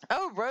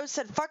 Oh, Rose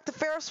said, fuck the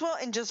Ferris wheel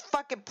and just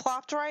fucking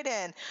plopped right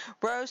in.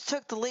 Rose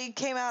took the lead,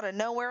 came out of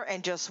nowhere,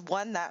 and just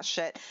won that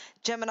shit.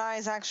 Gemini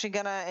is actually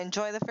going to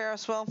enjoy the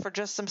Ferris wheel for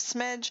just some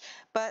smidge,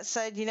 but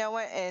said, you know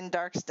what, and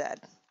Dark's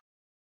dead.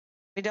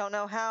 We don't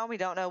know how, we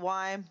don't know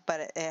why,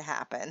 but it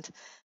happened.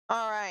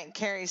 All right,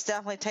 Carrie's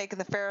definitely taking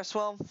the Ferris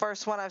wheel.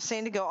 First one I've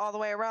seen to go all the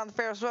way around the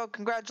Ferris wheel.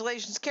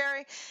 Congratulations,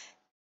 Carrie.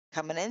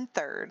 Coming in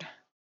third.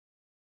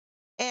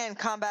 And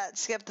Combat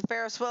skipped the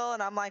Ferris wheel,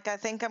 and I'm like, I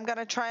think I'm going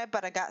to try it,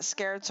 but I got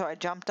scared, so I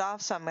jumped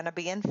off, so I'm going to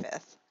be in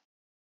fifth.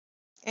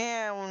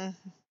 And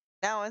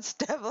now it's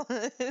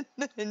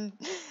Devlin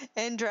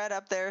and Dread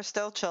up there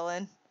still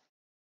chilling.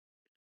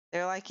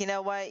 They're like, you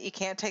know what? You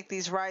can't take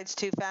these rides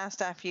too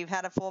fast after you've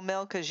had a full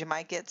meal because you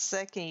might get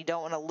sick, and you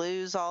don't want to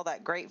lose all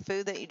that great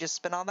food that you just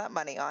spent all that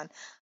money on.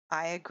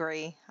 I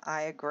agree.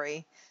 I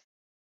agree.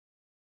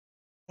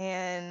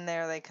 And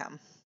there they come.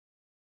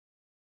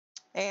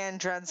 And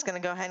Dread's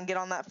going to go ahead and get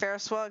on that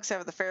Ferris wheel,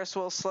 except for the Ferris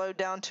wheel slowed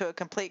down to a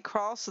complete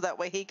crawl so that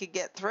way he could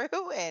get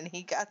through, and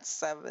he got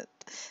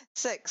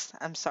sixth.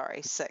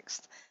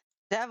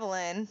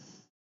 Devlin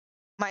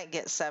might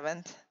get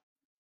seventh.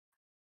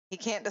 He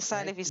can't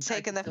decide if he's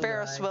taking the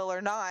Ferris wheel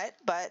or not,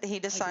 but he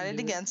decided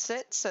against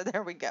it, so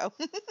there we go.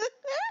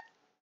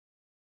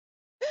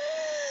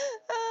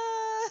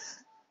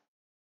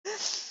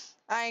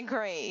 I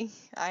agree.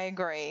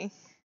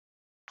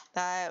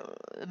 That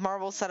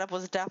marble setup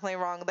was definitely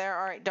wrong there.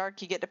 All right,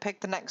 Dark, you get to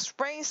pick the next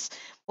race.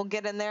 We'll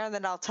get in there, and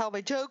then I'll tell my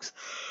jokes.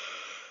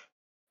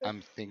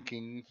 I'm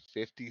thinking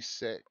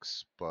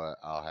 56, but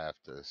I'll have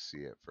to see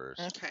it first.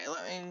 Okay,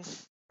 let me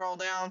scroll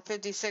down.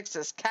 56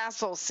 is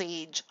Castle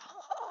Siege.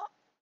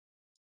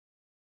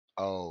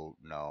 Oh,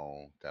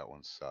 no, that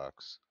one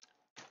sucks.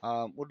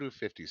 We'll do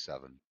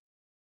 57.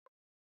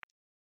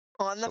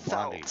 On the So,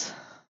 Blondie, felt.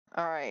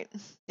 All right.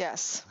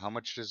 Yes. How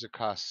much does it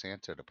cost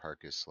Santa to park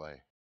his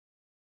sleigh?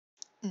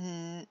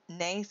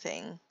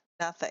 Nothing.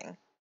 Nothing.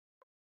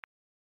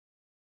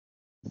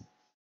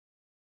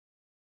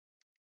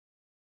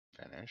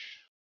 Finish.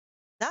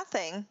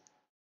 Nothing.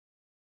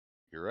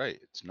 You're right.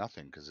 It's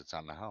nothing because it's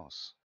on the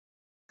house.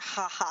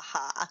 Ha ha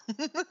ha.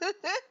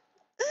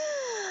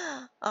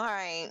 All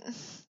right.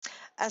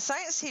 A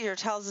science teacher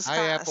tells his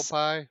Hi, apple class.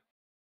 pie.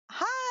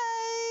 Hi.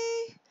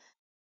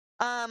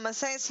 A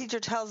science teacher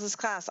tells his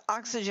class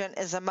oxygen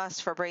is a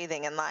must for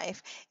breathing in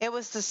life. It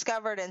was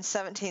discovered in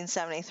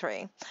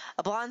 1773.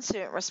 A blonde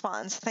student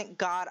responds, "Thank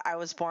God I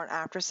was born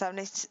after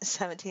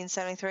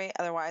 1773.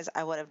 Otherwise,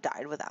 I would have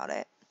died without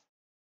it."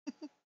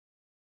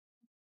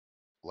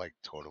 Like,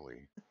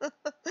 totally.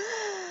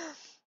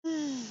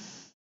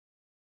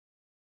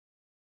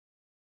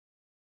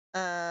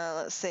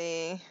 Let's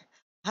see.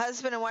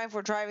 Husband and wife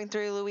were driving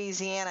through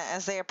Louisiana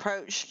as they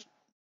approached,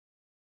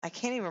 I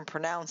can't even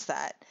pronounce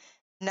that,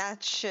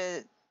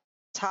 Natchitoches.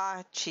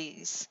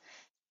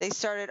 They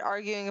started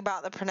arguing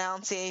about the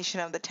pronunciation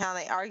of the town.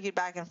 They argued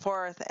back and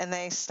forth, and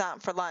they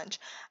stopped for lunch.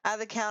 At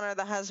the counter,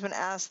 the husband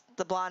asked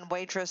the blonde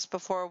waitress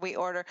before we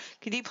order,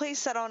 "Could you please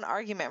settle an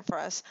argument for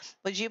us?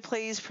 Would you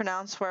please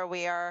pronounce where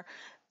we are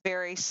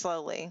very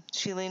slowly?"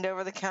 She leaned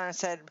over the counter and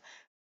said,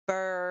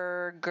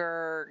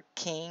 "Burger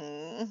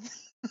King."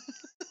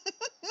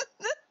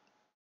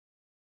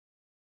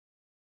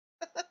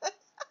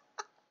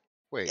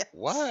 Wait, Yes.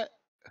 what?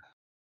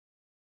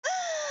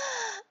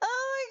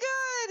 Oh my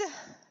God.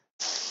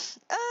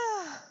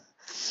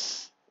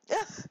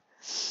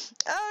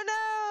 Oh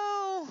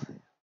no.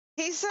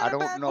 He said I a don't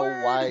bad know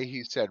word. why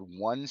he said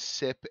one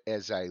sip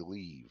as I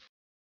leave.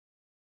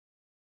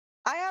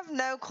 I have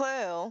no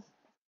clue.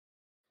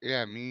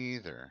 Yeah, me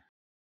either.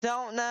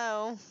 Don't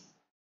know.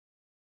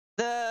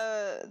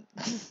 The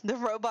the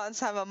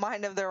robots have a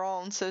mind of their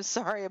own, so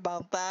sorry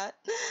about that.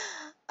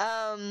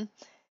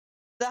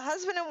 The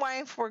husband and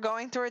wife were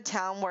going through a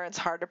town where it's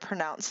hard to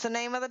pronounce the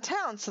name of the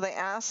town, so they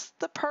asked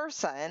the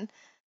person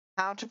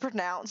how to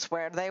pronounce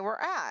where they were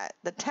at.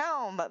 The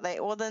town that they,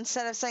 well,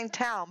 instead of saying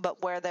town,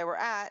 but where they were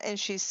at, and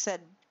she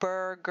said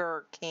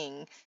Burger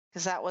King,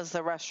 because that was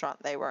the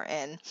restaurant they were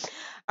in.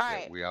 All Yeah,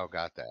 right. we all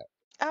got that.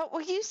 Oh,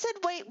 well, you said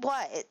wait,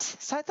 what?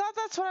 So I thought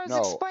that's what I was No,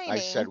 explaining. I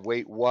said,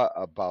 wait, what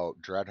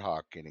about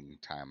Dreadhawk getting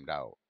timed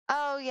out?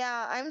 Oh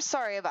yeah, I'm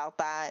sorry about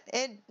that.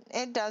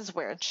 It does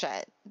weird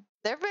shit.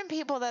 There have been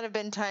people that have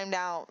been timed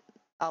out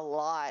a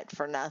lot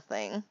for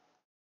nothing.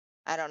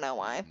 I don't know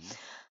why. Mhm.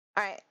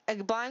 All right,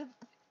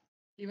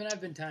 Even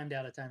I've been timed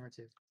out a time or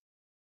two.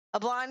 a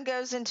blonde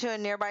goes into a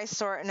nearby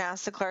store and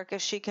asks the clerk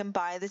if she can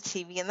buy the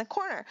TV in the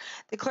corner.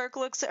 The clerk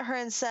looks at her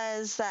and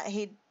says that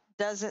he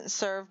doesn't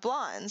serve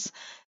blondes.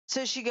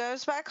 So she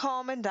goes back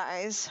home and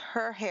dyes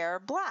her hair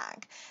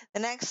black. The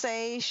next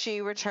day,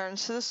 she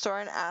returns to the store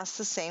and asks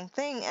the same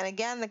thing. And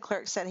again, the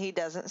clerk said he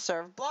doesn't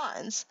serve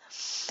blondes.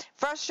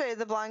 Frustrated,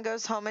 the blonde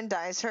goes home and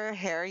dyes her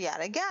hair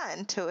yet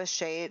again to a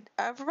shade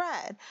of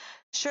red.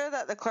 Sure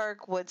that the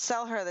clerk would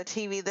sell her the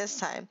TV this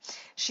time,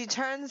 she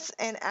turns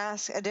and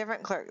asks a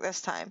different clerk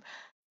this time.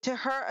 To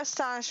her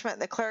astonishment,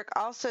 the clerk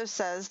also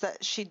says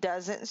that she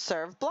doesn't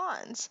serve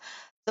blondes.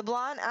 The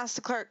blonde asks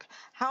the clerk,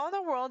 "How in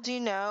the world do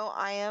you know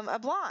I am a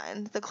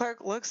blonde?" The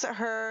clerk looks at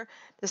her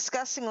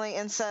disgustingly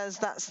and says,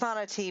 "That's not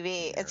a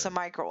TV, it's a Nerd.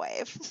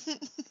 microwave."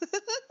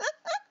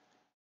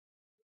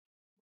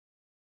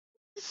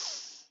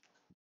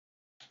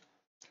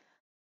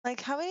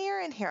 Like, how many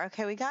are in here?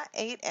 Okay, we got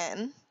 8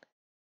 in.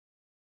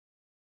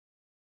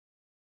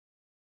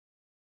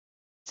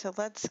 So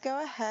let's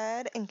go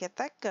ahead and get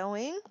that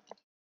going.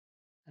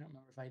 I don't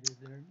remember if I did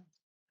there.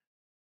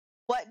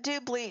 What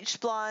do bleached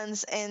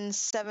blondes and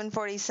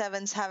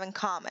 747s have in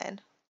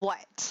common?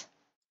 What?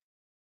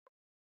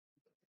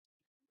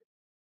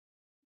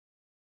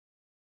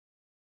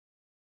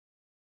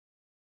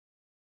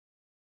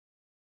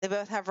 They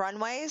both have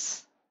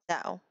runways?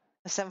 No.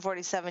 A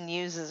 747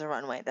 uses a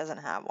runway, it doesn't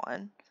have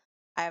one.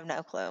 I have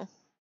no clue.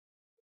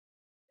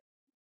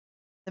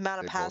 The amount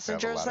of They both have a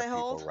passengers lot they of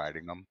people hold?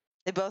 riding them.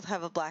 They both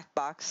have a black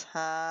box.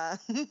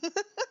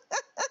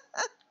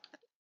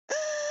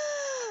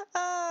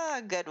 Ah,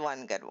 good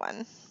one, good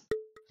one.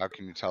 How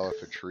can you tell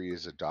if a tree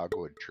is a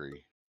dogwood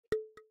tree?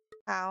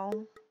 How?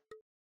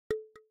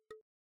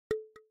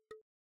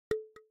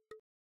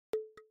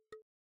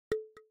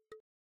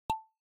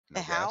 No A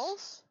guess?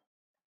 house?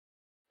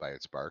 By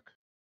its bark.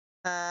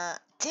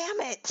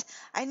 Damn it.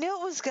 I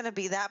knew it was going to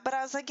be that, but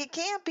I was like, it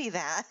can't be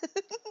that.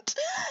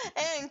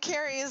 And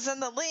Carrie is in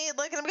the lead.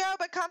 Look at him go,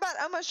 but Combat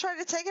almost tried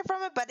to take it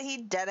from it, but he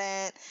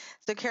didn't.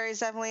 So Carrie's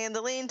definitely in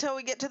the lead until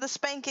we get to the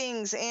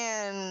spankings,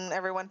 and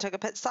everyone took a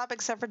pit stop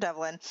except for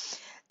Devlin.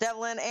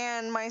 Devlin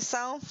and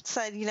myself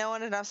said, you know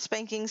what, enough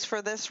spankings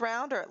for this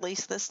round, or at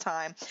least this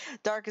time.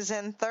 Dark is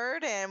in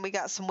third, and we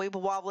got some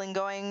weeble wobbling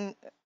going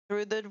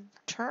through the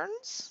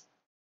turns.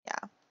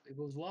 Yeah. It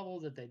was wobble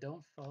that they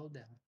don't fall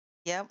down.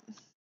 Yep.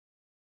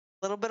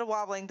 Little bit of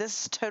wobbling.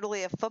 This is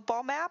totally a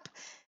football map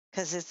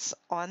because it's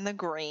on the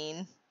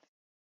green.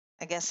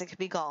 I guess it could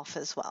be golf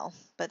as well,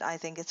 but I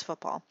think it's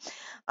football.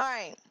 All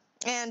right.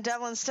 And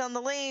Devlin's still in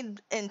the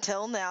lead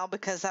until now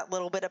because that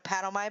little bit of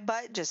pat on my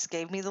butt just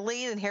gave me the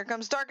lead. And here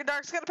comes Dark, and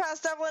Dark's going to pass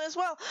Devlin as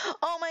well.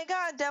 Oh my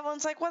God.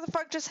 Devlin's like, what the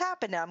fuck just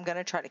happened? Now I'm going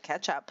to try to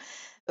catch up.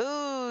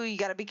 Ooh, you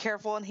got to be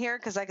careful in here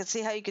because I could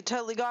see how you could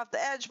totally go off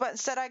the edge, but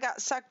instead I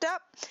got sucked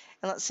up.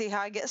 And let's see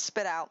how I get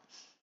spit out.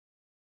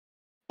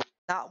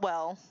 Not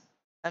well.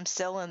 I'm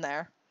still in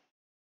there.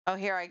 Oh,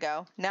 here I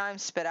go. Now I'm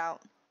spit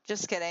out.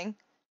 Just kidding.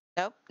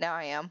 Nope, now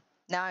I am.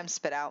 Now I'm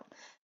spit out.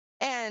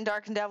 And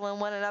Dark and Devlin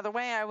went another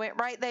way. I went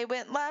right, they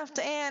went left,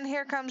 and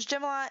here comes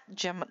Gemini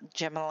in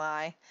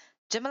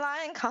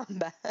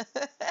combat.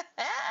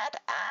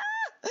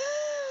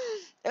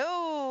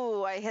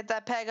 Oh, I hit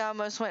that peg,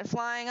 almost went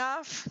flying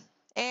off.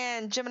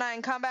 And Gemini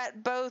in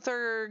combat, both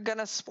are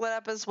gonna split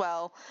up as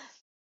well.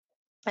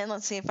 And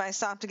let's see if I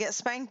stop to get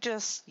spanked.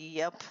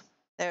 Yep.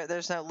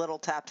 There's no little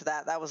tap to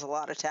that. That was a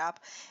lot of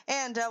tap.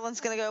 And Devlin's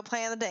going to go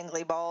playing the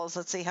dangly balls.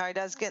 Let's see how he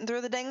does getting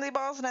through the dangly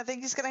balls. And I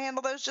think he's going to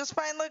handle those just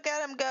fine. Look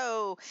at him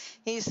go.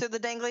 He's through the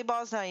dangly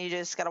balls. Now you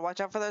just got to watch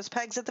out for those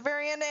pegs at the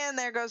very end. And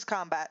there goes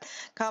Combat.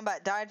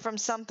 Combat died from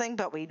something,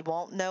 but we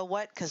won't know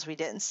what because we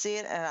didn't see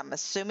it. And I'm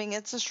assuming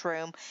it's a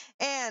shroom.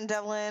 And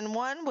Devlin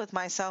won with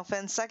myself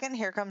in second.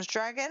 Here comes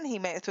Dragon. He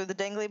made it through the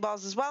dangly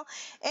balls as well.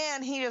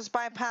 And he just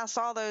bypassed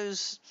all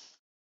those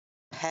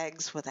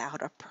pegs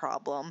without a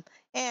problem.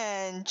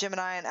 And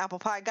Gemini and Apple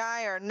Pie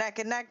Guy are neck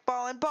and neck,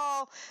 ball and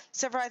ball.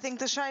 Except for I think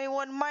the shiny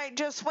one might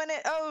just win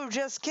it. Oh,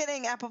 just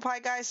kidding. Apple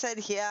Pie Guy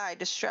said, yeah, I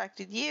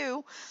distracted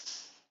you.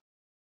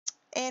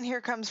 And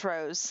here comes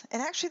Rose.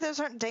 And actually, those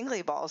aren't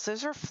dingly balls.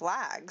 Those are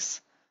flags.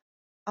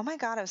 Oh my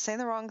God, I was saying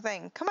the wrong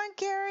thing. Come on,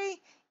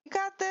 Carrie. You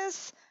got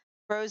this.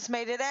 Rose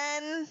made it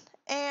in.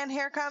 And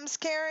here comes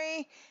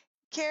Carrie.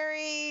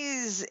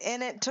 Carrie's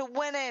in it to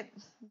win it.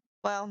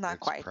 Well, not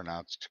quite. It's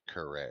pronounced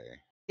Carré.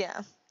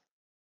 Yeah.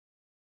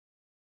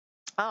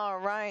 All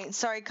right.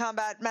 Sorry,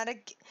 Combat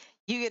Medic.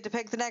 You get to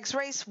pick the next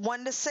race.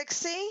 1 to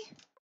 60.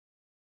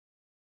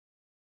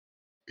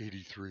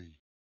 83.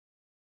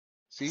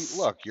 See,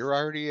 look, you're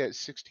already at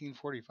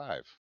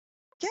 1645.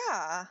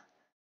 Yeah.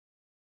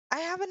 I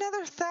have another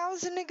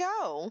 1,000 to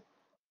go.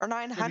 Or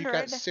 900. And you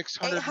got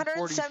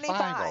 645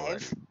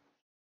 already.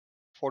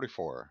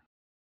 44.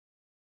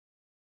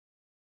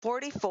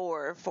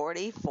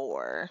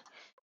 44.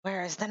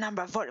 Where is the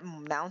number?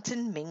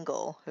 Mountain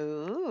Mingle.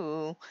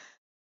 Ooh.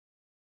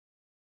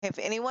 If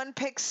anyone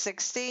picks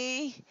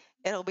 60,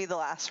 it'll be the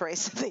last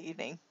race of the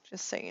evening.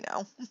 Just so you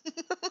know.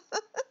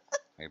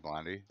 Hey,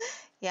 Blondie.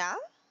 Yeah?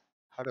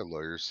 How do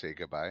lawyers say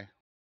goodbye?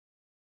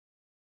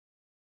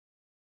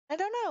 I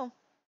don't know.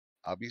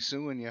 I'll be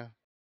suing you.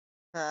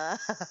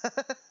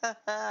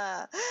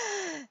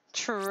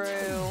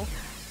 True.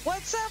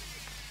 What's up,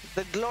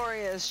 the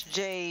glorious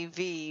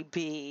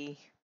JVB?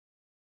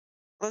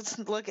 Let's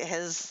look at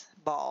his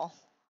ball.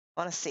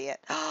 I want to see it.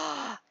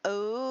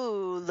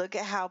 Oh, look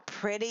at how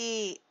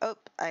pretty. Oh,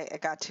 I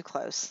got too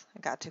close.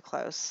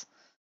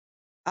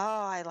 Oh,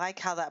 I like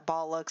how that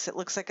ball looks. It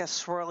looks like a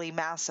swirly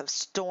massive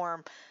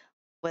storm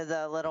with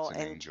a little It's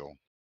an angel.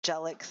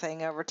 angelic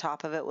thing over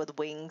top of it with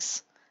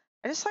wings.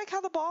 I just like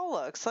how the ball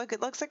looks. Look,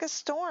 it looks like a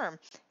storm.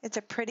 It's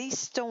a pretty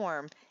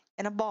storm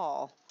in a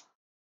ball.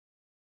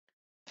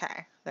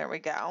 Okay, there we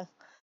go.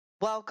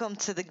 Welcome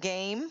to the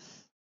game.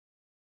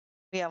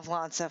 We have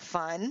lots of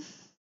fun.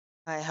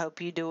 I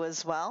hope you do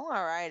as well.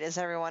 All right, is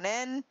everyone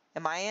in?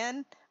 Am I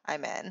in?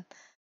 I'm in.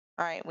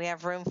 All right, we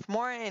have room for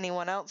more.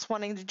 Anyone else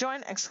wanting to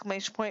join?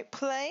 Exclamation point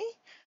play.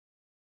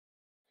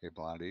 Hey,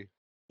 Blondie.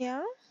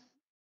 Yeah?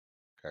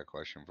 Got a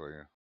question for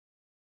you.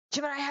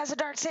 Gemini has a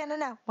Dark Santa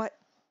now. What?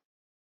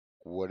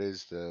 What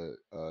is the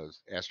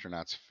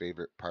astronaut's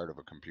favorite part of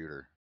a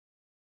computer?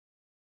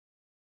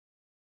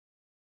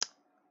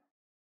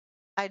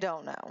 I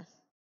don't know.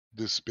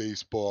 The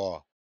space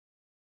bar.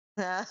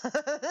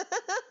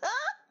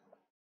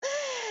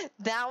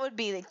 That would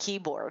be the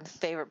keyboard.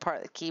 Favorite part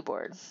of the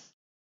keyboard.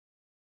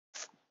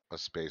 A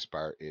space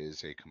bar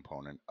is a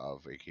component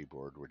of a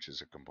keyboard, which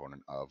is a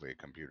component of a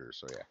computer.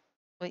 So yeah.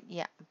 But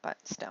yeah, but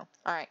still.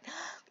 All right,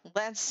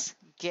 let's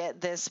get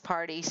this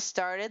party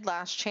started.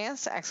 Last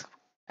chance!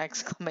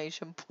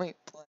 Exclamation point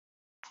play.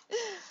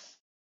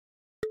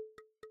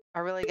 I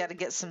really got to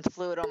get some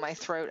fluid on my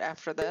throat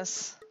after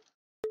this.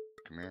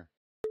 Come here.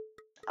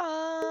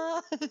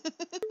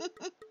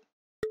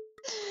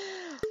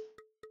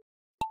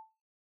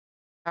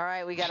 All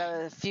right, we got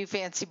a few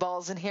fancy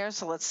balls in here,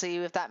 so let's see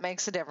if that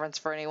makes a difference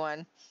for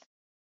anyone.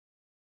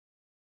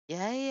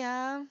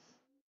 Yeah.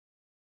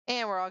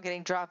 And we're all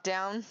getting dropped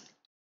down.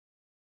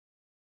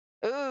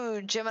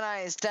 Ooh,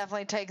 Gemini is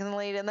definitely taking the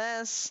lead in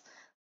this.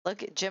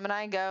 Look at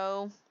Gemini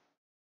go.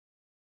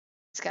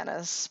 He's got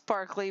a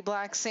sparkly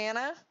black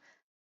Santa.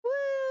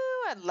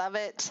 Woo, I love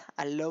it.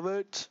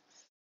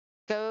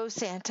 Go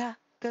Santa.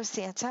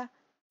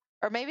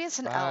 Or maybe it's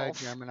an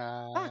elf.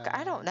 Gemini. Fuck,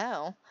 I don't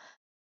know.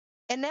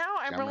 And now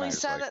I'm really Gemini's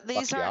sad like, that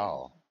these "Fuck aren't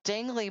y'all."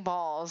 dangly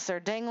balls. They're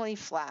dangly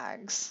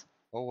flags.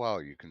 Oh wow,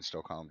 you can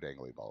still call them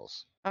dangly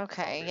balls.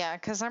 Okay, Okay. yeah,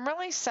 because I'm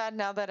really sad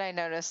now that I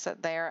noticed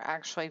that they are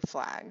actually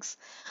flags.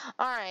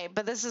 All right,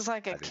 but this is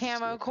like a I didn't see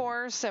camo a thing.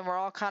 course, and we're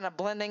all kind of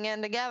blending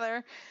in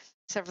together,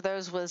 except for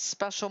those with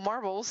special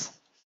marbles.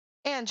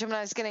 And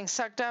Gemini's getting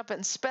sucked up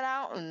and spit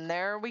out, and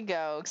there we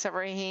go. Except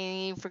for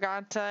he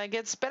forgot to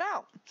get spit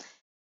out.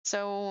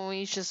 So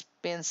he's just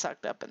being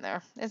sucked up in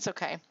there. It's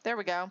okay. There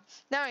we go.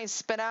 Now he's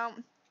spit out.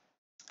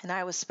 And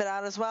I was spit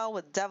out as well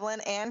with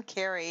Devlin and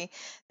Carrie.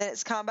 Then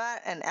it's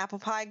Combat and Apple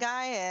Pie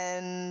Guy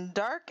and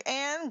Dark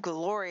and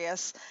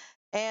Glorious.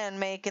 And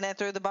making it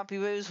through the bumpy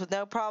woos with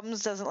no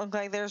problems. Doesn't look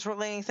like there's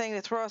really anything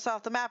to throw us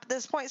off the map at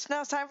this point. So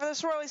now it's time for the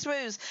swirly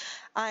swoos.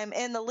 I'm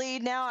in the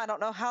lead now. I don't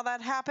know how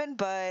that happened,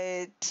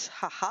 but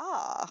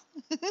haha.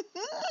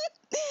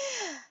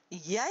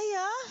 Yeah.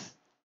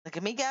 Look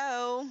at me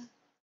go.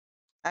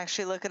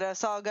 Actually, look at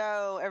us all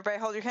go. Everybody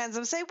hold your hands up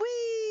and say,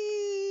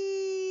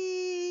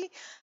 wee!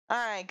 All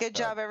right, good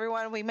job,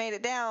 everyone. We made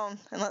it down.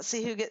 And let's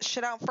see who gets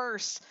shit out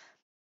first.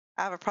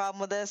 I have a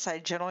problem with this. I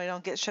generally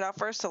don't get shit out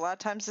first. A lot of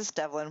times it's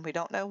Devlin. We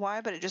don't know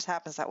why, but it just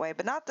happens that way.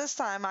 But not this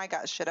time. I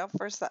got shit out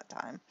first that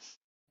time.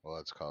 Well,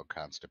 it's called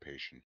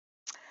constipation.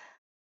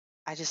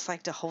 I just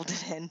like to hold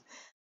it in.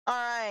 All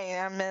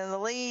right, I'm in the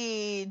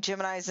lead.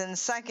 Gemini's in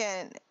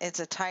second. It's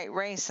a tight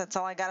race. That's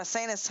all I got to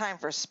say. And it's time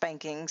for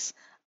spankings.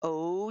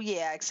 Oh,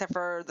 yeah, except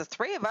for the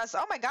three of us.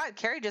 Oh, my God,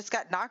 Carrie just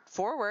got knocked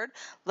forward.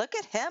 Look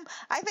at him.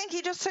 I think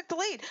he just took the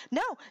lead.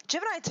 No,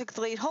 Gemini took the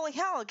lead. Holy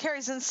hell,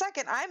 Carrie's in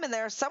second. I'm in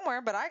there somewhere,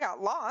 but I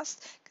got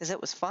lost because it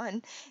was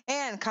fun.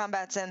 And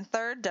Combat's in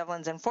third.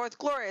 Devlin's in fourth.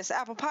 Glorious,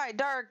 Apple Pie,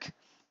 Dark.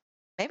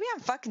 Maybe I'm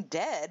fucking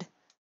dead.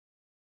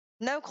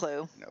 No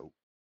clue. Nope.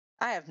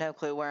 I have no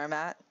clue where I'm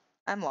at.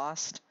 I'm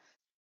lost.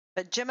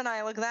 But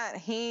Gemini, look at that.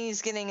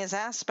 He's getting his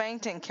ass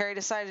spanked, and Carrie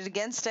decided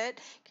against it.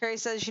 Carrie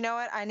says, you know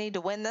what? I need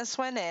to win this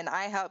one, and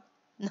I help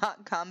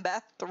knock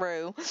Combat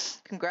through.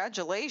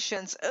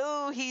 Congratulations.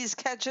 Oh, he's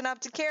catching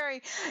up to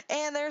Carrie.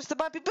 And there's the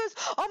bumpy boost.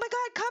 Oh, my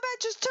God. Combat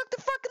just took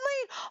the fucking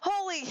lead.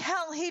 Holy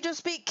hell. He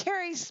just beat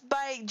Carrie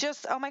by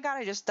just, oh, my God,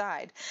 I just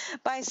died.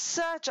 By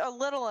such a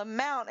little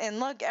amount. And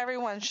look,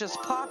 everyone's just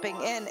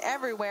popping in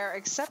everywhere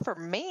except for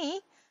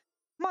me.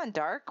 Come on,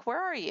 Dark.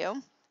 Where are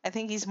you? I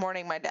think he's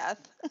mourning my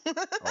death.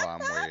 Oh,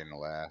 I'm way in the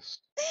last.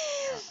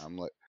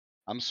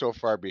 I'm so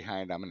far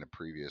behind. I'm in the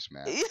previous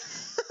map.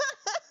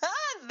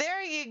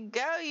 There you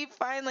go. You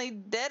finally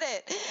did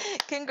it.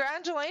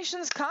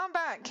 Congratulations,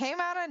 Combat. Came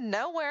out of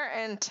nowhere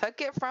and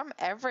took it from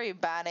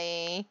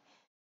everybody.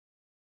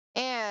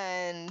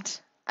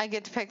 And I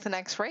get to pick the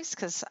next race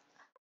because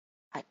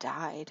I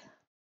died.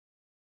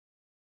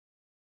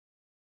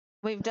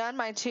 We've done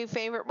my two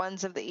favorite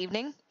ones of the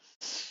evening.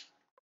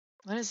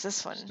 What is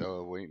this one?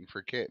 Still waiting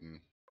for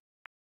Kitten.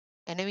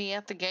 Enemy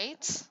at the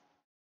gates?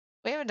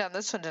 We haven't done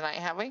this one tonight,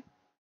 have we?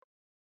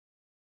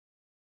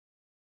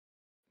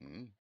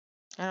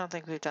 I don't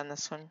think we've done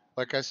this one.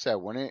 Like I said,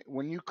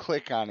 when you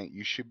click on it,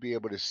 you should be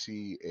able to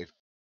see if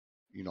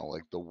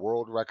like the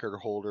world record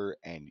holder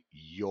and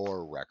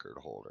your record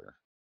holder.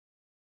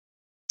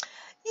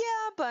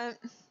 Yeah, but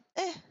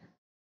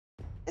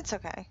it's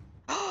okay.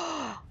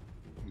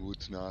 No,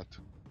 it's not.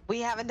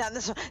 We haven't done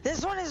this one.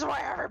 This one is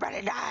where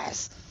everybody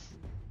dies.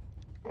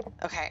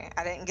 Okay,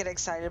 I didn't get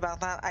excited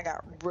about that. I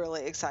got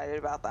really excited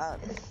about that.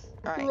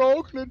 All right. We're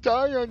all gonna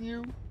die on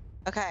you.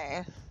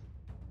 Okay.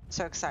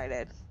 So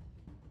excited.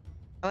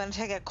 I'm gonna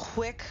take a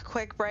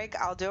quick break.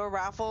 I'll do a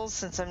raffle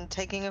since I'm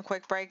taking a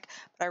quick break,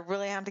 but I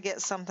really have to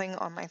get something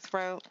on my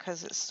throat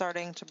because it's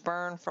starting to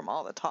burn from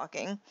all the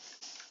talking.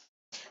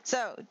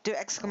 So do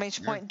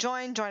exclamation point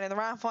join in the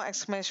raffle,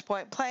 exclamation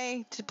point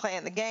play to play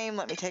in the game.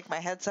 Let me take my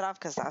headset off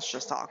because that's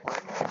just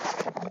awkward.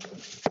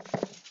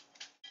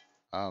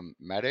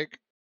 Medic.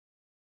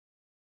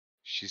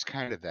 She's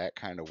kind of that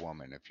kind of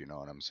woman, if you know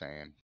what I'm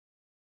saying.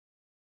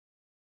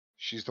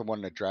 She's the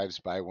one that drives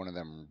by one of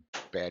them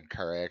bad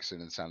car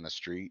accidents on the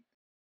street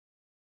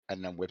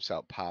and then whips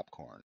out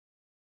popcorn.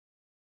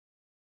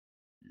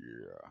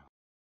 Yeah.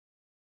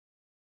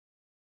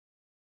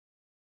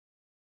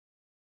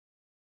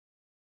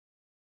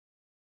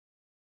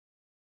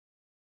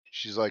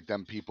 She's like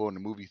them people in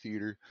the movie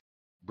theater,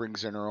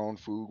 brings in her own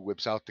food,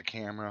 whips out the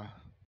camera.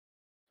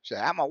 She's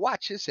like, I'm gonna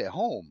watch this at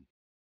home.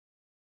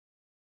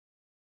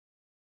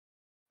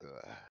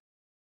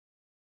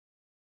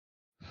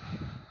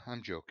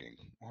 I'm joking.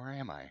 Or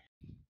am I?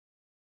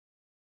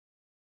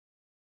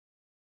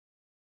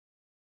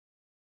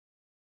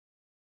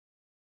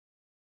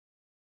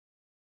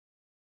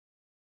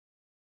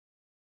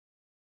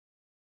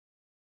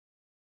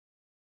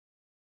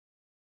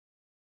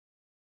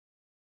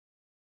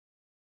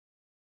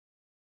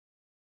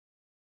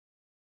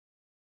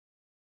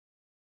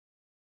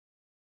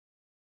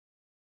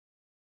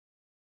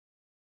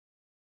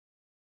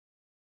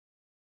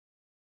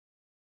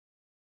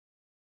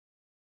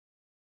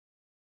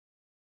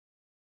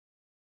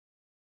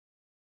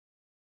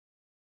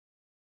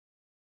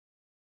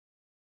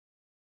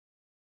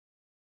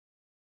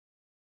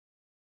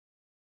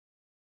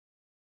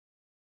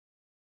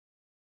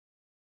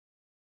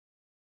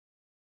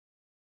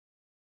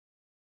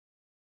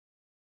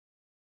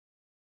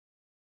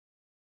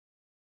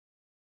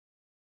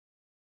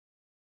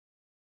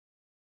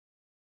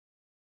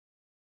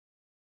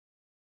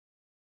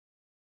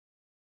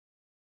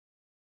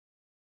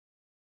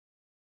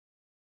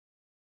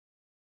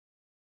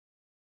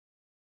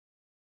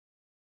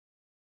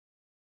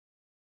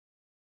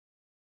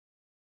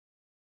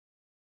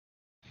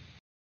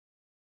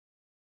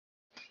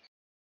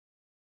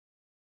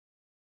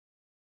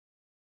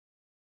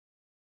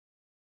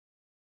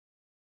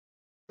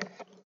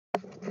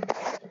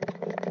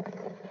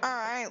 All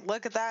right,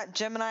 look at that.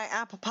 Gemini,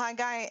 Apple Pie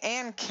Guy,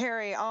 and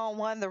Carrie all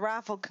won the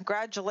raffle.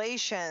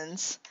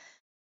 Congratulations.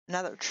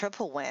 Another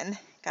triple win.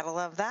 Gotta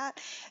love that.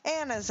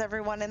 And as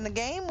everyone in the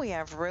game, we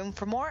have room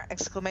for more!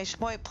 Exclamation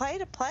point play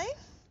to play.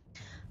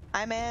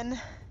 I'm in.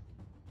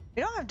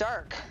 We don't have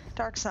Dark.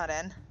 Dark's not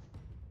in.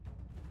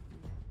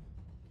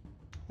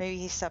 Maybe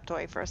he stepped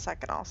away for a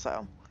second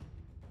also.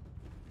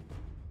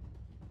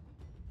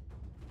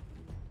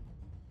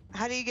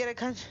 How do you get a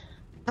country?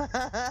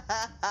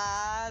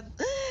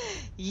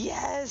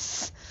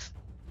 Yes.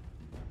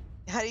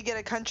 How do you get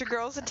a country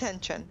girl's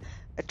attention?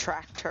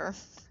 Attract her.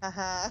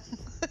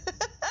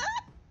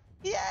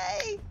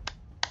 Yay.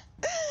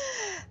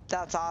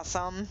 That's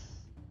awesome.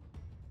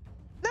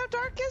 No,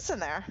 Dark is in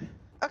there.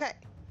 Okay.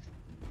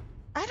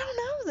 I don't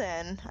know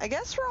then. I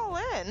guess we're all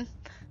in.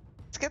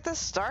 Let's get this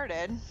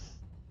started.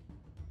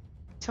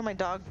 Till my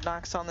dog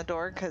knocks on the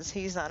door because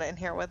he's not in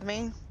here with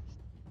me.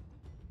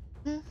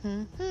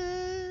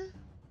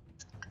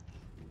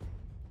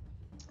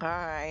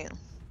 Alright,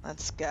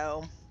 let's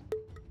go.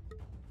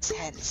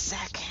 10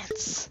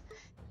 seconds.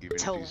 Even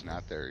if he's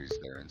not there, he's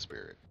there in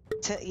spirit.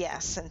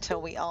 Yes,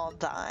 until we all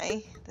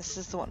die. This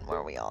is the one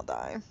where we all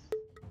die.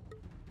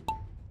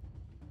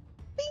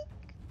 Bink.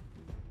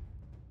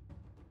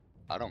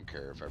 I don't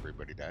care if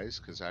everybody dies,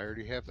 because I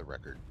already have the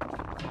record.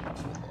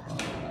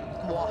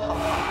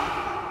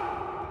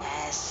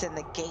 Yes, and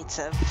the gates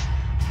of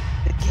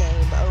the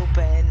game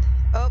open.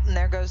 Oh, and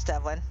there goes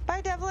Devlin.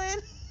 Bye,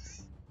 Devlin.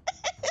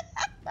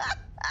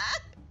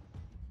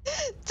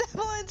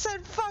 Devlin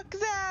said, fuck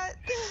that.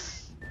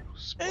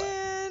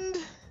 And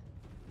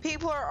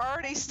people are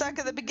already stuck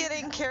at the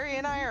beginning. Carrie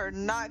and I are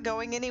not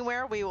going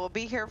anywhere. We will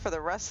be here for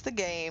the rest of the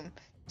game.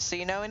 So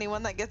you know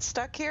anyone that gets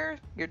stuck here,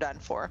 you're done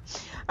for.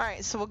 All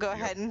right, so we'll go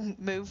ahead and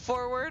move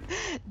forward.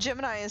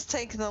 Gemini is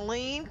taking the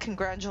lead.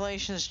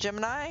 Congratulations,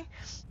 Gemini.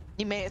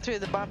 You made it through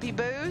the bumpy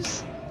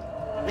boos.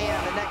 We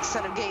have the next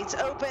set of gates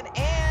open,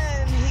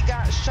 and he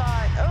got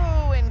shot.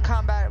 Oh, and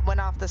Combat went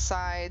off the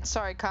side.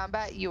 Sorry,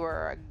 Combat, you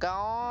were a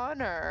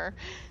goner.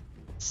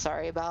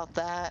 Sorry about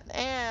that.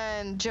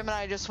 And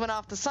Gemini just went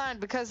off the side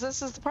because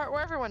this is the part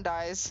where everyone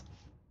dies.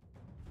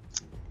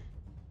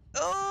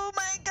 Oh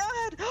my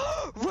god!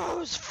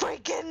 Rose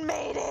freaking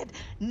made it!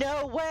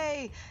 No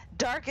way!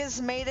 Dark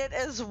has made it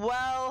as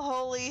well.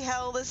 Holy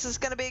hell, this is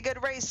gonna be a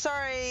good race.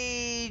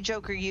 Sorry,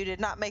 Joker, you did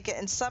not make it.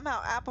 And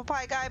somehow Apple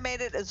Pie Guy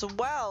made it as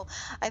well.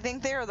 I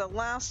think they are the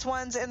last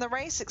ones in the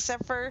race,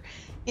 except for,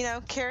 you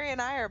know, Carrie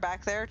and I are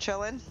back there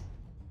chilling,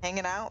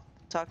 hanging out,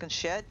 talking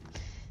shit.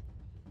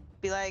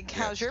 Be like,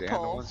 how's your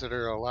poll? The ones that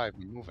are alive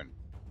and moving.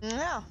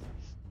 Yeah.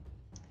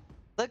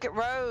 Look at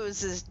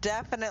Rose is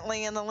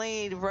definitely in the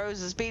lead.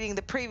 Rose is beating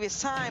the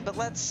previous time, but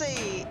let's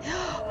see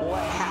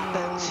what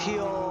happens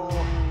here.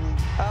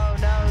 Oh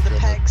no, the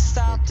peg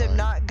stopped him.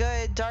 Not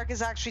good. Dark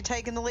is actually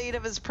taking the lead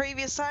of his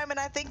previous time, and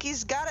I think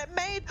he's got it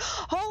made.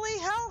 Holy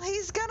hell,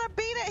 he's gonna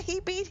beat it.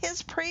 He beat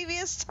his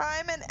previous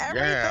time and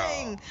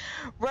everything.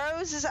 Yeah.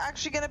 Rose is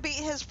actually gonna beat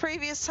his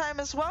previous time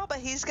as well, but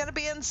he's gonna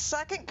be in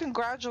second.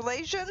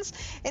 Congratulations.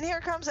 And here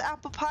comes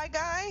Apple Pie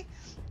Guy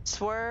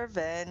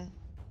swerving.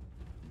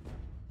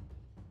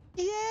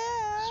 Yeah.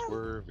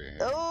 Swerving.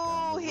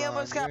 Oh, he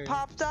almost got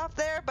popped off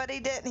there, but he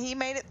didn't. He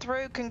made it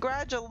through.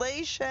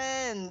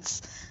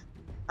 Congratulations.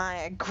 I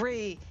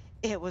agree.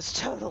 It was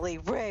totally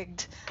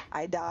rigged.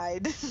 I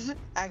died.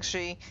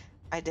 Actually,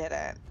 I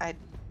didn't. I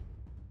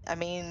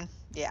mean,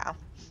 yeah.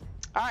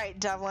 All right,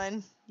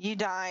 Devlin, you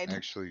died.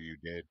 Actually, you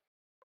did.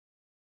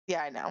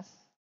 Yeah, I know.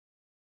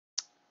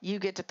 You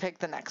get to pick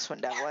the next one,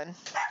 Devlin.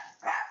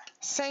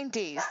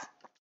 Sainties.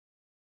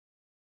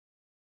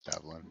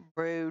 Devlin.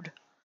 Rude.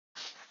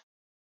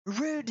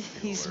 Rude.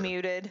 Bueller. He's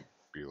muted.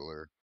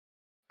 Bueller.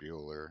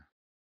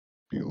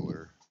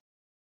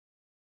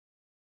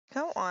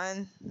 Go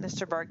on,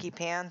 Mr. Barky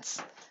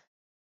Pants.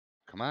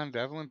 Come on,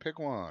 Devlin, pick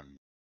one.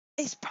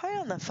 He's probably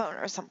on the phone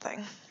or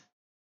something.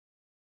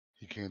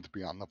 He can't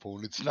be on the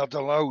phone. It's not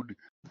allowed.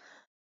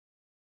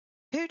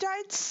 Who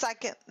died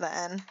second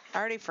then? I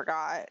already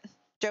forgot.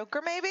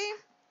 Joker, maybe?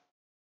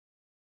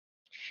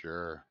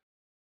 Sure.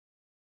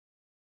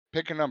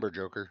 Pick a number,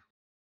 Joker.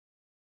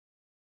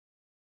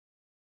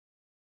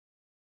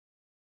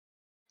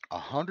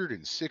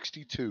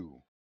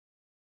 162.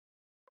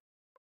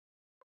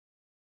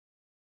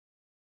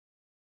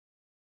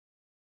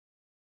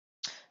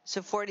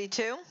 So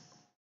 42?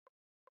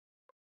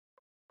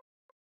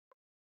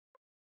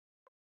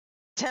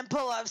 Temple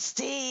of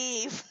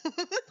Steve. Nope,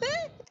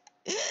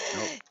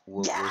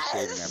 we're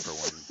saving that for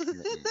when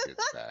Kitten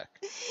gets back.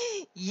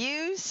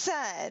 You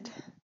said.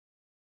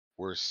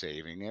 We're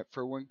saving it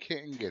for when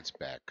Kitten gets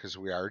back, because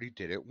we already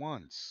did it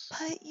once.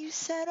 But you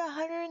said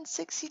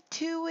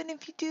 162, and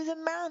if you do the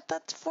math,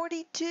 that's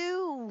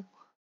 42.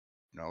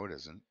 No, it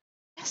isn't.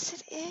 Yes,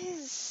 it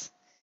is.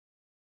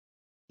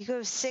 You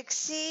go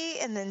 60,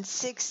 and then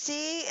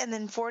 60, and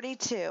then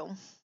 42.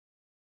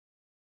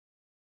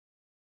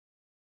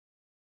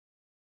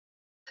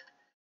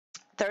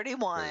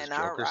 $31,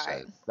 all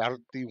right. Said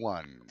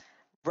 31.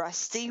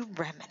 Rusty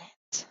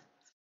Remnant.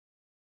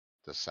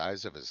 the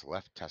size of his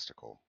left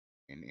testicle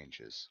in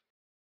inches.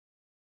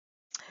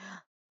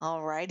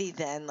 Alrighty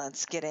then,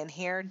 let's get in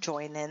here,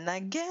 join in the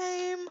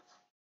game.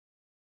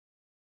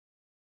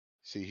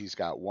 See, he's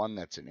got one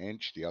that's an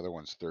inch, the other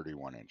one's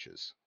 31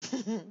 inches.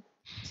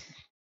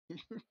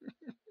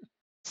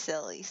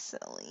 Silly.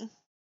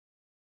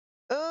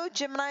 Oh,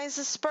 Gemini is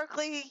a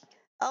sparkly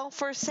elf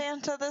for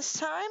Santa this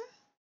time.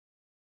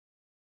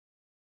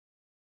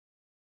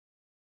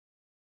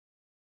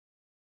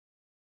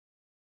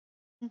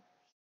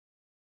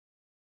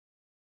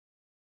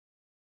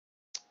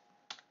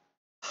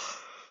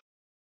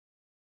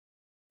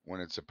 When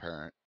it's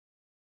apparent.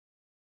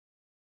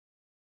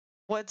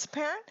 What's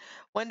apparent?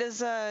 When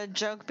does a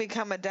joke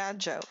become a dad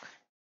joke?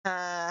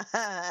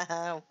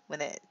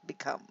 When it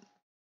become.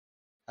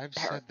 I've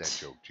said that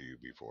joke to you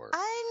before.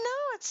 I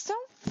know, it's so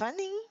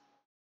funny.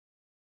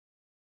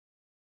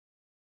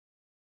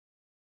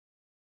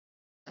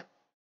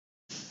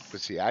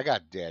 But see, I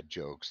got dad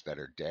jokes that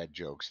are dad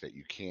jokes that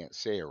you can't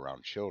say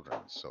around children,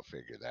 so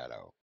figure that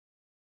out.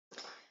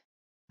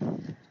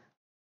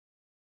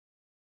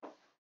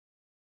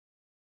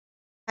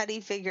 How do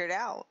you figure it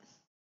out?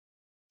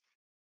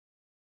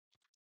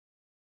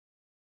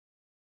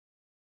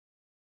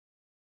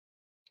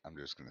 I'm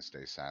just going to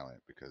stay silent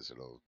because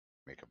it'll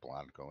make a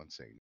blonde go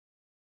insane.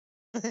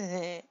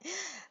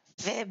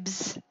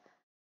 Fibs,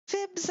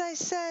 I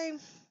say.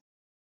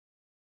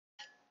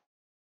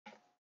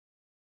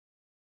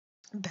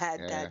 Bad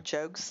dad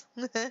jokes.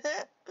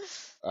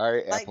 All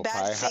right, like Apple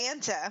bad Pie.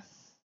 Santa.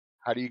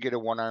 How do you get a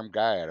one-armed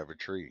guy out of a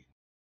tree?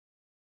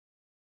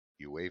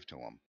 You wave to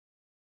him.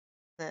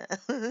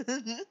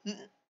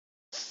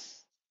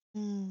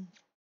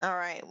 All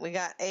right, we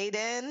got 8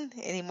 in.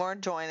 Any more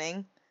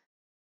joining?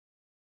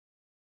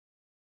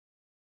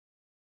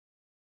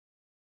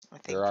 I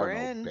think There are we're no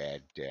in.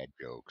 bad dad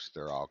jokes.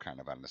 They're all kind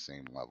of on the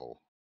same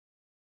level.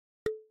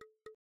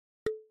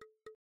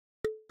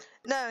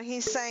 No,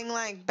 he's saying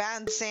like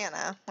bad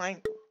Santa.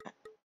 Like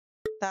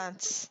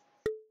that's.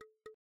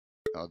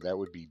 Oh, that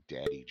would be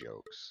daddy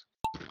jokes.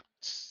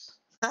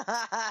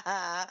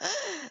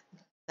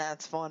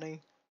 That's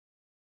funny.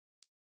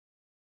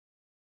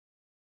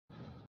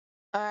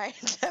 All right,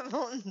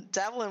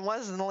 Devlin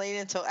was in the lead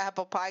until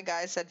Apple Pie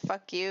Guy said,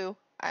 "Fuck you,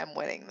 I'm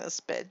winning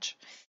this bitch."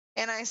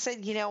 And I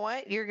said, "You know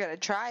what? You're gonna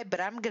try,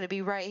 but I'm gonna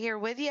be right here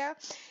with you."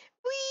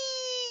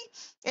 Whee!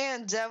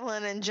 And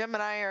Devlin and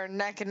Gemini are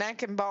neck and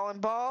neck and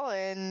ball,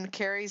 and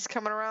Carrie's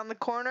coming around the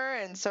corner,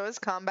 and so is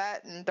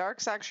Combat, and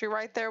Dark's actually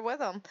right there with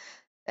them,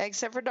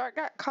 except for Dark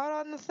got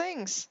caught on the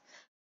things.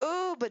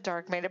 Ooh, but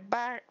Dark made it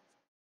back.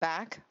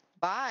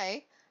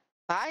 Bye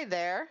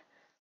there.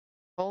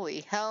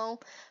 Holy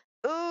hell.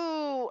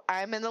 Ooh,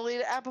 I'm in the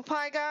lead of Apple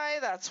Pie Guy.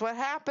 That's what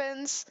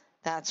happens.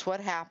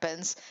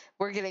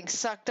 We're getting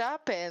sucked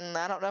up, and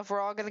I don't know if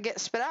we're all going to get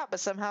spit out, but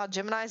somehow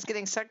Gemini's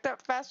getting sucked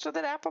up faster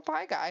than Apple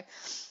Pie Guy.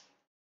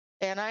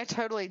 And I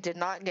totally did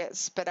not get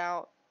spit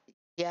out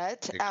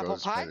yet. It Apple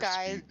goes Pie by the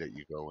Guy. speed that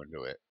you go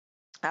into it.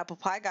 Apple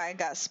Pie Guy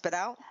got spit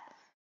out.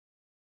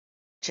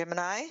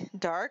 Gemini,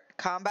 Dark,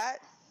 Combat.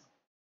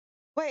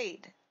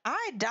 Wait,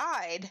 I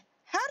died.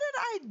 How did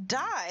I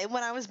die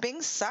when I was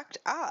being sucked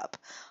up?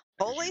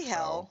 Holy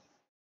hell.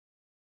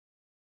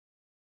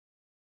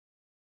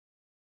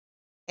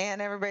 And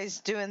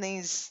everybody's doing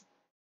these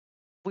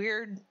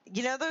weird,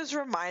 those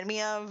remind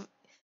me of, have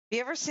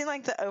you ever seen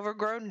like the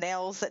overgrown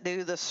nails that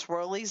do the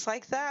swirlies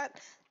like that?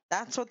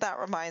 That's what that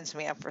reminds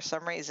me of for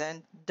some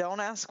reason. Don't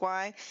ask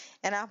why.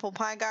 And Apple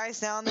Pie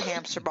Guy's now on the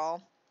hamster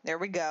ball. There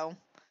we go.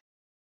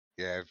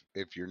 Yeah,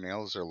 if your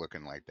nails are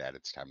looking like that,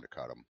 it's time to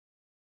cut them.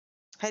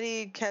 How do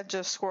you catch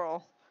a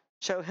squirrel?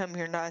 Show him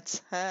your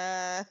nuts.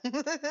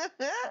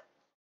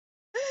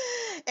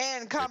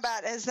 And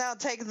Combat has now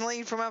taken the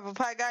lead from Apple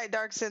Pie Guy.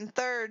 Dark's in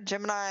third,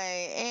 Gemini,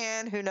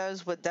 and who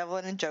knows what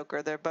Devlin and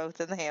Joker. They're both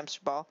in the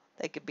hamster ball.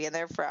 They could be in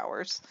there for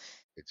hours.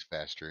 It's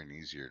faster and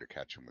easier to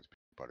catch them with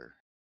peanut butter.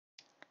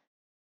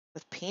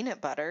 With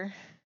peanut butter?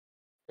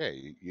 Yeah,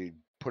 you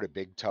put a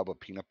big tub of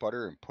peanut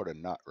butter and put a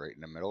nut right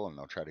in the middle, and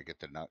they'll try to get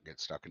the nut get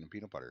stuck in the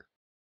peanut butter.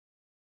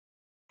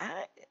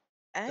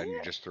 Then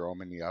you just throw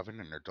them in the oven,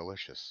 and they're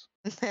delicious.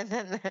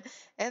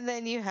 and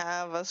then you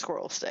have a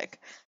squirrel stick.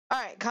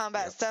 All right,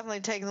 Combat's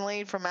definitely taking the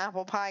lead from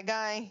Apple Pie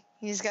Guy.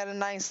 He's got a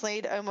nice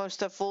lead,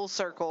 almost a full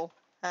circle.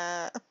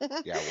 Yeah,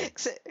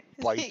 well,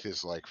 Blythe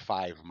is like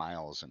 5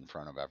 miles in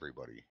front of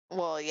everybody.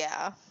 Well,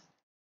 yeah.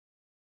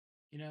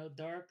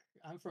 Dark,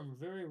 I'm from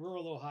very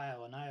rural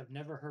Ohio, and I have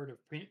never heard of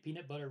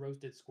peanut butter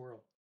roasted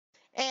squirrel.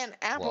 And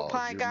Apple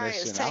Pie Guy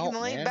is taking the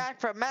lead back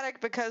from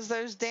Medic because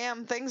those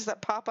damn things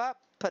that pop up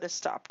put a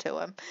stop to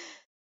him.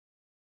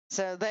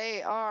 So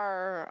they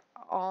are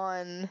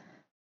on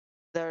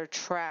their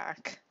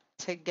track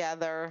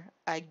together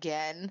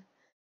again.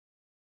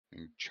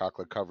 And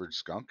chocolate covered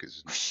skunk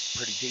is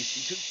pretty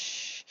tasty too.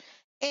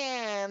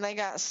 And they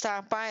got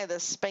stopped by the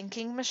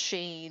spanking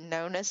machine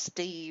known as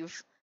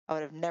Steve. I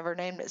would have never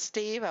named it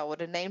Steve. I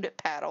would have named it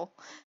Paddle.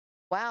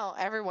 Wow,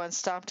 everyone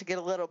stopped to get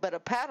a little bit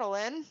of paddle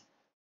in.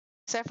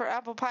 Except for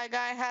Apple Pie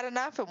Guy had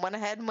enough and went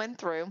ahead and went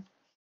through.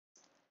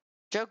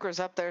 Joker's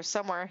up there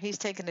somewhere. He's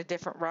taking a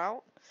different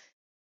route,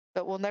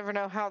 but we'll never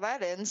know how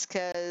that ends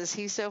because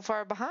he's so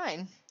far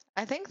behind.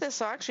 I think this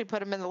will actually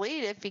put him in the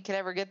lead if he can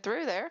ever get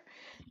through there.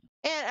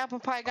 And Apple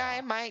Pie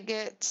Guy might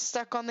get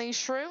stuck on these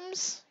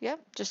shrooms.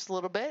 Yep, just a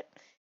little bit.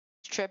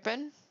 He's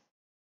tripping.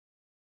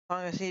 As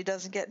long as he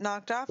doesn't get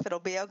knocked off, it'll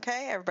be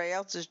okay. Everybody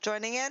else is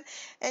joining in.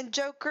 And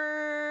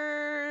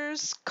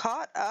Joker's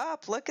caught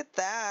up. Look at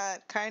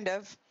that. Kind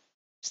of.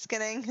 Just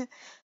kidding.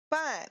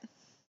 But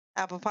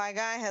Apple Pie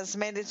Guy has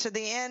made it to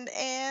the end.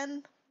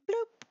 And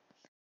bloop.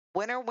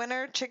 Winner,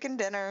 winner, chicken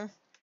dinner.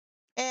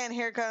 And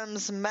here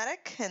comes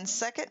Medic in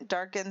second.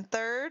 Dark in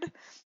third.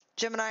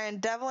 Gemini and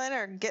Devlin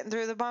are getting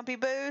through the bumpy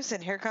boos,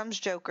 and here comes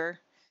Joker.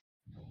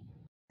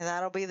 And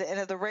that'll be the end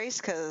of the race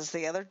because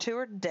the other two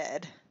are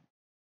dead.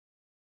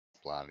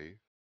 Blondie,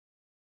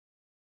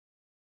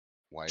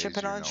 why Tripping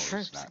is your on nose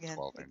shrooms not again.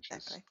 12 inches?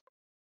 Exactly.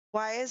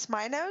 Why is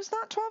my nose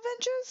not 12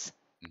 inches?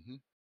 Mm-hmm.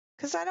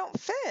 Because I don't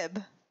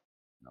fib.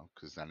 No,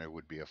 because then it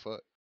would be a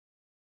foot.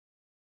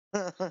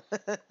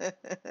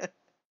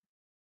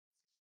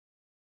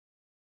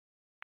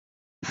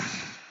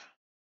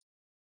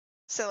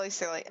 Silly,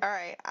 silly. All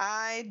right,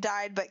 I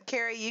died, but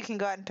Carrie, you can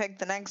go ahead and pick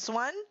the next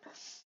one.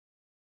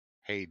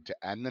 Hey, to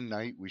end the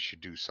night, we should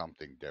do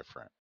something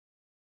different.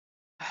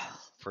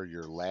 For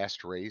your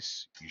last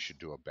race, you should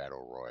do a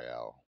battle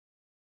royale.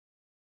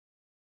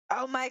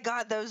 Oh my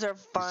God, those are You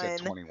fun. said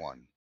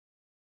 21.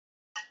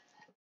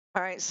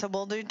 All right, so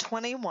we'll do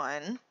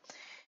 21.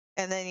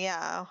 And then,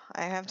 yeah,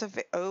 I have to,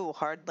 oh,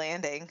 hard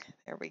landing.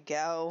 There we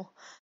go.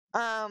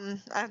 I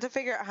have to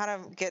figure out how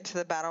to get to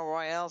the battle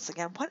royales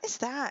again. What is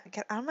that?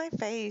 Get out of my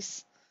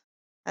face.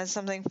 Has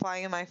something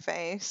flying in my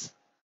face.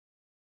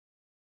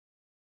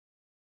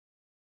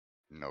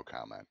 No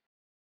comment.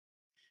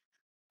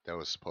 That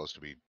was supposed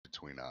to be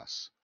between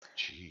us.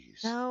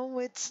 Jeez. No,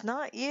 it's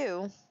not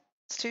you.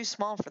 It's too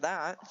small for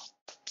that.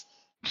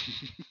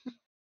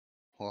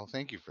 Well,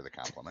 thank you for the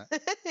compliment.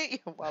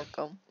 You're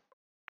welcome.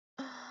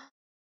 All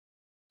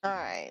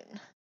right.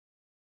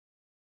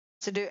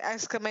 So do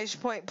exclamation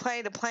point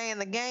play to play in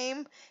the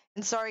game.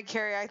 And sorry,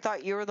 Carrie, I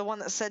thought you were the one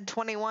that said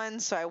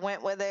 21, so I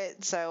went with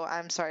it. So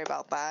I'm sorry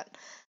about that.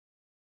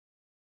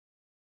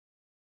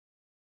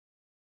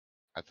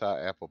 I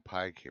thought apple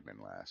pie came in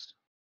last.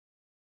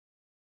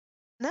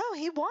 No,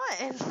 he won.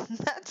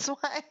 That's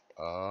why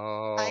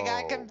Oh. I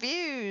got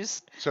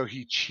confused. So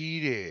he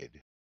cheated.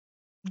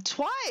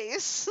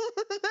 Twice.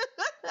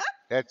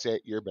 That's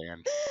it. You're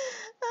banned.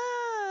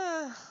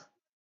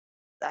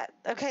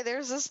 Okay,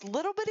 there's this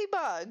little bitty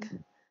bug.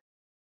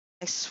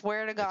 I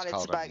swear to God, it's a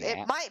called a bug. It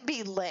gnat? might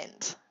be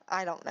lint.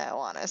 I don't know,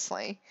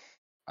 honestly.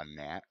 A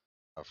gnat?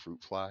 A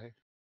fruit fly?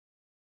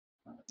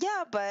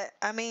 Yeah, but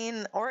I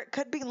mean, or it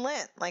could be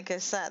lint. Like I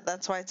said,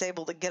 that's why it's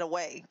able to get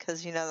away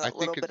because you know that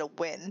little bit of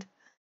wind.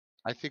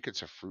 I think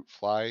it's a fruit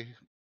fly,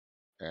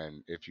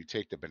 and if you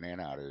take the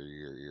banana out of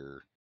your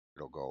ear,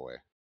 it'll go away.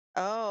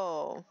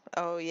 Oh,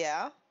 oh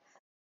yeah.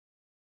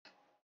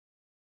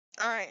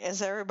 All right,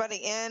 is everybody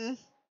in?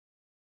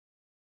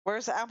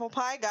 Where's the apple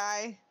pie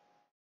guy?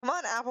 Come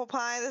on, apple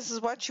pie. This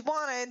is what you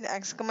wanted!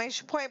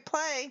 Exclamation point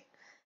play.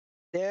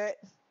 Do it.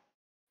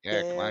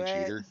 Yeah, Do come on, it.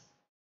 cheater.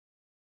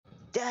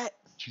 Do it.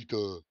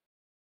 Cheetah.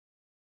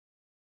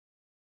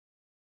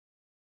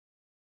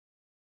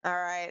 All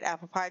right,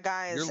 apple pie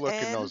guy is You're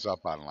looking in. those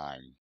up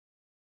online.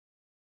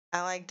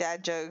 I like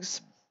dad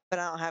jokes, but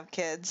I don't have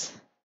kids.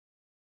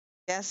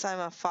 Yes, I'm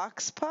a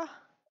foxpa.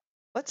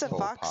 What's a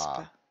Faux foxpa?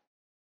 pas.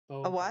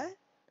 A what?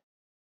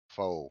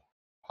 Faux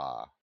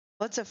pas.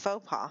 What's a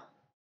faux pas?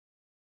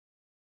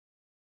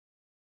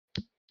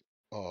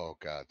 Oh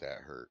God, that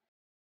hurt.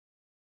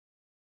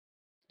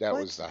 That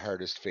was the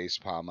hardest face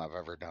palm I've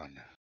ever done.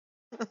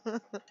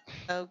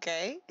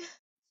 Okay.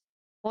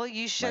 Well,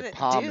 you shouldn't My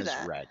palm do is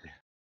that. red.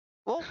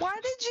 Well, why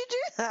did you do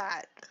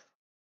that?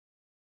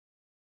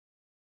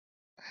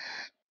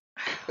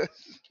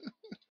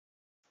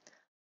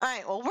 All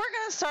right, well, we're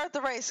going to start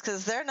the race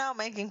because they're now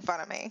making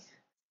fun of me.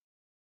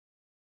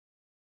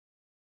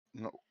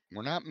 No,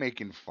 we're not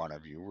making fun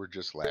of you. We're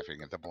just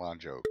laughing at the blonde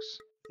jokes.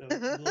 So,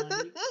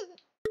 Blondie,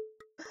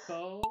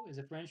 faux is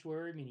a French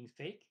word meaning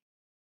fake.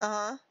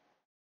 Uh-huh.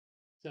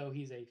 So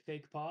he's a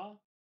fake paw.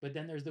 But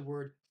then there's the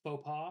word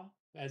faux pas,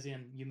 as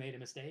in you made a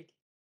mistake.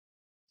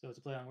 So it's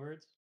a play on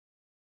words.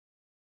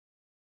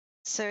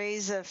 So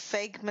he's a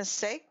fake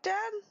mistake,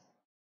 Dad?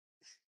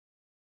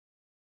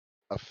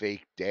 A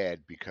fake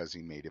dad because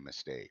he made a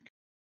mistake.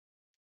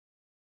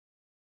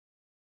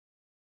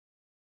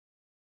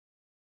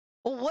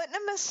 Well, wouldn't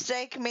a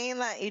mistake mean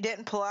that you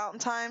didn't pull out in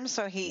time,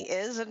 so he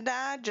is a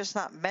dad, just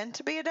not meant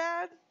to be a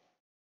dad?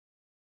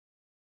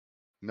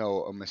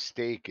 No, a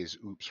mistake is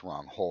oops,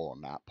 wrong hole,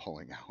 not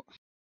pulling out.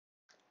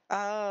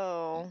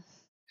 Oh.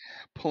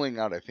 Pulling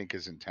out, I think,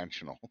 is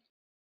intentional.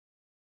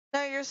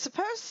 No, you're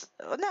supposed.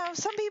 No,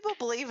 some people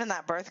believe in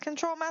that birth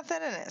control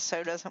method, and it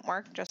so doesn't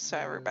work. Just so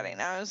everybody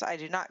knows, I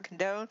do not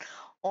condone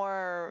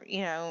or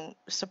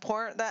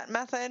support that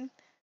method.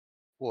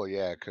 Well,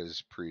 yeah,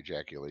 because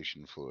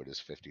pre-ejaculation fluid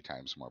is 50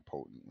 times more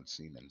potent with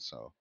semen,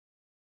 so.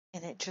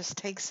 And it just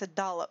takes a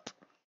dollop.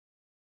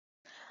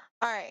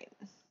 All right.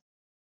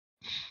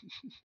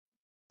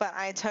 But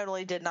I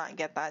totally did not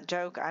get that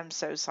joke. I'm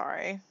so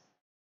sorry.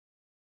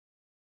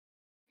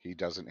 He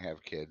doesn't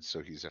have kids,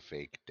 so he's a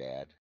fake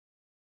dad.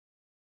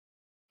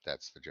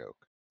 That's the joke.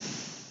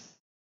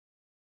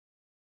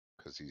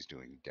 Because he's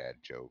doing dad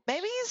jokes.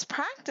 Maybe he's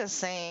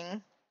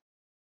practicing.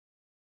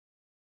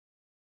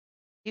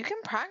 You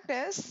can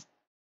practice.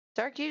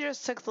 Dark, you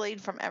just took the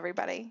lead from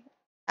everybody.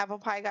 Apple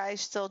Pie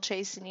Guy's still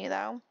chasing you,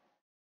 though.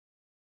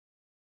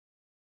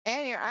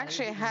 And you're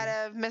actually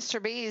ahead of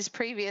Mr. B's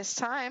previous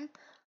time.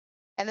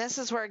 And this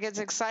is where it gets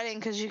exciting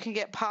because you can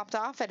get popped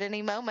off at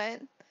any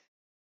moment.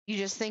 You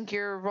just think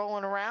you're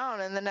rolling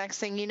around, and the next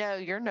thing you know,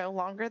 you're no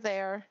longer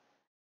there.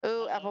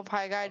 Ooh, Apple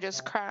Pie Guy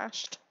just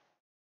crashed.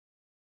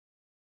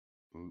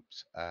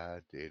 Oops, I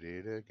did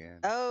it again.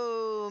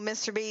 Oh,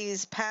 Mr.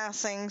 B's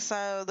passing.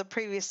 So the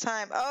previous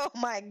time, oh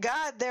my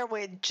God, there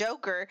went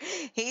Joker.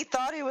 He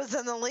thought he was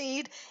in the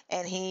lead,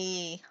 and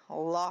he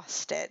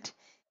lost it.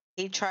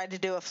 He tried to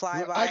do a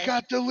flyby. I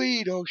got the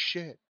lead. Oh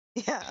shit.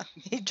 Yeah,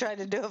 he tried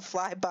to do a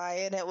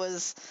flyby, and it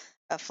was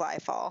a fly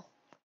fall.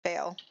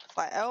 Fail.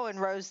 Fly. Oh, and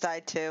Rose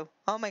died too.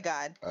 Oh my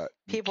God.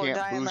 People are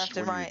dying left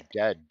and right.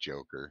 Dead,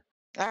 Joker.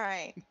 All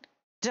right.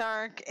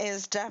 Dark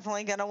is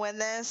definitely going to win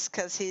this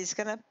because he's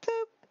going to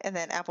bloop. And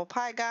then Apple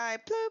Pie Guy,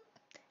 bloop.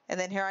 And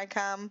then here I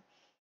come.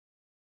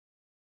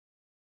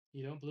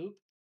 You don't bloop?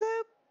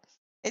 Bloop.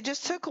 It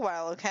just took a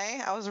while,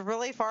 okay? I was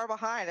really far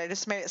behind. I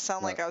just made it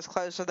sound like I was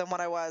closer than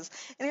what I was.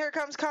 And here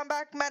comes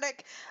Comeback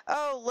Medic.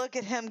 Oh, look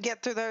at him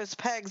get through those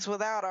pegs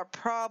without a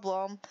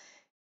problem.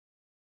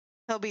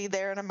 He'll be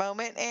there in a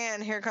moment.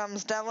 And here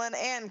comes Devlin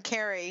and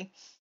Carrie.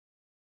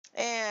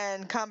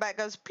 And Combat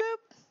goes bloop.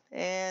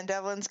 And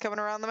Devlin's coming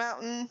around the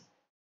mountain.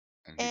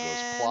 And he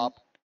goes plop.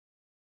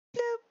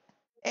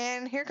 Bloop.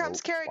 And here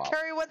comes Carrie. Plop.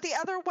 Carrie went the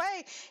other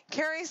way.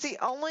 Carrie's the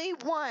only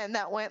one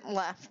that went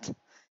left.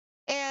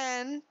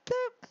 And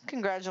bloop.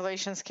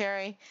 Congratulations,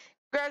 Carrie.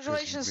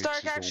 Congratulations,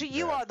 Dark. Actually,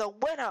 you are the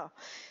winner.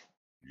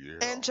 Yeah.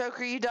 And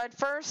Joker, you died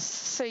first,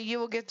 so you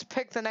will get to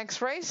pick the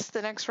next race.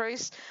 The next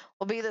race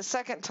will be the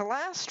second to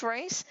last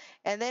race,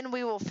 and then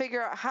we will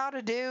figure out how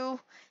to do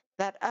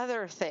that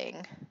other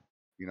thing.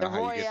 You know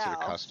how you get to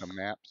the custom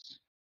maps?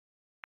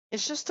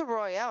 It's just the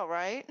Royale,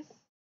 right?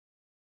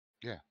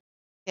 Yeah.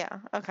 Yeah,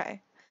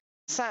 okay.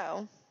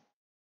 So,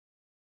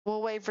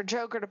 we'll wait for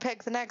Joker to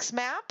pick the next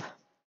map.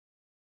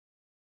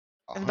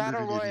 And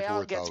Battle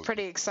Royale gets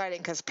pretty exciting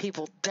because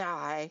people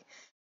die.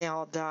 They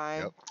all die.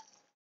 Yep.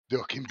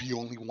 There can be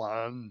only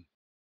one.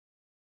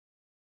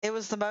 It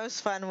was the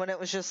most fun when it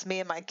was just me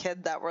and my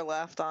kid that were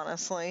left,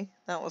 honestly.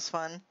 That was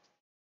fun.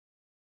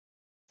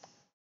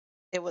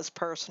 It was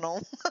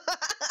personal.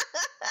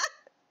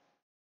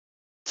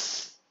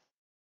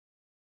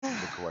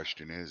 The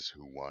question is,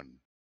 who won?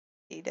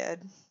 He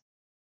did.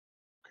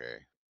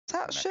 Okay. That's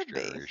how it should be.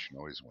 Next generation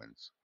always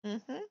wins.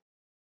 Mm-hmm.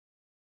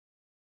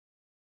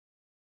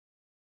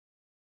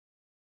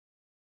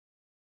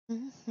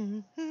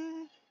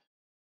 Mm-hmm.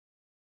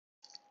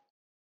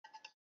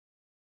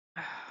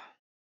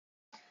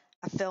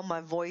 I feel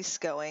my voice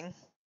going.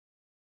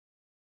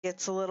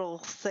 Gets a little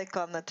thick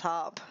on the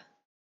top.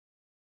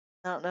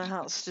 I don't know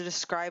how else to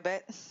describe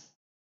it.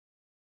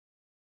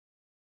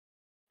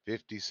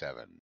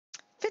 57.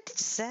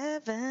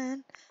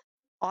 57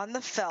 on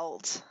the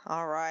felt.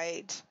 All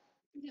right.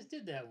 We just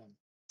did that one.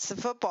 It's the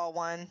football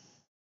one.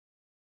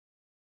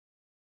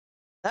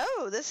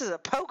 Oh, this is a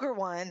poker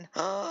one.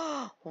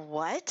 Oh,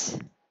 what?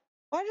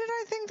 Why did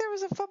I think there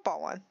was a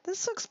football one?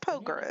 This looks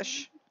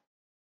pokerish.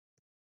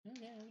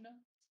 Yeah, we know.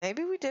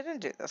 Maybe we didn't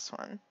do this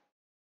one.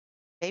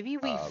 Maybe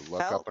we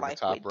look felt up in like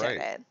the top we right.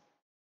 did it.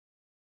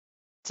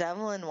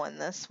 Devlin won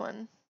this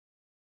one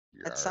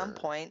at some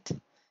point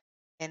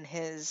in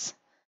his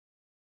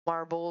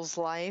marbles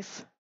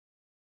life.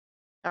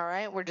 All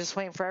right, we're just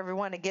waiting for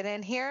everyone to get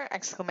in here.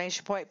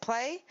 Exclamation point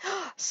play.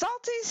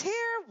 Salty's here.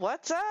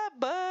 What's up,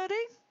 buddy?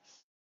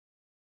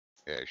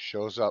 Yeah,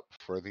 shows up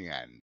for the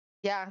end.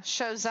 Yeah,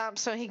 shows up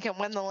so he can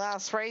win the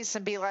last race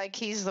and be like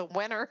he's the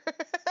winner.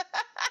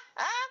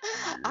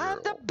 I'm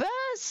the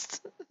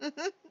best.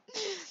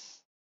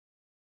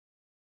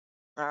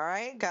 All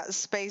right, got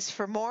space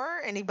for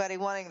more. Anybody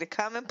wanting to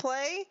come and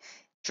play?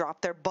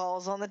 Drop their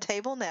balls on the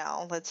table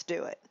now. Let's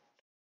do it.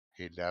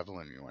 Hey,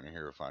 Devlin, you want to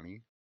hear a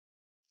funny?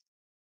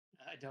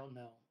 I don't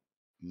know.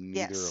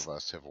 Neither of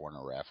us have won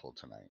a raffle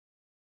tonight.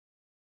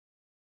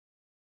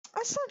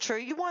 That's not true.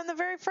 You won the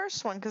very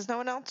first one because no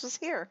one else was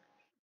here.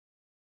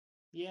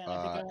 Yeah, and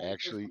I think I won the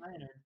first one I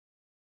entered.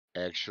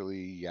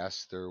 Actually,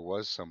 yes, there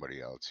was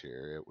somebody else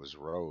here. It was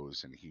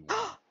Rose, and he won.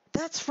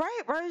 That's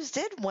right. Rose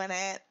did win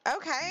it.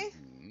 Okay.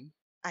 Mm-hmm.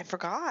 I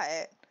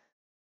forgot.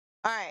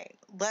 All right,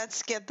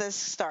 let's get this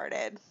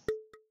started.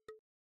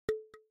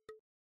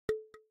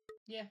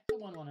 Yeah, I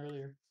won one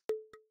earlier.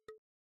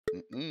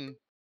 Mm-mm.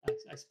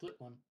 I split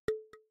one.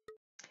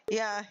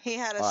 Yeah, he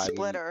had a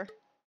splitter.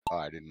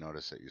 I didn't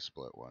notice that you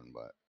split one,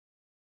 but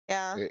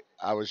yeah,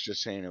 I was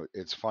just saying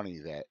it's funny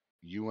that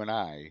you and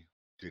I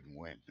didn't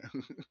win.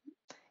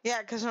 Yeah,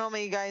 because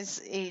normally you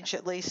guys each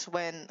at least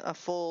win a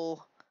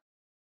full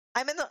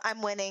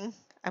I'm winning.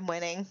 I'm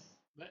winning.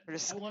 But We're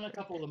just- I won a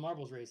couple of the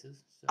marbles races.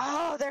 So.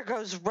 Oh, there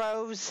goes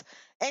Rose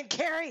and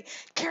Carrie.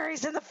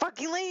 Carrie's in the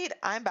fucking lead.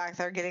 I'm back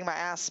there getting my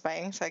ass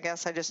spanked. I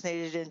guess I just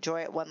needed to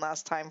enjoy it one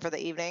last time for the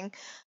evening.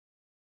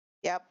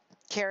 Yep,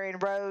 Carrie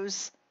and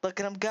Rose. Look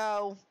at them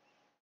go.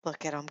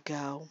 Look at them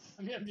go.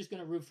 I'm just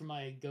gonna root for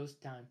my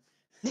ghost time.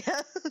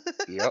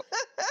 Yep.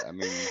 I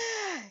mean,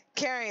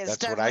 Carrie is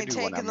that's what I definitely do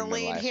when taking I'm the in the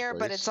lead last here, but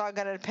place. it's all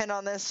going to depend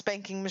on this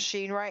spanking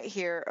machine right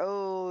here.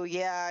 Oh,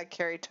 yeah,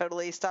 Carrie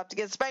totally stopped to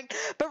get spanked,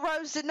 but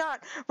Rose did not.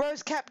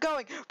 Rose kept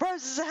going.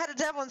 Rose is ahead of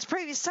Devlin's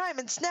previous time,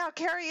 and now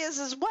Carrie is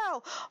as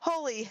well.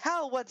 Holy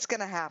hell, what's going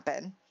to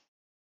happen?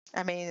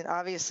 I mean,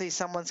 obviously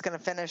someone's going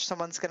to finish,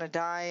 someone's going to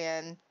die,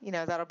 and, you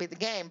know, that'll be the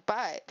game.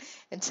 But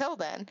until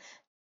then,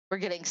 we're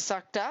getting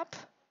sucked up.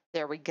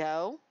 There we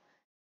go.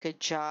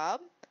 Good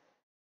job.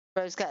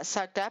 Rose got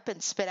sucked up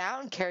and spit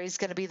out, and Carrie's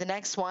going to be the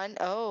next one.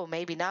 Oh,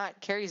 maybe not.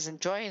 Carrie's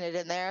enjoying it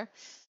in there.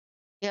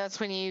 You know, it's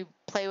when you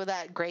play with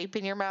that grape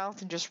in your mouth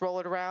and just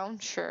roll it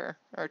around. Sure.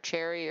 Or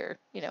cherry or,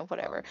 you know,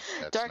 whatever.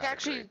 That's Dark not a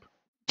actually,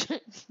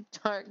 grape.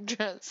 Dark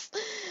just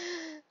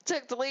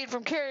took the lead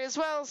from Carrie as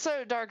well.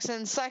 So Dark's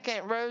in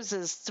second. Rose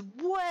is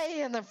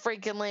way in the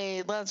freaking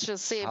lead. Let's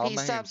just see if How he am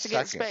I in stops to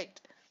get second?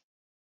 spanked.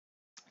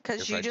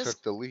 Because If you I just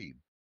took the lead.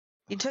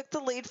 you took the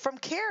lead from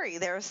Carrie.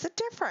 There's the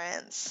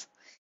difference.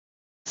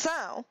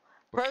 So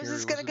But Rose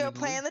is Carrie going to wasn't go in the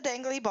play lead. in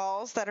the dangly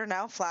balls that are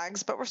now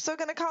flags, but we're still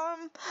going to call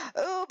him.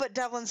 Oh, but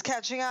Devlin's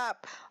catching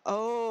up.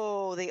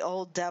 Oh, the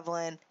old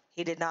Devlin.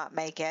 He did not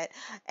make it.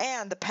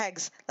 And the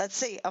pegs. Let's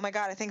see. Oh my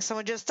God, I think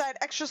someone just died.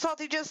 Extra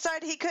Salty just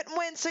died. He couldn't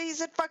win, so he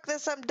said, fuck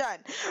this, I'm done.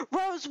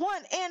 Rose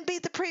won and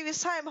beat the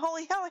previous time.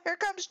 Holy hell, here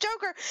comes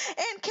Joker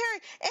and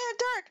Carrie and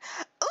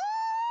Dark. Oh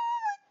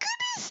my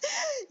goodness.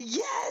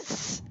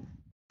 Yes.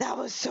 That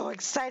was so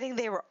exciting.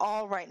 They were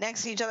all right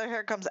next to each other.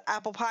 Here comes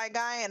Apple Pie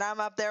Guy, and I'm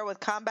up there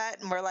with Combat,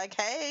 and we're like,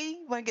 hey,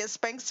 want to get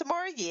spanked some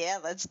more? Yeah,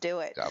 let's do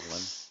it.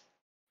 Devlin.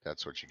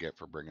 That's what you get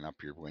for bringing up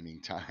your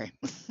winning time.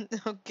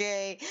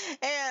 Okay,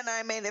 and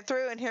I made it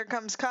through, and here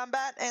comes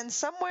Combat, and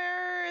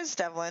somewhere is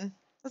Devlin.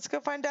 Let's go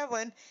find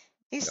Devlin.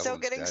 He's still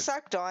Devlin's getting dead.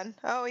 sucked on.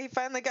 Oh, he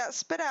finally got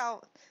spit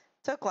out.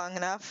 Took long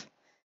enough.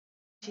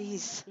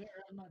 Jeez.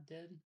 I'm not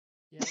dead.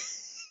 Yeah.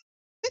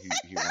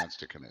 He wants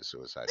to commit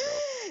suicide,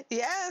 though.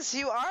 Yes,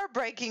 you are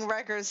breaking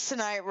records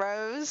tonight,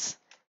 Rose.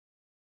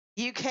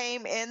 You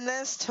came in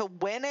this to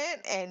win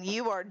it, and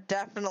you are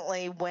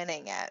definitely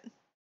winning it.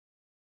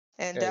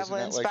 And Yeah, isn't that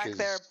Devlin's like back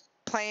there his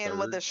playing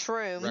with the third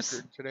shrooms.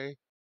 record today?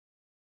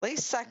 At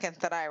least second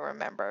that I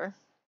remember.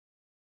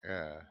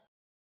 Yeah.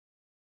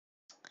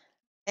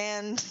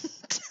 And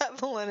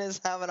Devlin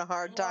is having a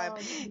hard time. Oh,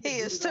 you He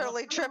is booted off.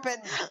 totally Come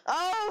tripping. on.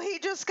 Oh, he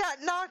just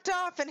got knocked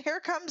off, and here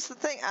comes the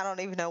thing. I don't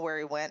even know where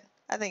he went.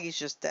 I think he's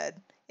just dead.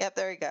 Yep,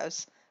 there he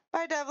goes.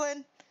 Bye,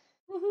 Devlin.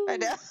 Bye, Woohoo.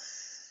 Devlin.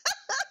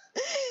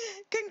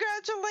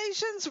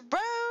 Congratulations,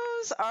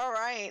 Rose. All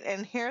right,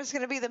 and here's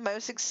going to be the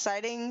most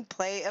exciting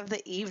play of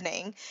the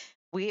evening.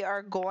 We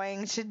are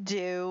going to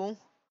do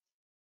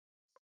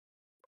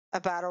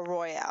a battle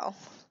royale.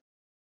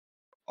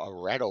 A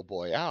Rattle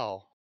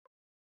Boyale.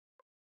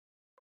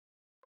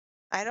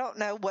 I don't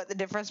know what the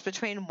difference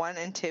between 1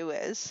 and 2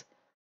 is.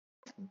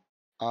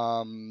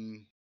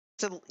 Um,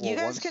 So you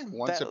guys can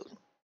vote.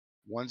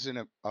 One's in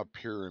a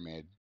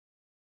pyramid,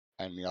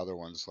 and the other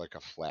one's like a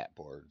flat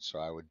board. So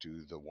I would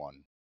do the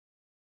one.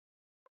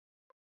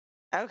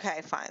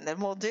 Okay, fine. Then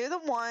we'll do the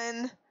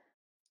 1.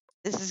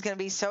 This is going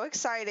to be so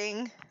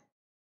exciting.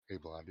 Hey,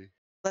 Blondie.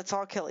 Let's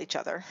all kill each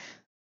other.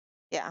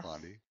 Yeah,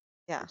 Blondie.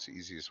 yeah. What's the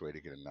easiest way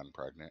to get a nun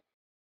pregnant?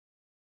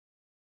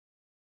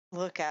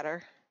 Look at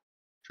her.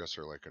 Dress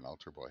her like an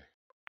altar boy.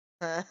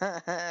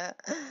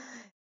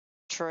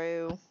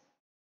 True.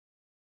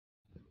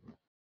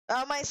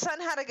 Oh, my son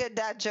had a good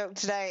dad joke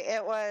today.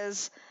 It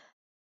was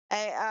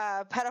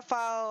a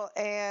pedophile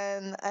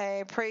and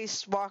a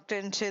priest walked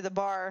into the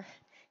bar.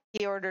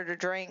 He ordered a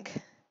drink.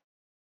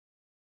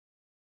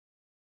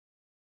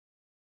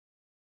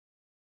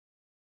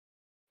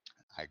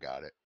 I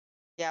got it.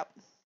 Yep.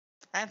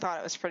 I thought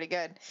it was pretty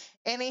good.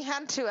 And he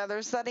had 2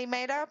 others that he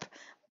made up,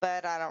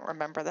 but I don't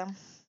remember them.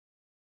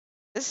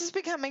 This is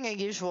becoming a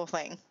usual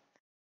thing.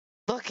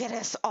 Look at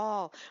us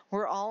all.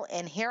 We're all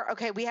in here.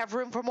 Okay, we have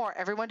room for more.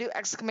 Everyone do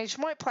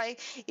exclamation point play.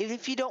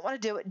 If you don't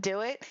want to do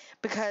it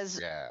because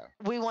Yeah.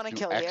 we want to Do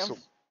kill you.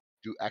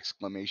 Do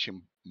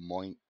exclamation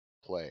point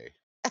play.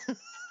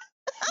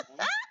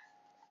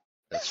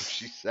 That's what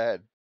she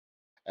said.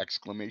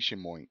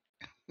 Exclamation point.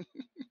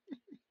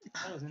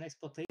 That was an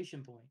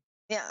exploitation point.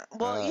 Yeah,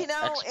 well, you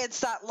know,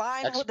 it's that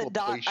line with a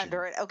dot exploitation.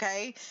 under it,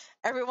 okay?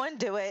 Everyone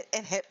do it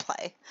and hit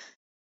play.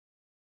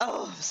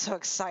 Oh, I'm so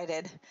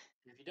excited.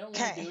 If you don't want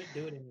to Okay.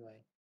 do it anyway.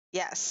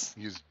 Yes.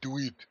 Just do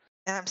it.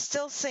 And I'm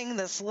still seeing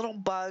this little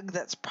bug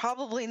that's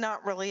probably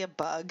not really a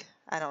bug.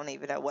 I don't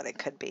even know what it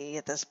could be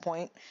at this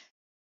point.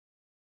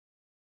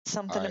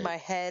 Something in Alright. my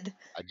head.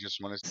 I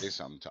just want to say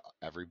something to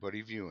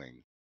everybody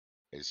viewing.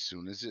 As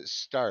soon as it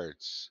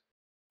starts,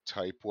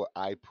 type what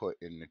I put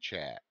in the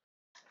chat.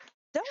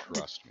 Don't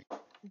Trust me.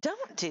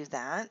 don't do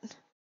that.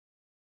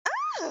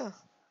 Ugh,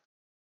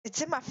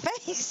 it's in my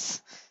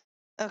face.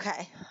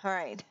 Okay, all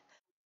right.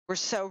 We're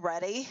so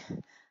ready.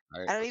 All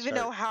right, I don't let's even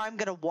start. know how I'm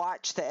going to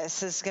watch this.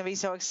 This is going to be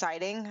so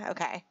exciting.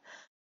 Okay.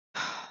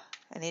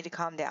 I need to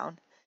calm down.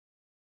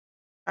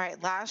 All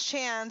right, last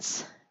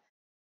chance.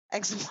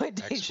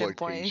 Exploitation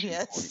point, Exploitation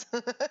yes.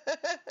 Yeah.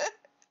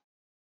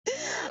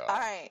 All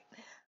right,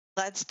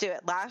 let's do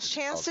it. Last It's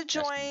chance called to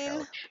casting join.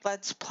 couch.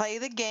 Let's play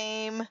the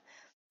game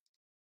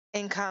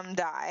and come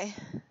die.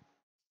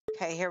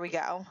 Okay, here we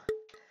go.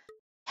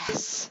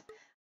 Yes.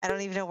 I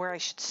don't even know where I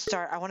should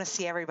start. I want to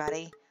see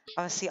everybody.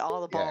 I want to see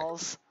all the Yeah.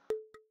 balls.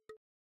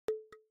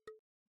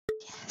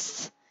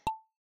 Yes.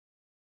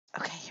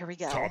 Okay, here we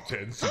go. Top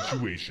 10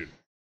 situation.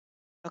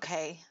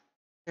 Okay.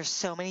 There's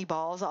so many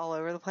balls all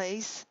over the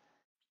place.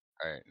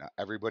 All right, now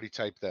everybody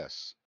type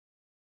this.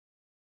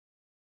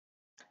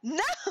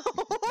 No!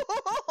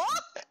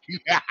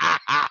 Damn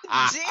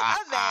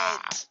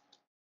it!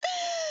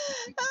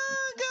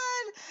 Oh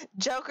god!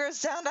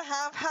 Joker's down to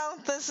half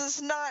health. This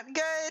is not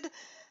good.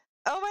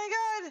 Oh my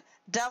god!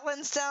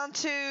 Devlin's down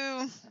to,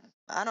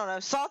 I don't know,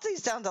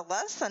 Salty's down to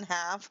less than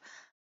half.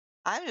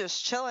 I'm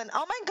just chilling.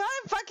 Oh my god,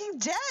 I'm fucking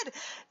dead!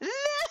 No!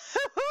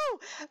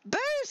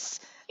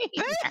 Boost!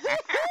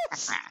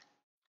 Boost!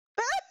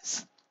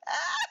 Boost!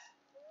 Ah!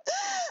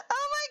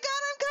 Oh my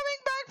god, I'm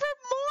coming back for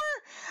more!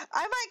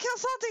 I might kill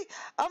Salty!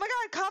 Oh my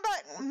god,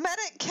 combat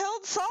medic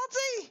killed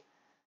Salty!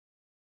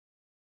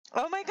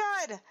 Oh my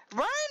god,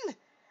 run!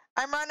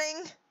 I'm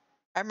running.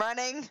 I'm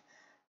running.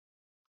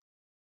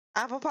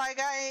 Apple pie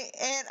guy,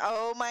 and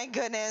oh my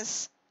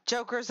goodness.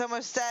 Joker's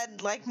almost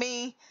dead, like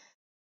me.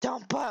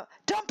 Don't bump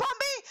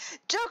me!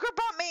 Joker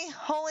bumped me!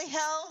 Holy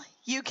hell,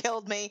 you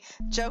killed me.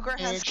 Joker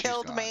has And she's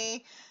killed gone.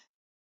 me.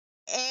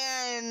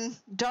 And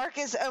Dark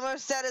is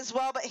almost dead as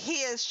well, but he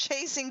is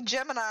chasing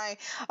Gemini.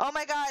 Oh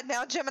my god,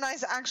 now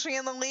Gemini's actually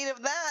in the lead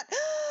of that.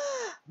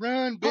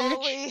 Run, bitch!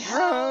 Holy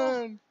hell.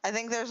 Run! I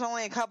think there's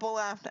only a couple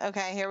left.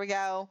 Okay, here we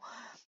go.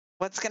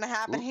 What's gonna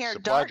happen Ooh, here?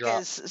 supply Dark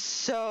drop. is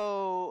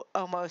so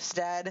almost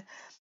dead.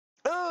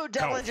 Ooh,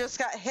 Devlin Health. just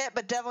got hit,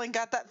 but Devlin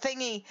got that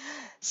thingy.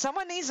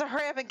 Someone needs to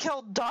hurry up and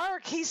kill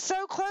Dark. He's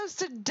so close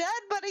to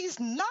dead, but he's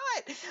not.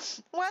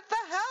 What the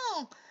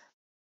hell?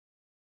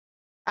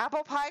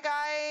 Apple Pie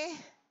Guy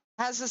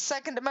has the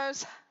second to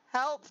most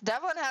health.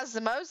 Devlin has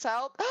the most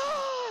health.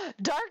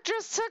 Dark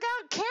just took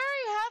out Carrie.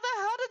 How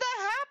the hell did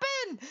that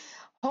happen?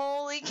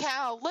 Holy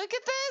cow. Look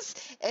at this.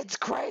 It's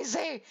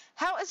crazy.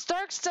 How is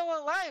Dark still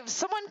alive?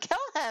 Someone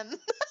kill him.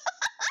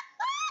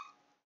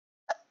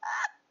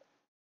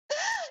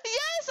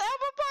 Yes,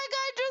 Apple Pie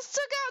Guy just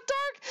took out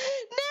Dark.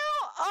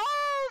 Now,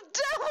 oh,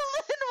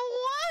 Devlin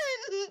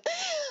won.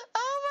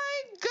 Oh my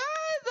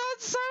god,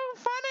 that's so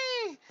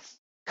funny.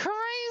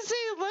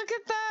 Crazy, look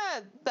at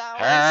that. That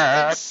was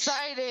Hacks.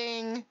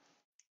 exciting.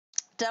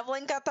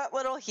 Devlin got that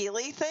little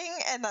Healy thing,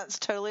 and that's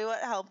totally what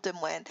helped him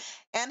win.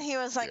 And he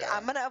was like, Yeah.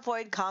 I'm going to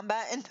avoid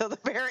combat until the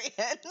very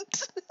end.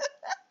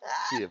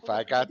 See, if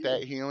I got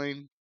that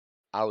healing,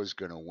 I was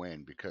gonna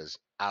win because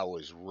I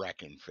was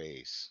wrecking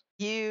face.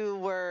 You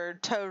were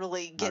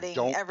totally Now, getting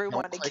don't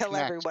everyone to click kill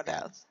next everyone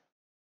yet. else.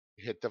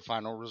 Hit the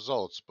final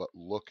results, but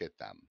look at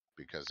them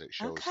because it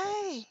shows Okay.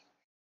 things.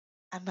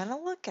 I'm going to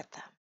look at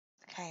them.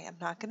 Okay, I'm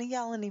not going to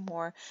yell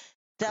anymore.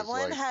 'Cause,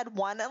 Devlin like, had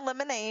one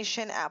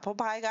elimination. Apple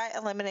Pie Guy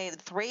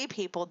eliminated 3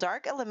 people.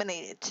 Dark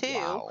eliminated 2.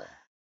 wow.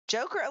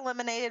 Joker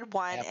eliminated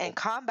 1. Apple- And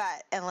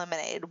Combat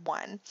eliminated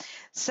 1.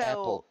 So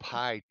Apple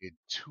Pie did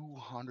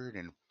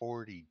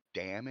 240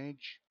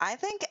 damage. I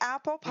think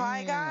Apple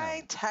Pie Guy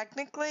Damn.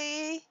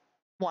 technically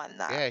won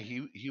that. Yeah,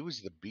 he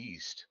was the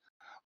beast.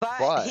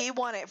 but he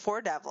won it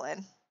for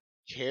Devlin.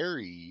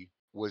 Carrie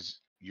was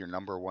your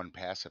number 1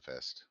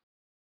 pacifist.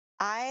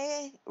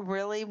 I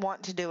really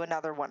want to do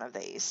another one of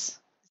these.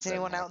 Is Then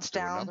anyone let's else do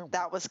down? another one.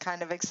 That was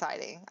kind of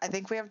exciting. I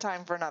think we have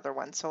time for another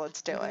one, so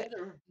let's do it.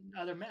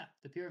 Other map,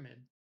 the pyramid.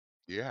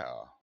 Yeah.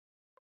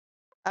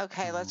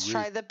 Okay, let's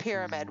try the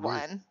pyramid Great.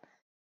 one.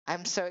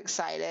 I'm so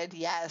excited.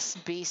 Yes,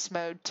 beast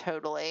mode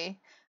totally.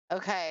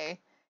 Okay,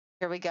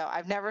 here we go.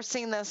 I've never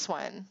seen this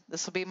one.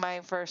 This will be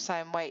my first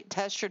time. Wait,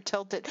 test your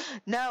tilted.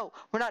 No,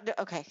 we're not.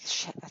 Okay,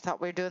 shit. I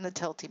thought we were doing the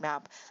tilty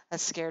map. That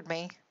scared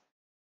me.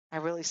 I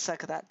really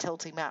suck at that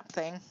tilty map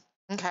thing.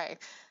 Okay,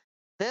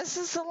 this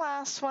is the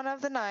last one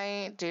of the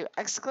night. Do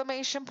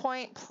exclamation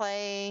point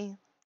play.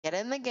 Get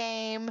in the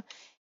game.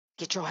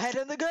 Get your head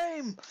in the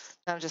game.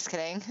 No, I'm just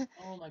kidding.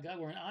 Oh my god,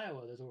 we're in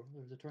Iowa.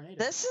 There's a tornado.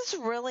 This is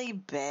really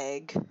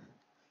big.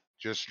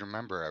 Just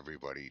remember,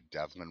 everybody,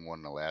 Devlin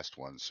won the last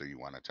one, so you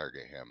want to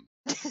target him.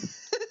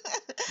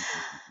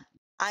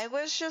 I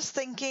was just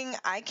thinking,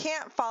 I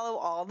can't follow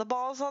all the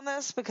balls on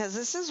this because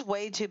this is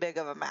way too big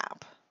of a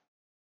map.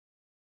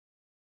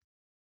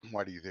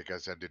 Why do you think I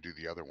said to do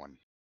the other one?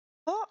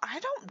 Well, I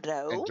don't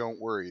know. And don't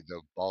worry,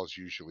 the balls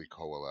usually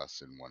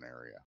coalesce in one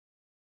area.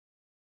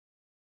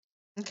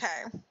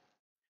 Okay.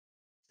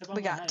 Except I'm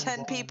We got behind the 10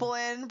 ball. people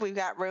in. We've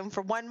got room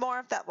for one more.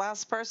 If that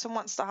last person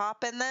wants to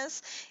hop in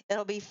this,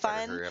 it'll be Better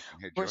fun. hurry up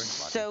and hit We're join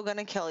button. so going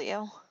to kill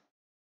you.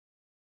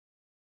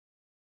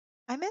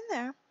 I'm in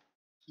there.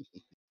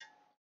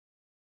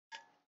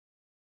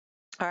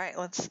 All right,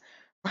 let's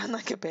run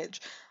like a bitch.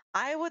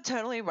 I would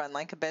totally run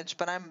like a bitch,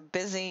 but I'm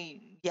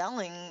busy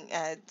yelling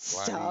at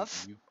Why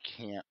stuff. you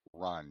can't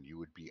run? You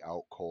would be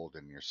out cold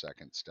in your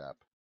second step.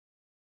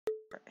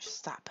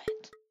 Stop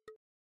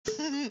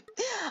it.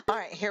 All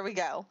right, here we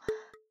go.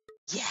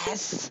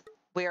 Yes,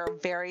 we are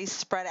very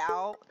spread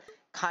out,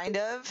 kind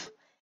of,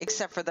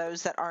 except for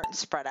those that aren't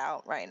spread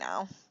out right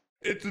now.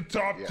 It's a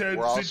top Yeah, 10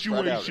 we're all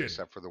spread out situation.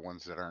 except for the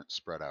ones that aren't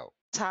spread out.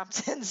 Top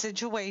 10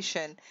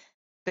 situation.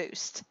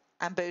 Boost.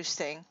 I'm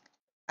boosting.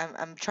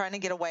 I'm trying to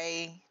get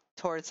away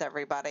towards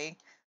everybody.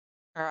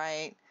 All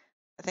right.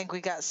 I think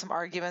we got some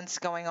arguments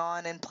going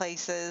on in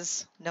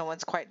places. No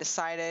one's quite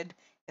decided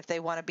if they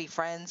want to be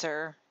friends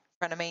or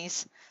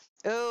frenemies.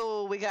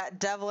 Oh, we got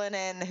Devlin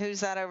and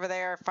who's that over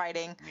there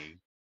fighting? Me.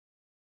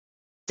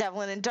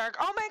 Devlin and Dark.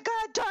 Oh my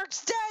God,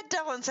 Dark's dead.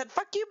 Devlin said,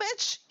 "Fuck you,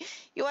 bitch.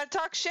 You want to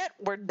talk shit?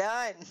 We're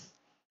done.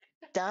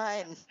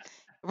 Done."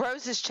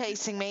 Rose is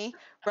chasing me.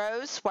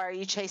 Rose, why are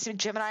you chasing me?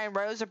 Gemini and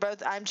Rose are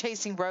both. I'm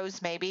chasing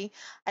Rose, maybe.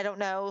 I don't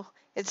know.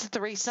 It's a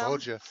threesome.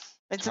 Told you.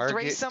 It's Target a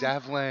threesome.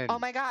 Devlin. Oh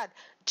my God,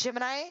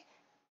 Gemini,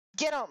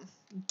 get him,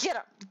 get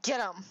him, get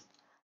him.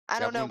 I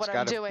don't know Devlin's what I'm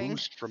got a doing.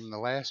 boost from the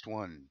last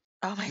one.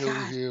 Oh my Kill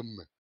God. him.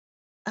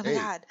 Oh my Hey,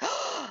 God.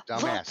 Look,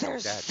 dumbass, I'm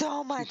there's dead.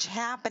 so much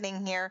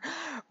happening here.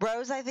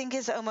 Rose, I think,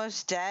 is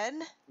almost dead.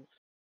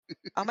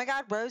 Oh my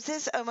God, Rose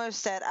is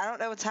almost dead. I don't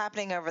know what's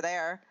happening over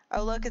there.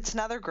 Oh, look, it's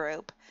another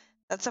group.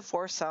 That's a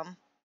foursome.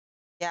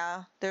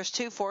 Yeah, there's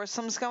two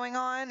foursomes going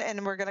on,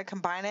 and we're going to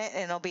combine it,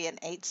 and it'll be an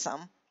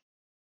eightsome.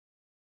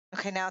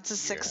 Okay, now it's a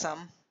sixsome.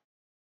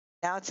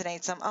 Now it's an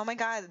eightsome. Oh my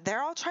God,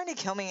 they're all trying to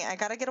kill me. I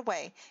got to get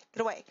away.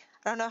 Get away.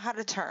 I don't know how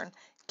to turn.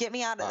 Get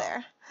me out of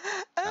there.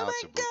 Oh Now my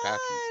it's a blue packy.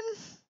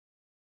 God.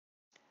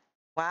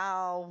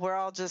 Wow, we're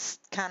all just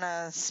kind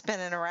of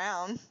spinning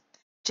around.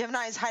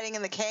 Gemini's hiding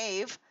in the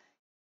cave.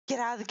 Get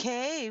out of the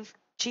cave,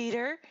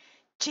 cheater.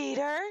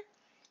 Cheater.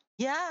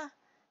 Yeah,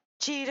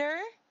 cheater.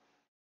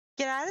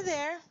 Get out of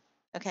there.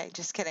 Okay,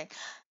 just kidding.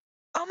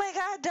 Oh my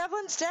God,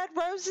 Devlin's dead.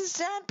 Rose is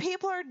dead.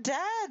 People are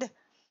dead.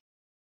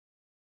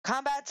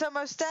 Combat's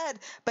almost dead,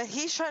 but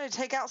he's trying to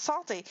take out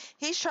Salty.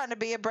 He's trying to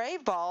be a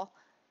brave ball.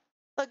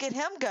 Look at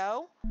him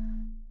go.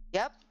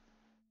 Yep,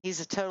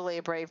 he's totally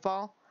a brave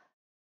ball.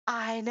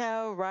 I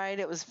know, right?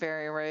 It was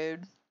very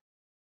rude.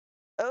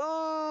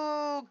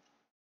 Oh,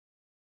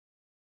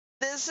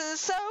 this is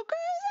so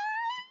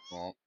crazy.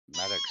 Well,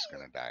 Medic's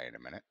gonna die in a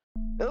minute.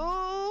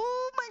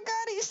 Oh my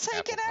God, he's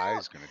taking Apple out.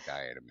 Pie's gonna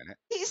die in a minute.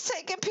 He's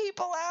taking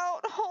people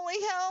out.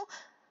 Holy hell.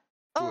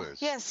 Oh, Who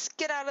is? yes,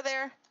 get out of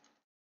there.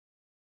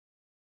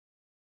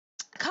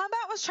 Combat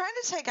was trying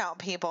to take out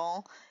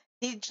people.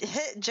 He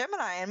hit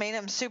Gemini and made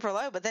him super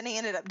low, but then he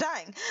ended up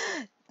dying.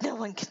 No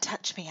one can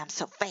touch me. I'm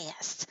so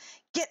fast.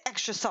 Get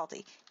extra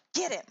salty.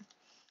 Get him.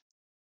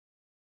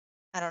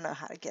 I don't know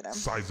how to get him.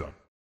 Size up.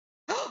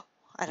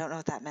 I don't know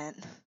what that meant.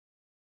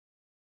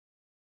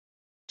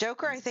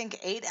 Joker, I think,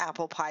 ate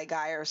apple pie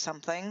guy or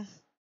something.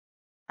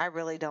 I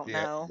really don't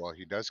know. Well,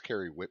 he does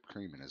carry whipped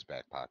cream in his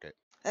back pocket.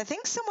 I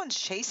think someone's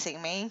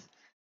chasing me.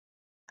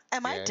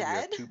 Am I You dead?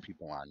 have 2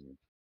 people on you.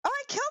 Oh,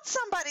 I killed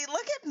somebody.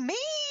 Look at me.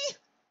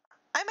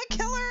 I'm a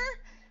killer.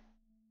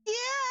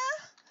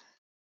 Yeah.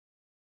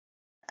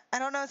 I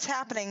don't know what's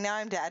happening. Now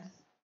I'm dead.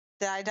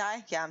 Did I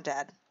die? Yeah, I'm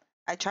dead.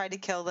 I tried to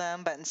kill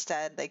them, but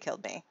instead they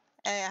killed me.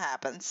 And it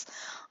happens.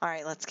 All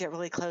right, let's get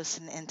really close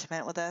and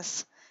intimate with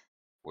this.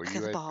 Well, Look you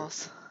at the had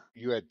balls.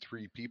 you had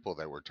 3 people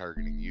that were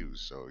targeting you,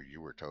 so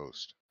you were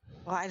toast.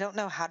 Well, I don't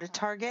know how to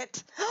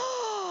target.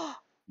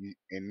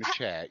 In the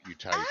chat, you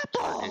type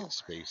Apple! target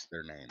space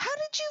their name. How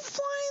did you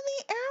fly in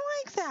the air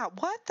like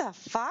that? What the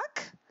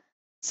fuck?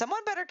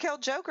 Someone better kill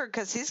Joker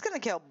because he's going to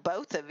kill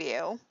both of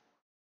you.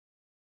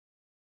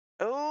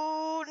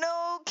 Oh,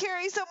 no.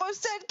 Carrie's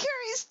almost dead.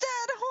 Carrie's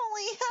dead.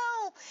 Holy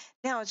hell.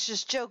 Now it's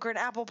just Joker and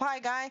Apple Pie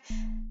Guy.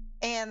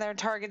 And they're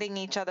targeting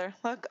each other.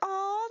 Look.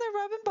 Oh,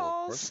 they're rubbing Well,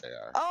 balls. of course they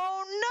are.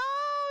 Oh,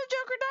 no.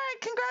 Joker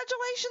died.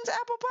 Congratulations,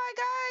 Apple Pie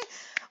Guy.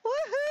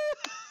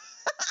 Woohoo.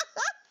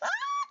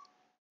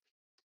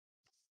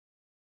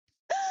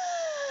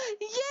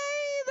 Yay.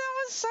 That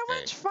was so Hey,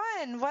 much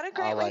fun. What a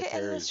great All way I to end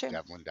care this is stream.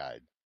 Devlin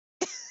died.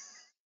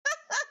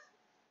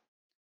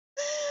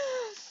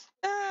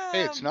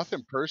 Hey, it's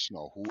nothing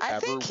personal. I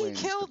Whoever think he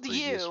wins the killed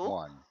previous you.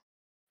 one,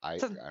 I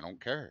So- don't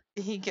care.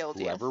 He killed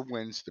you. Whoever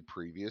wins the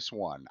previous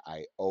one,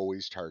 I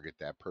always target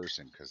that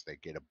person because they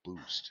get a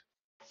boost,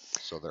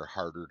 so they're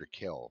harder to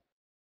kill.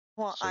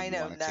 Well, So I you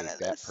know want to none take of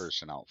that this.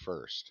 person out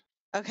first.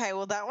 Okay,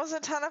 well, that was a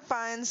ton of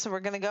fun. So we're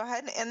going to go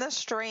ahead and end the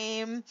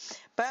stream.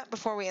 But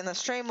before we end the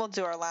stream, we'll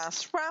do our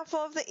last raffle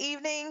of the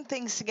evening.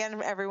 Thanks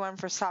again, everyone,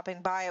 for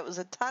stopping by. It was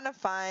a ton of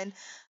fun.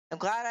 I'm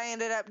glad I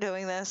ended up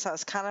doing this. I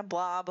was kind of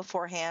blah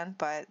beforehand,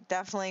 but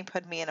definitely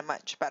put me in a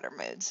much better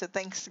mood. So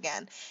thanks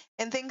again.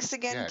 And thanks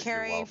again, Yeah, you're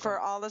Carrie, for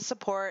welcome. all the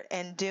support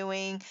and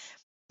doing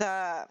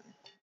the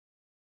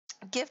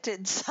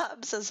gifted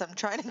subs as I'm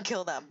trying to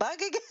kill that bug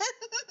again.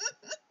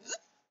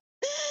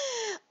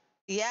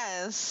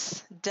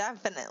 Yes,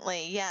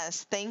 definitely.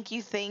 Yes. Thank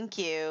you. Thank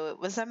you. It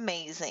was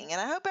amazing. And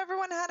I hope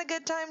everyone had a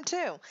good time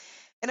too.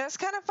 And it was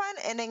kind of fun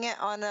ending it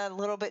on a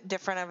little bit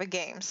different of a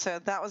game. So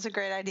that was a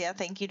great idea.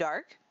 Thank you,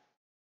 Dark.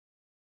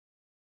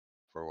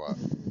 For what?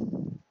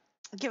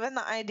 Given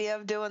the idea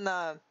of doing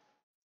the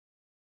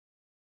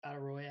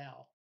Battle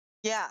Royale.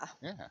 yeah,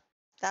 Yeah.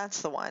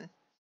 that's the one. In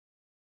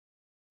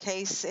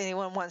case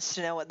anyone wants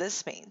to know what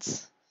this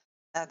means,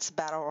 that's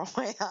Battle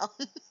Royale.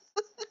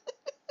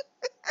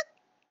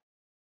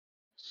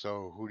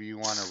 So who do you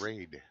want to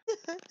raid?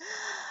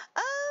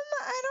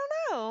 I don't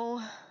know.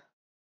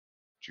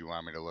 Do you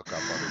want me to look up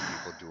other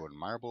people doing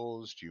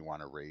marbles? Do you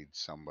want to raid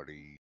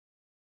somebody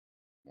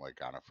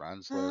like on a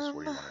friends list?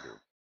 What do you want to do?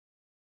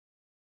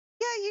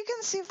 Yeah, you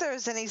can see if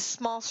there's any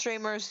small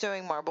streamers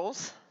doing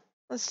marbles.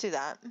 Let's do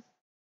that.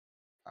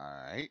 All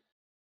right.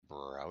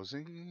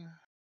 Browsing.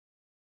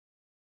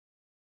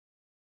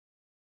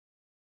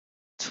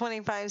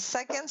 25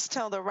 seconds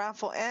till the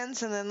raffle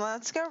ends, and then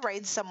let's go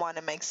raid someone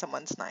and make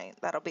someone's night.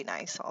 That'll be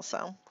nice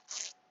also.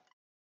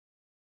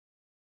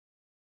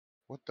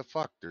 What the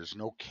fuck? There's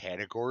no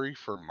category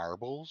for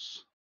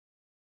marbles?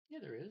 Yeah,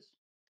 there is.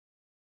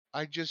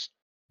 I just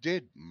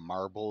did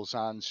marbles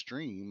on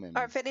stream and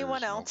Or if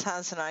anyone there's else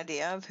has an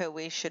idea of who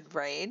we should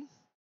raid.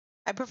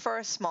 I prefer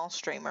a small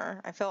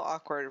streamer. I feel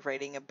awkward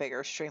raiding a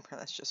bigger streamer.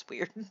 That's just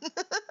weird.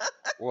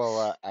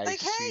 Well, I like,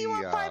 see. hey, you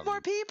want 5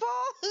 more people?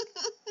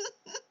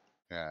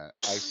 Yeah,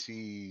 I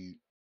see.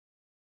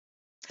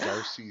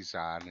 Darcy's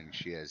on and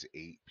she has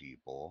 8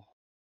 people.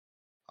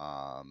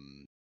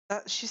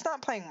 She's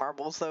not playing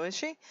marbles though, is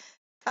she?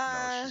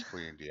 No, she's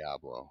playing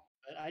Diablo.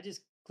 But I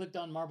just clicked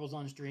on marbles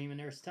on stream, and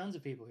there's tons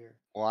of people here.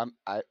 Well,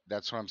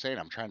 that's what I'm saying.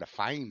 I'm trying to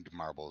find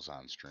marbles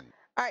on stream.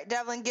 All right,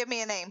 Devlin, give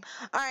me a name.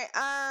 All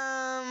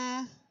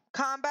right,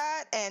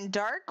 Combat and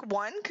Dark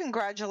won.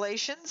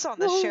 Congratulations on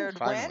the shared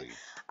Finally. win.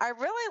 I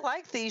really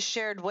like these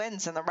shared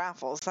wins in the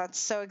raffles. That's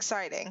so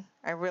exciting.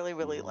 I really,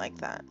 really like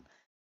that. Ooh.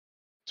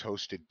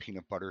 Toasted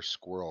peanut butter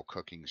squirrel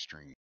cooking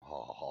stream.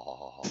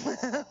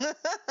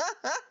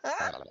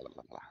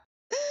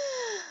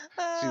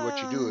 See,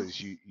 what you do is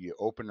you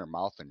open their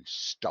mouth and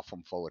stuff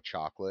them full of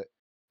chocolate,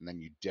 and then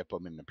you dip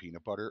them in the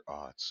peanut butter.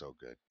 Oh, it's so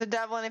good. So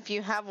Devlin, if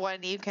you have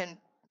one, you can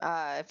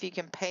if you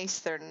can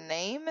paste their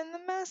name in the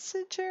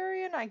message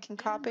area, and I can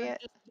copy it.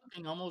 Just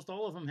looking, almost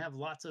all of them have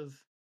lots of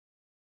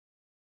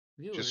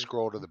viewers. Just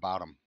scroll to the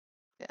bottom.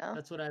 Yeah.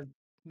 That's what I've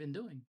been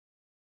doing.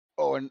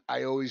 Oh, and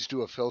I always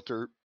do a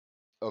filter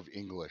of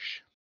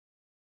English.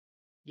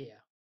 Yeah.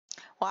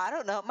 Well, I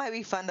don't know. It might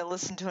be fun to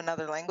listen to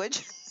another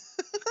language.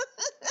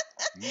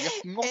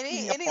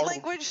 any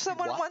language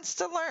someone wants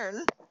to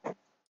learn.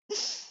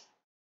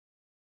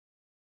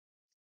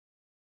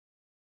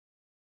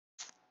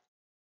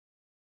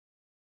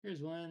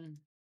 Here's one.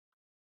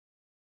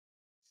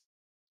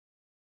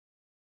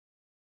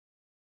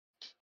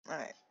 All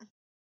right.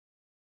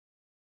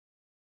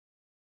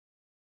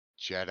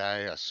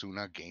 Jedi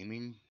Asuna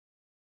Gaming.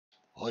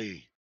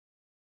 Hoi,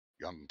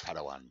 young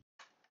Padawan.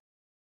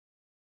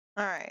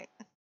 All right.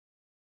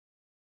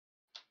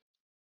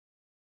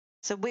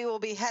 So we will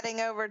be heading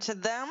over to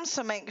them,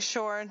 so make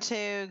sure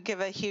to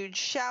give a huge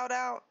shout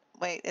out.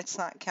 Wait, it's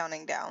not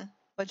counting down.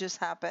 What just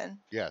happened?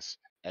 Yes,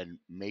 and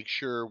make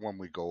sure when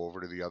we go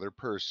over to the other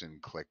person,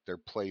 click their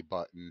play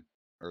button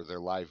or their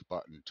live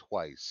button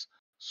twice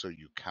so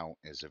you count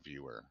as a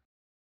viewer.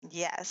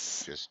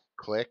 Yes. Just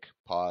click,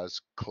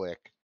 pause,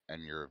 click,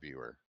 and you're a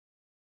viewer.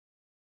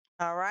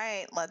 All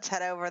right, let's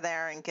head over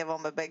there and give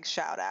them a big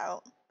shout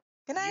out.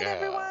 Good night, Yeah.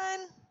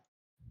 everyone.